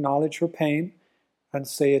heart and acknowledge her pain and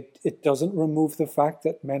say it doesn't remove the fact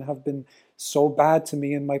that men have been so bad to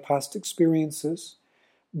me in my past experiences,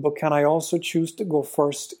 but can I also choose to go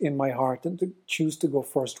first in my heart and to choose to go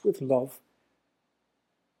first with love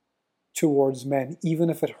towards men, even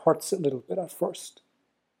if it hurts a little bit at first?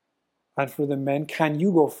 And for the men, can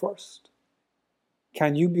you go first?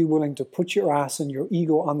 Can you be willing to put your ass and your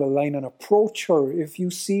ego on the line and approach her if you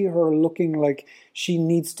see her looking like she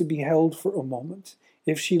needs to be held for a moment?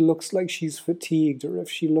 If she looks like she's fatigued, or if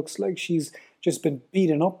she looks like she's just been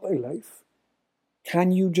beaten up by life,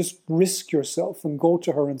 can you just risk yourself and go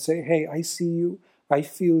to her and say, hey, I see you, I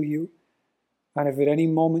feel you, and if at any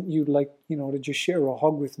moment you'd like, to just share a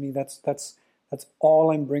hug with me, that's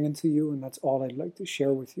all I'm bringing to you, and that's all I'd like to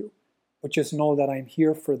share with you. But just know that I'm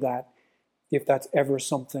here for that, if that's ever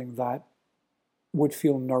something that would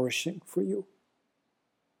feel nourishing for you,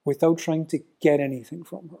 without trying to get anything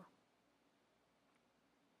from her.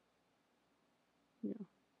 Yeah.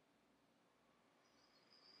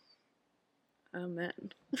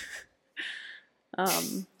 Amen.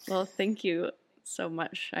 Well, thank you so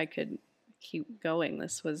much. I could keep going.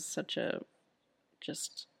 This was such a, I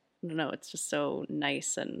don't know, it's just so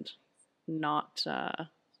nice and not,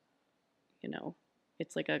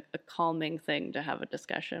 it's like a calming thing to have a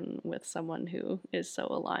discussion with someone who is so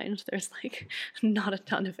aligned. There's like not a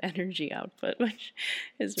ton of energy output, which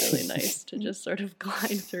is really nice to just sort of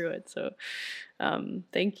glide through it. So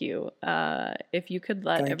thank you. If you could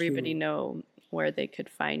let everybody know where they could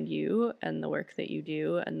find you and the work that you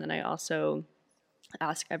do. And then I also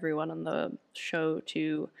ask everyone on the show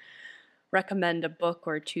to recommend a book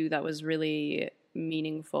or two that was really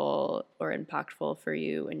meaningful or impactful for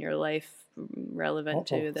you in your life, relevant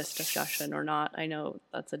to this discussion or not. I know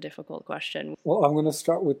that's a difficult question. Well, I'm going to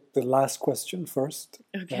start with the last question first.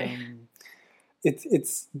 Okay.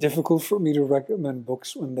 It's difficult for me to recommend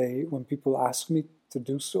books when people ask me to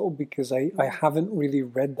do so, because I haven't really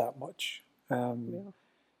read that much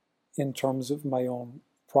in terms of my own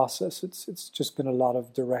process. It's just been a lot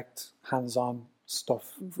of direct, hands-on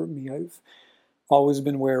stuff for me. I've always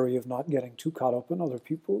been wary of not getting too caught up in other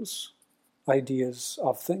people's ideas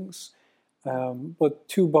of things. But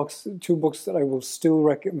two books that I will still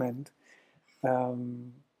recommend,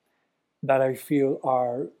 that I feel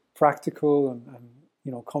are practical and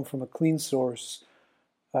come from a clean source.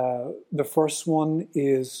 The first one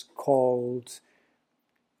is called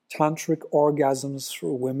Tantric Orgasms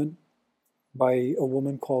for Women by a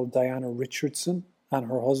woman called Diana Richardson and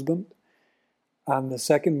her husband. And the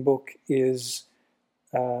second book is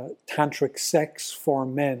Tantric Sex for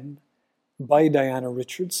Men by Diana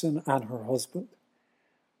Richardson and her husband.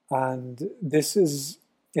 And it's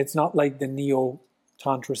not like the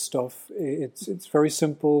neo-tantra stuff. It's very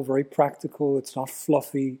simple, very practical. It's not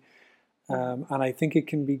fluffy. And I think it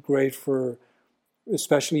can be great for,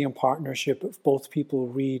 especially in partnership, if both people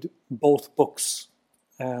read both books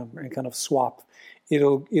and kind of swap.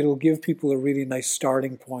 It'll give people a really nice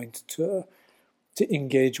starting point to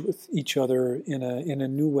engage with each other in a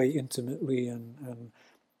new way, intimately, and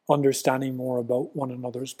understanding more about one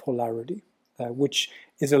another's polarity, which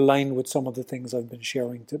is aligned with some of the things I've been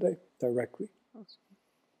sharing today directly. Awesome.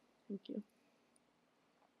 Thank you.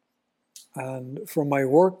 And for my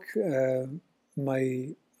work,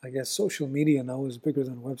 my social media now is bigger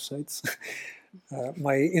than websites.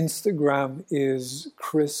 My Instagram is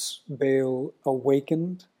Chris Bale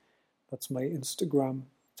Awakened. That's my Instagram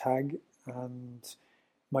tag. And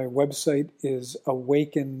my website is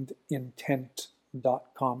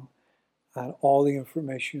awakenedintent.com. And all the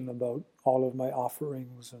information about all of my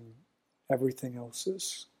offerings and everything else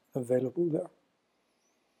is available there.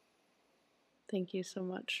 Thank you so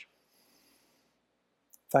much.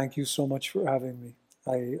 Thank you so much for having me.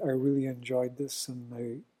 I really enjoyed this, and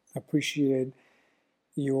I appreciate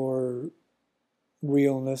your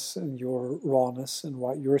realness and your rawness and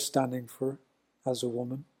what you're standing for as a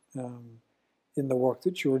woman in the work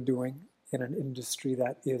that you're doing in an industry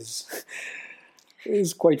that is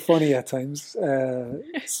quite funny at times.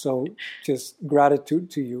 So just gratitude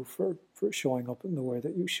to you for showing up in the way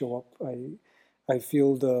that you show up. I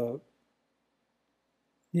feel the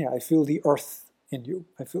earth in you.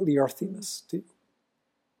 I feel the earthiness to you.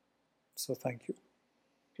 So thank you.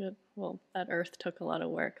 Good. Well, that earth took a lot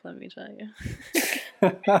of work, let me tell you. I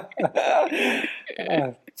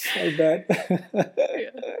bet.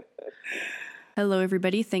 Yeah. Hello,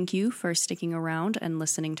 everybody. Thank you for sticking around and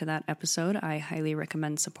listening to that episode. I highly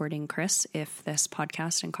recommend supporting Chris if this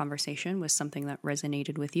podcast and conversation was something that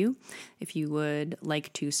resonated with you. If you would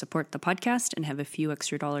like to support the podcast and have a few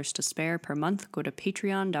extra dollars to spare per month, go to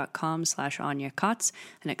patreon.com/Anya Kotz.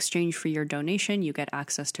 In exchange for your donation, you get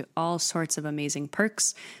access to all sorts of amazing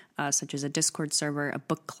perks, such as a Discord server, a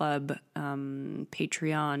book club,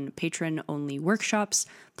 Patreon patron-only workshops,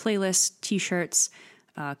 playlists, t-shirts,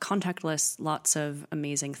 contact lists, lots of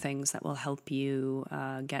amazing things that will help you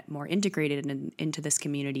get more integrated into this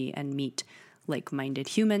community and meet like-minded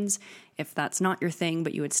humans. If that's not your thing,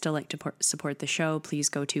 but you would still like to support the show, please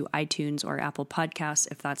go to iTunes or Apple Podcasts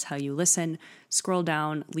if that's how you listen. Scroll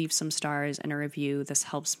down, leave some stars and a review. This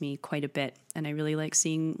helps me quite a bit, and I really like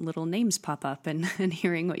seeing little names pop up and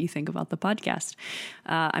hearing what you think about the podcast.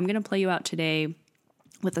 I'm going to play you out today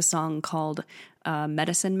with a song called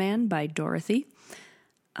Medicine Man by Dorothy.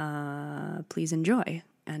 Please enjoy,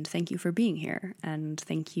 and thank you for being here, and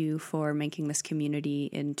thank you for making this community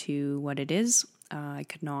into what it is. I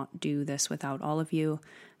could not do this without all of you,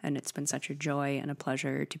 and it's been such a joy and a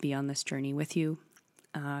pleasure to be on this journey with you.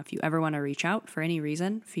 If you ever want to reach out for any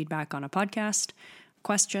reason, feedback on a podcast,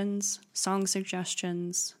 questions, song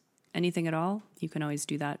suggestions, anything at all, you can always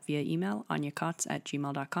do that via email,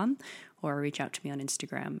 anyakotz@gmail.com, or reach out to me on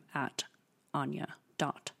Instagram at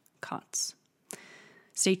anya.kotz.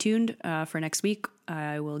 Stay tuned for next week.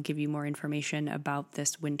 I will give you more information about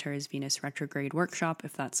this winter's Venus retrograde workshop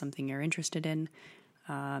if that's something you're interested in.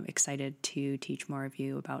 Excited to teach more of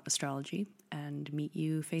you about astrology and meet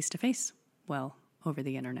you face to face. Well, over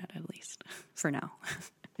the internet at least, for now.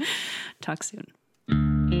 Talk soon.